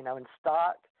 In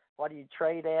stock, what do you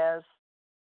trade as?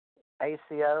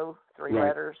 ACO, three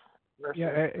letters. Versus, yeah,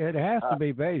 it has to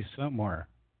be based somewhere.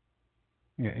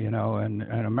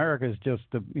 And America's just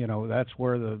that's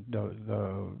where the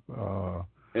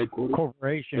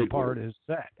corporation part is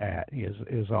set at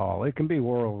is all. It can be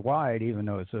worldwide, even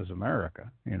though it says America.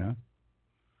 A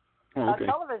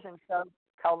television show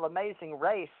called Amazing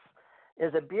Race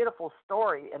is a beautiful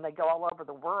story, and they go all over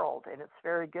the world, and it's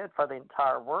very good for the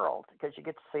entire world because you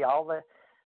get to see all the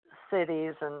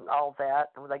cities and all that,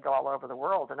 and they go all over the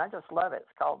world, and I just love it.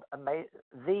 It's called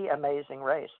The Amazing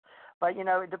Race. But,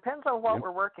 it depends on what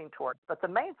we're working towards. But the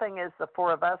main thing is the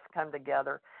four of us come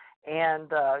together and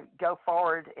go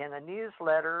forward in a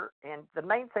newsletter, and the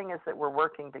main thing is that we're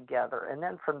working together. And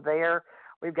then from there,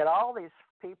 we've got all these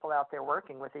people out there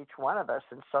working with each one of us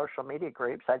in social media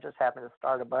groups. I just happened to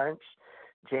start a bunch.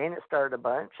 Janet started a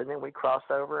bunch, and then we cross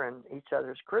over in each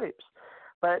other's groups.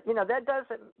 But, that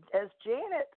doesn't, as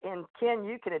Janet and Ken,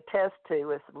 you can attest to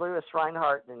with Louis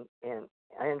Reinhardt and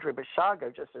Andrew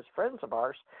Bishago, just as friends of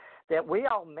ours, that we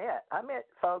all met. I met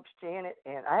folks, Janet,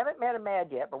 and I haven't met a Mad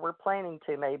yet, but we're planning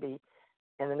to maybe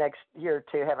in the next year or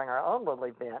two having our own little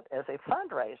event as a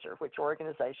fundraiser, which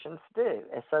organizations do.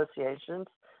 Associations,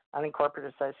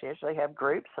 unincorporated associations, they have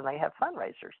groups and they have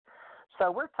fundraisers. So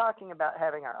we're talking about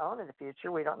having our own in the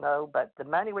future. We don't know, but the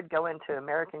money would go into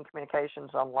American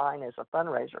Communications Online as a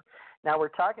fundraiser. Now we're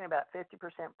talking about 50%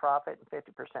 profit and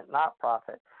 50% not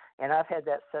profit, and I've had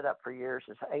that set up for years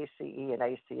as ACE and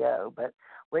ACO, but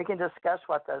we can discuss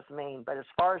what those mean. But as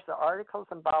far as the articles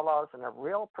and bylaws and a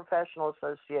real professional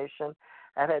association,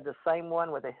 I've had the same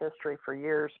one with a history for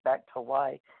years back to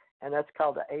Hawaii, and that's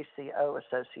called the ACO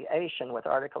Association with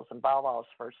articles and bylaws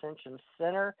for Ascension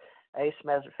Center, ACE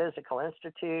Metaphysical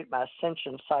Institute, my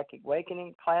Ascension Psychic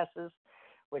Awakening classes,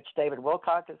 which David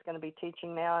Wilcock is going to be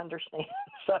teaching now, I understand.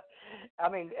 So,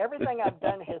 everything I've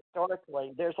done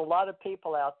historically, there's a lot of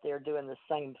people out there doing the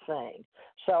same thing.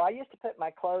 So I used to put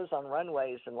my clothes on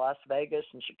runways in Las Vegas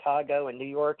and Chicago and New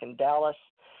York and Dallas.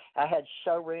 I had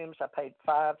showrooms I paid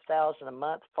 $5,000 a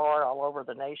month for all over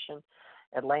the nation.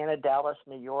 Atlanta, Dallas,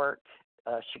 New York,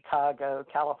 Chicago,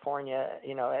 California,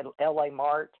 LA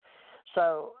Mart.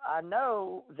 So I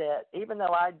know that even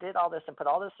though I did all this and put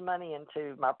all this money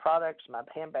into my products, my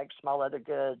handbags, small leather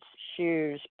goods,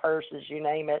 shoes, purses, you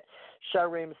name it,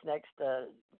 showrooms next to,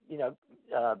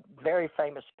 very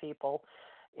famous people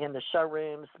in the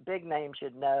showrooms, big names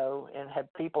you'd know, and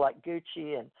had people like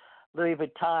Gucci and Louis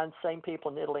Vuitton, same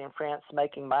people in Italy and France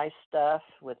making my stuff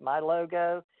with my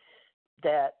logo,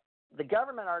 that the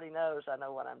government already knows I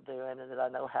know what I'm doing and that I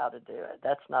know how to do it.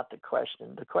 That's not the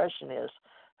question. The question is,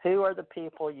 who are the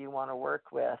people you want to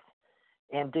work with,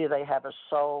 and do they have a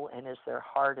soul, and is their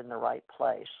heart in the right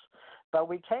place? But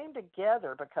we came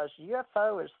together because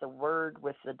UFO is the word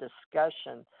with the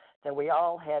discussion that we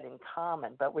all had in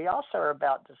common, but we also are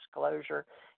about disclosure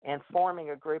and forming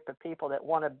a group of people that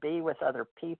want to be with other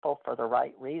people for the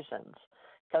right reasons,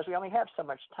 because we only have so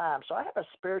much time. So I have a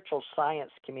spiritual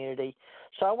science community,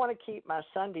 so I want to keep my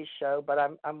Sunday show, but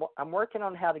I'm working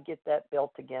on how to get that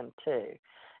built again too.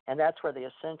 And that's where the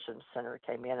Ascension Center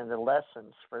came in and the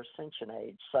lessons for Ascension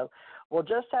Age. So we'll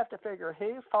just have to figure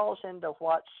who falls into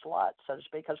what slot, so to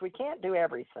speak, because we can't do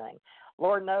everything.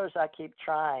 Lord knows I keep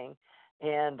trying,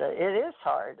 and it is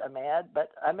hard, Ahmad.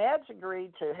 But Ahmad's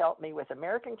agreed to help me with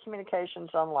American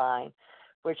Communications Online,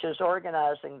 which is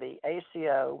organizing the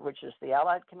ACO, which is the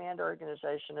Allied Command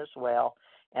Organization as well,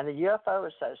 and the UFO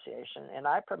Association. And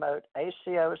I promote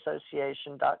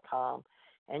ACOassociation.com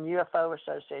and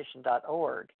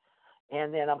UFOassociation.org.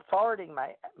 And then I'm forwarding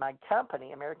my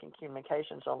company, American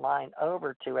Communications Online,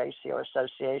 over to ACO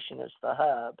Association as the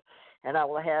hub. And I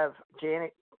will have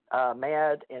Janet,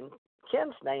 Mad, and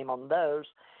Ken's name on those.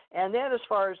 And then as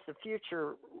far as the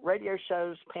future radio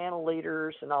shows, panel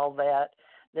leaders, and all that,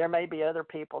 there may be other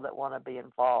people that want to be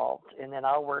involved. And then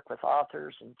I'll work with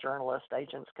authors and journalists,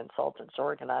 agents, consultants,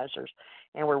 organizers.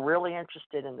 And we're really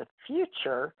interested in the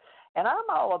future. And I'm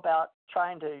all about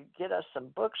trying to get us some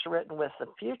books written with the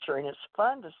future, and it's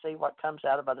fun to see what comes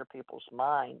out of other people's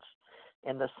minds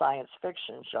in the science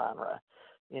fiction genre,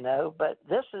 But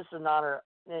this is an honor.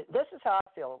 This is how I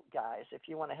feel, guys, if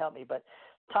you want to help me. But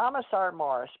Thomas R.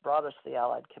 Morris brought us the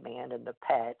Allied Command in the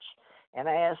patch, and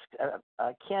I asked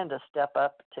Ken to step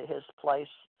up to his place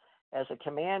as a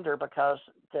commander because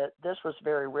this was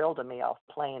very real to me off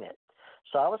planet.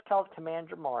 So I was called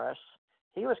Commander Morris.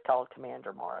 He was called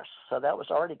Commander Morris, so that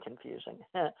was already confusing.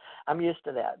 I'm used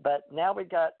to that. But now we've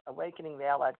got Awakening the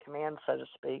Allied Command, so to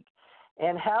speak,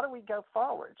 and how do we go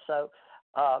forward? So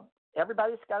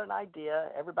everybody's got an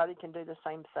idea. Everybody can do the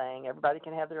same thing. Everybody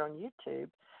can have their own YouTube.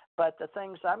 But the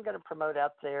things I'm going to promote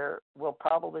out there will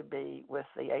probably be with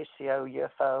the ACO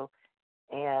UFO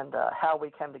and how we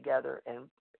come together and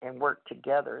work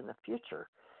together in the future.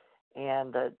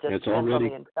 And just depends on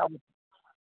the intelligence.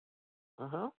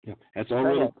 Yeah, that's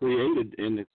already created,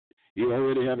 and you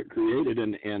already have it created,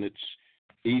 and it's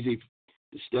easy to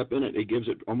step in it. It gives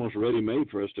it almost ready-made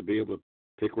for us to be able to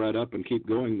pick right up and keep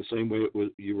going the same way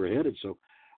you were headed. So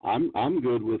I'm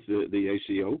good with the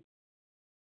ACO.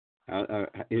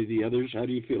 The others, how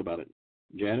do you feel about it,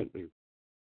 Janet?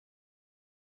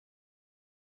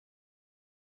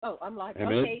 Oh, I'm live.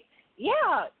 Ahmed? Okay.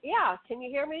 Yeah. Can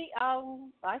you hear me?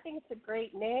 I think it's a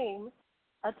great name.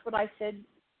 That's what I said.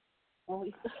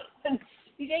 When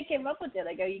DJ came up with it,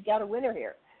 I go, you got a winner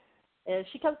here. And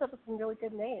she comes up with some really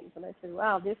good names. And I said,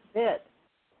 wow, this fits.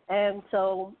 And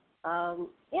so, I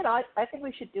think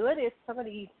we should do it. If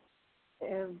somebody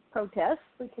protests,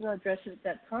 we can address it at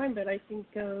that time. But I think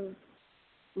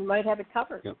we might have it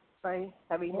covered by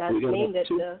having that named it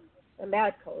the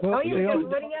Mad Code. Well, you're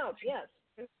running out, yes.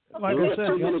 Like we I got said,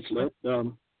 2 minutes left.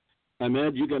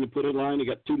 Ahmed, you're going to put it in line. You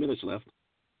got 2 minutes left.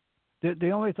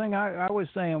 The only thing I was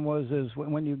saying is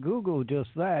when you Google just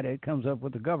that, it comes up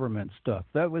with the government stuff.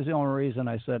 That was the only reason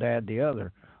I said add the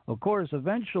other. Of course,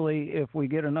 eventually, if we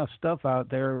get enough stuff out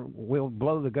there, we'll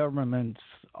blow the governments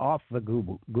off the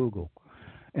Google.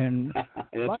 And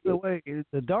by the way,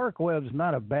 the dark web's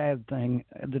not a bad thing.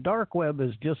 The dark web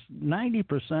is just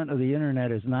 90% of the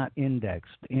internet is not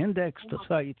indexed. Indexed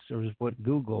sites is what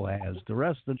Google has. The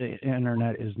rest of the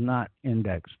internet is not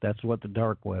indexed. That's what the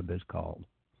dark web is called.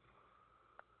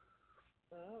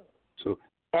 So,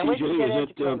 and we can get TJ,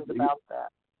 educated about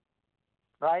that,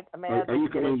 right? Amanda, are you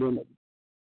coming from?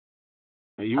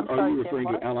 Are you referring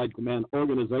to Allied Command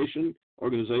Organization, or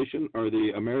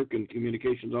the American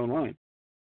Communications Online?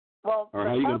 Well, or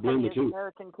how are you going to blend the two?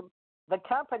 The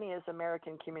company is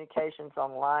American Communications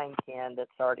Online, Ken,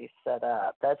 that's already set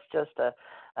up. That's just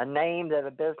a name that a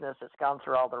business that's gone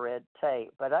through all the red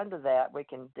tape. But under that, we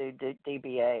can do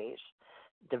DBAs.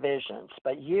 Divisions,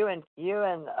 but you and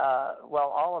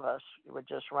all of us would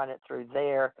just run it through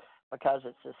there because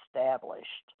it's established,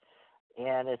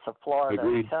 and it's a Florida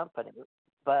Agreed. company.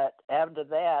 But after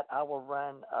that, I will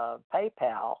run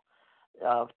PayPal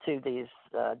to these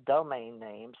domain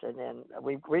names, and then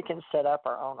we can set up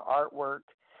our own artwork.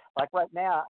 Like right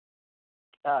now,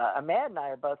 Ahmad and I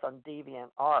are both on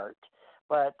DeviantArt,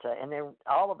 but and then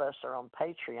all of us are on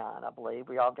Patreon, I believe.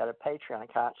 We all got a Patreon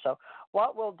account. So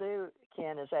what we'll do,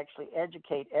 Ken, is actually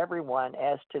educate everyone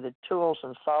as to the tools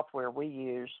and software we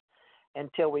use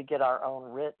until we get our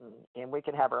own written, and we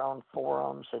can have our own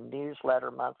forums and newsletter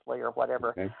monthly or whatever.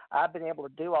 Okay. I've been able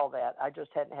to do all that. I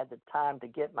just hadn't had the time to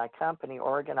get my company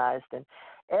organized, and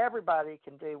everybody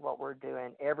can do what we're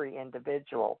doing, every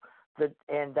individual.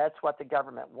 And that's what the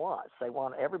government wants. They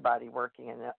want everybody working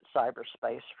in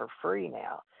cyberspace for free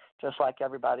now, just like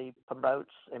everybody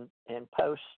promotes and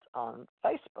posts on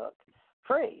Facebook,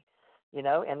 free.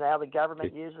 And now the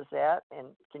government uses that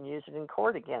and can use it in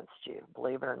court against you,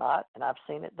 believe it or not. And I've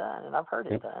seen it done, and I've heard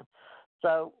it done.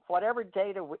 So whatever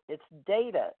data,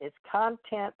 it's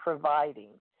content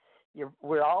providing.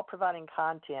 We're all providing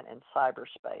content in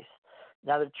cyberspace.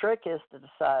 Now the trick is to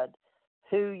decide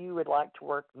who you would like to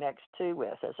work next to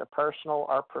with, as a personal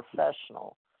or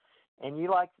professional. And you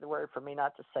like the word for me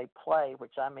not to say play,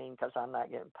 which I mean because I'm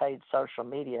not getting paid social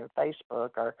media and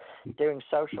Facebook or doing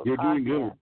social You're content. doing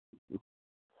good.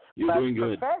 You're doing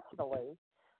good. Professionally,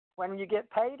 when you get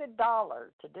paid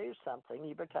 $1 to do something,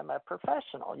 you become a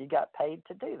professional. You got paid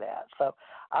to do that. So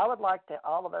I would like to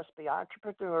all of us be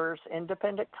entrepreneurs,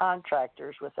 independent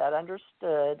contractors with that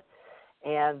understood,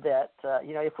 and that,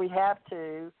 if we have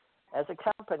to, as a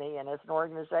company and as an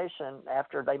organization,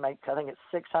 after they make, I think it's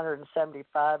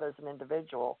 675 as an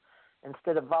individual,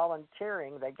 instead of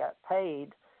volunteering, they got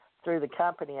paid through the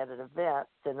company at an event,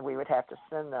 then we would have to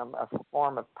send them a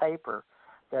form of paper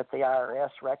that the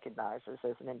IRS recognizes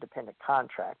as an independent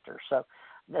contractor. So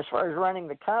as far as running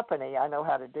the company, I know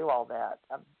how to do all that,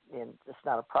 and it's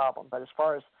not a problem. But as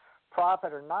far as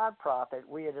profit or non-profit,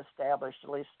 we had established, at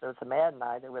least with Matt and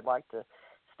I, that we'd like to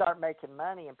start making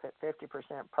money and put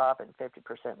 50% profit and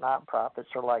 50% non-profit,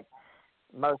 so like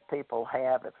most people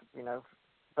have,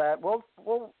 But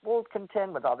we'll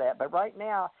contend with all that. But right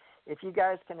now, if you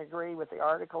guys can agree with the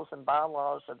articles and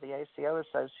bylaws of the ACO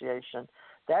Association,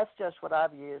 that's just what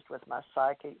I've used with my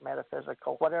psychic,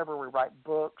 metaphysical, whatever we write,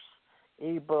 books,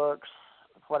 e-books,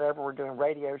 whatever we're doing,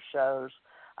 radio shows.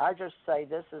 I just say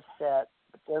this is set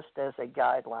just as a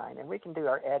guideline, and we can do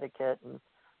our etiquette and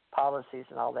policies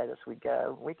and all that as we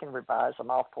go. We can revise them.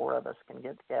 All four of us can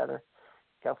get together,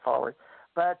 go forward.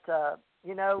 But,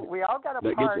 we all got a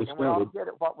part, and we're all good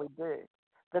at what we do.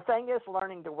 The thing is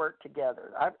learning to work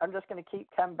together. I'm just going to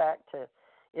keep coming back to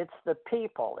it's the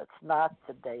people. It's not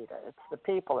the data. It's the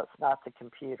people. It's not the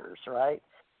computers, right?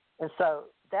 And so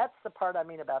that's the part I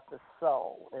mean about the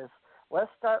soul is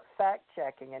let's start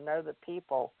fact-checking and know the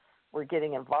people we're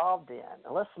getting involved in.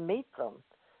 And let's meet them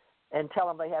and tell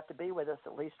them they have to be with us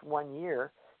at least 1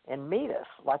 year and meet us.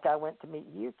 Like I went to meet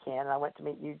you, Ken, and I went to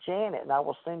meet you, Janet, and I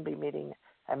will soon be meeting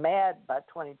Ahmad by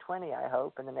 2020, I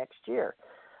hope, in the next year.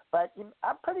 But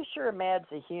I'm pretty sure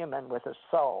Ahmad's a human with a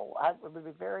soul. I would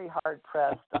be very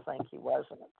hard-pressed to think he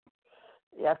wasn't.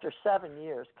 After 7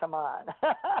 years, come on.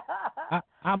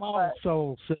 I'm all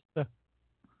soul, sister.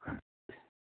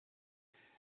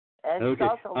 And okay. he's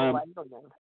also a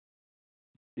alien.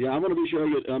 Yeah, I'm going to be sure I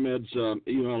get Ahmed's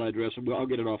email address. I'll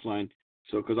get it offline.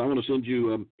 So, because I want to send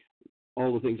you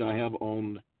all the things I have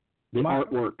on the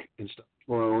artwork and stuff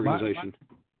for our organization.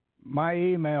 My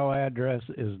email address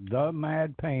is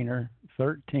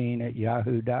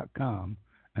themadpainter13@yahoo.com,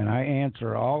 and I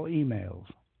answer all emails.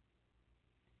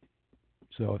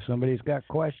 So if somebody's got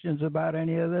questions about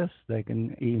any of this, they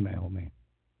can email me.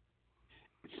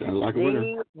 Sounds like a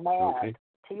winner. Mad, okay.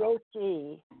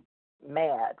 T-H-E,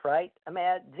 Mad, right?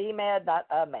 Ahmad, the Mad, not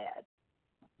Ahmad.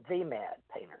 The Mad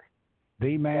Painter.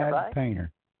 The Mad right?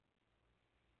 Painter.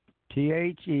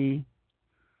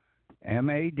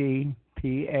 TheMadPainter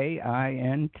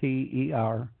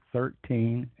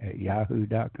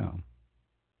 13@yahoo.com.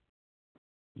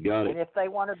 Got it. And if they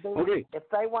want to if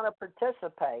they want to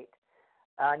participate,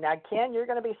 now Ken, you're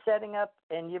going to be setting up,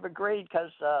 and you've agreed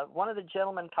because one of the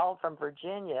gentlemen called from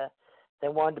Virginia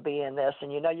that wanted to be in this,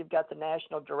 and you've got the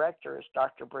national director is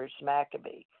Dr. Bruce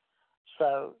Maccabee.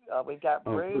 So we've got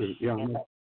Bruce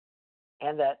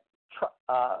and that.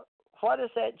 What is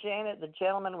that, Janet? The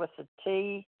gentleman with the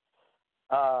T.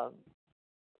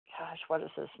 What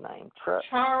is his name? Charles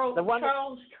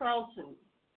Charlson.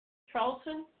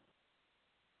 Charlson?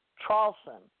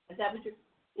 Charlson. Is that what you're...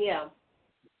 Yeah.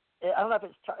 I don't know if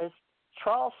it's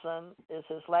Charlson is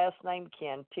his last name,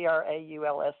 Ken,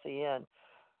 Traulsen.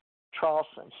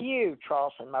 Hugh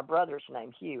Trausen, my brother's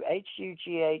name, Hugh,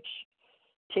 HUGH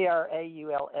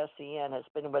has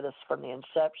been with us from the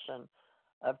inception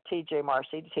of TJ Mars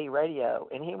ET Radio,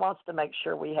 and he wants to make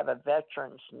sure we have a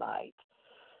veterans night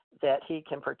that he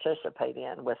can participate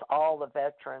in with all the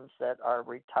veterans that are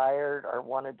retired or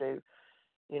want to do,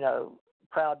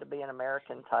 proud to be an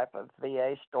American type of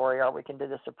VA story, or we can do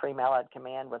the Supreme Allied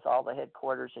Command with all the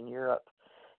headquarters in Europe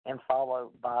and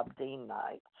follow Bob Dean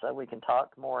night, so we can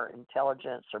talk more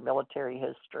intelligence or military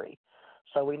history.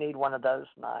 So we need one of those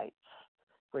nights,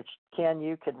 which, Ken,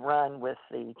 you could run with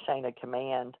the chain of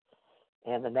command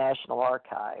and the National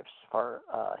Archives for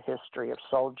history of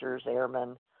soldiers,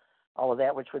 airmen, all of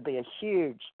that, which would be a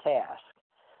huge task.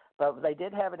 But they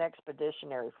did have an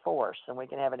expeditionary force, and we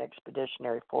can have an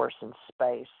expeditionary force in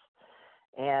space.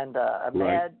 And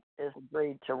Ahmed is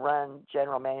agreed to run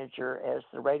general manager as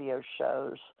the radio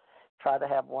shows, try to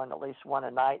have at least one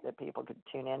a night that people could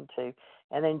tune into.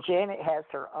 And then Janet has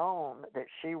her own that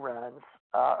she runs,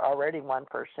 already one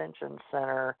for Ascension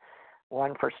Center,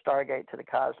 one for Stargate to the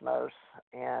Cosmos,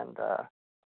 and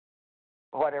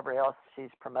whatever else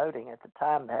she's promoting at the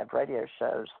time to have radio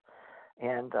shows,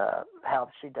 and how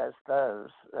she does those.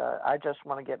 I just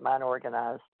want to get mine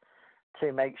organized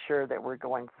to make sure that we're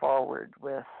going forward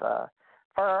with for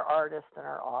our artists and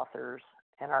our authors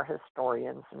and our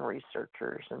historians and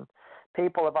researchers. And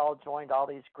people have all joined all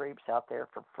these groups out there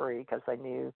for free because they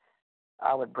knew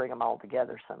I would bring them all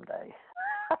together someday.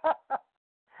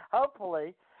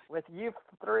 Hopefully, with you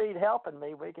three helping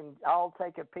me, we can all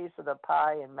take a piece of the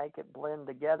pie and make it blend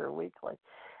together weekly.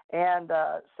 And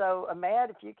so, Ahmad,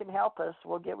 if you can help us,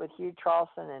 we'll get with Hugh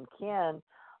Trausen and Ken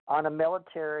on a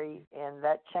military, and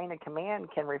that chain of command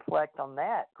can reflect on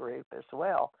that group as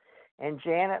well. And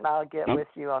Janet and I'll get with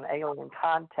you on alien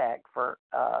contact for,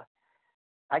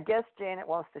 I guess Janet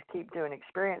wants to keep doing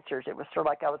experiencers. It was sort of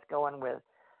like I was going with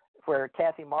where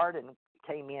Kathy Martin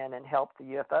came in and helped the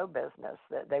UFO business,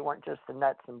 that they weren't just the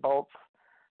nuts and bolts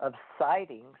of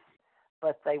sightings,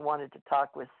 but they wanted to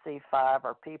talk with C5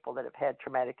 or people that have had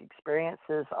traumatic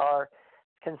experiences or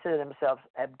consider themselves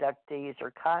abductees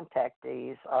or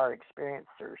contactees or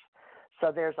experiencers.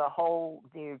 So there's a whole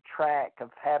new track of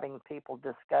having people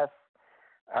discuss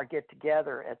or get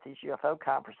together at these UFO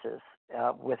conferences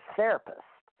with therapists,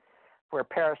 where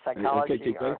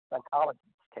parapsychology or psychologists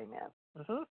came in.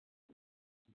 Mm-hmm.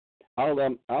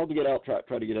 I'll get out,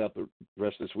 try to get out the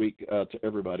rest of this week to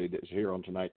everybody that's here on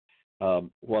tonight.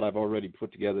 What I've already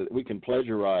put together, we can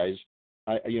plagiarize.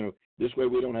 This way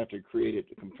we don't have to create it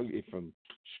completely from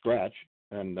scratch,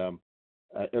 and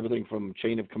everything from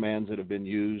chain of commands that have been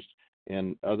used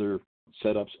and other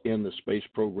setups in the space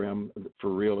program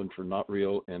for real and for not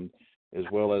real, and as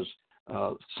well as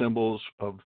symbols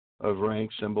of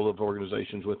rank, symbol of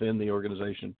organizations within the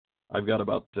organization. I've got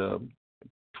about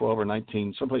 12 or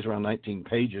 19, someplace around 19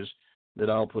 pages that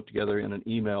I'll put together in an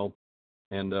email,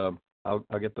 and I'll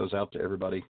get those out to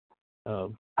everybody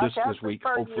this week,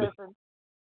 hopefully.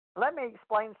 Let me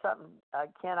explain something,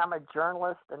 Ken. I'm a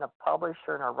journalist and a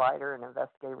publisher and a writer and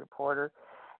investigative reporter,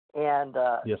 and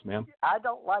yes, ma'am. I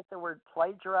don't like the word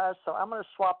plagiarize, so I'm going to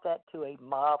swap that to a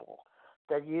model.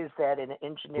 That use that in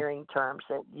engineering terms.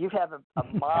 That you have a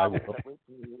model that we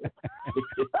can use.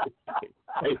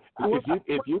 Hey,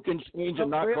 if you can change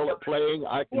and not call it playing,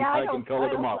 I can call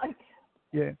it a model.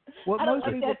 I don't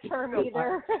like that term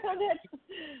either.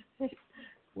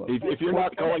 If you're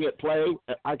not calling it play,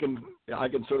 I can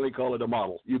certainly call it a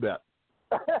model. You bet.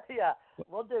 Yeah,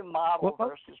 we'll do model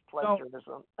versus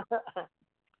plagiarism.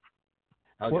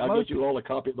 I'll get you all a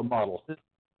copy of the model.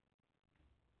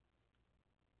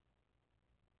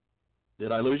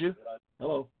 Did I lose you?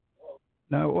 Hello.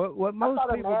 No. What most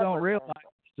people don't realize.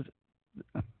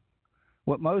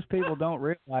 What most people don't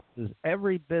realize is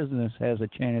every business has a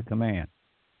chain of command.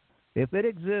 If it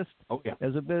exists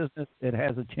as a business, it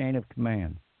has a chain of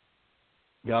command.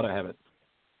 Gotta have it.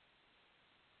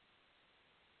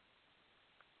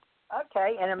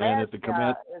 Okay, and Amanda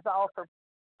is also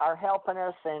are helping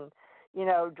us, and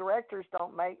directors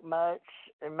don't make much.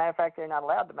 As a matter of fact, they're not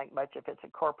allowed to make much if it's a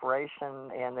corporation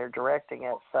and they're directing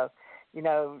it. So,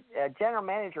 a general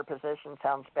manager position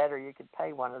sounds better. You could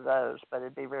pay one of those, but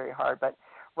it'd be very hard. But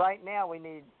right now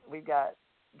we've got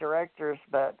directors,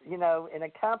 but in a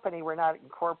company we're not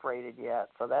incorporated yet,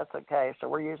 so that's okay. So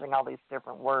we're using all these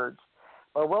different words,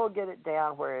 but we'll get it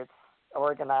down where it's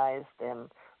organized.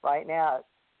 And right now,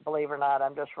 believe it or not,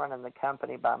 I'm just running the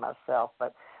company by myself,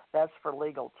 but that's for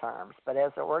legal terms. But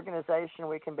as an organization,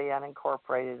 we can be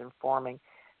unincorporated and forming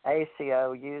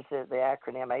ACO, use it, the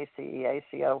acronym ACE,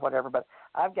 ACO, whatever. But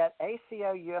I've got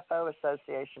ACO UFO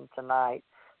Association tonight,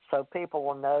 so people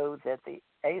will know that the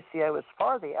ACO is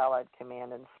for the Allied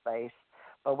Command in space,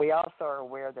 but we also are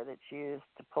aware that it's used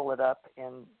to pull it up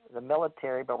in the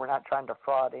military, but we're not trying to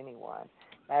fraud anyone.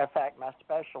 Matter of fact, my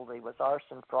specialty was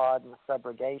arson, fraud, and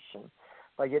subrogation.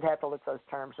 But you'd have to look those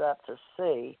terms up to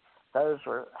see. Those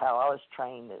were how I was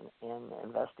trained in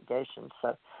investigation.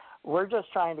 So we're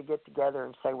just trying to get together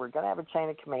and say we're going to have a chain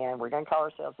of command. We're going to call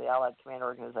ourselves the Allied Command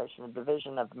Organization, a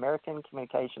division of American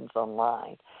Communications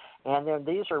Online. And then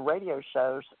these are radio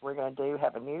shows we're going to do,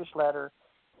 have a newsletter,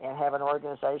 and have an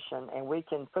organization. And we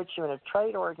can put you in a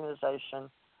trade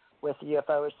organization with the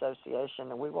UFO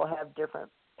Association, and we will have different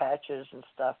patches and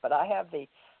stuff. But I have the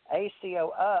ACO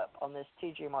up on this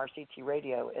TGMRCT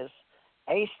radio is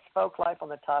ACE Folk Life on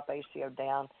the top, ACO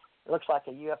down. It looks like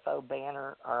a UFO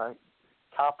banner or a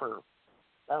copper,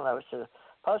 I don't know, it's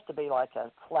supposed to be like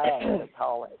a flag, they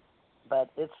call it. But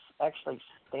it's actually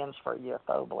stands for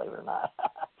UFO, believe it or not.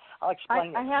 I'll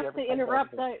explain I have to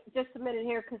interrupt just a minute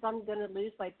here because I'm going to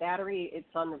lose my battery. It's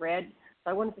on the red.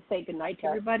 So I wanted to say goodnight to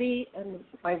everybody and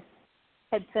my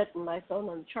headset and my phone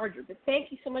on the charger. But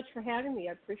thank you so much for having me.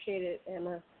 I appreciate it. And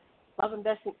love and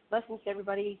blessings to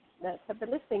everybody that have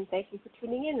been listening. Thank you for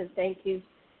tuning in. And thank you,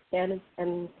 Dan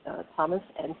and Thomas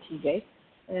and TJ.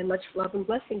 And much love and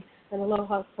blessings. And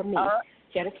aloha from me,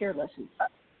 Janet Care Lessin.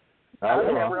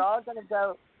 Okay, we're all going to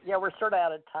go. Yeah, we're sort of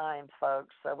out of time, folks,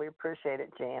 so we appreciate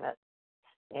it, Janet.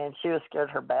 And she was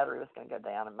scared her battery was going to go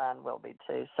down, and mine will be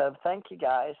too. So thank you,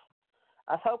 guys.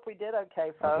 I hope we did okay,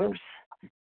 folks.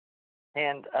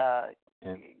 And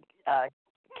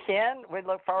Ken, we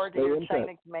look forward to your chain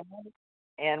of command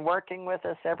and working with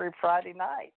us every Friday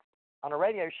night on a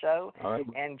radio show. All right.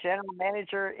 And general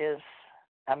manager is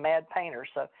a mad painter.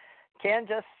 So Ken,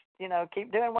 just,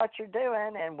 keep doing what you're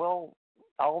doing, and we'll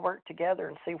all work together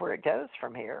and see where it goes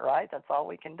from here, right? That's all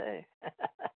we can do.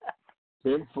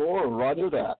 10-4, roger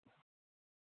that.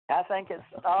 I think it's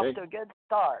off to a good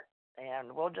start,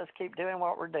 and we'll just keep doing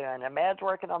what we're doing. And Mad's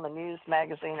working on the news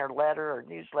magazine or letter or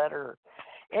newsletter.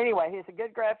 Anyway, he's a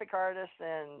good graphic artist,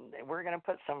 and we're going to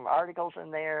put some articles in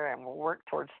there, and we'll work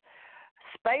towards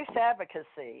space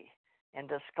advocacy and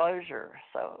disclosure,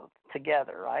 so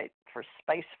together, right, for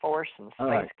Space Force and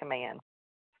Space Command.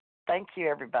 Thank you,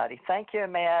 everybody. Thank you,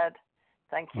 Ahmed.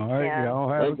 Thank you, Ken. All right,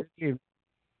 y'all have a good evening.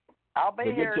 I'll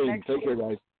be here next week. Take care,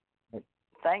 guys.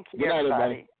 Thank you, Good night, everybody.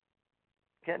 everybody.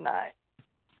 Good night.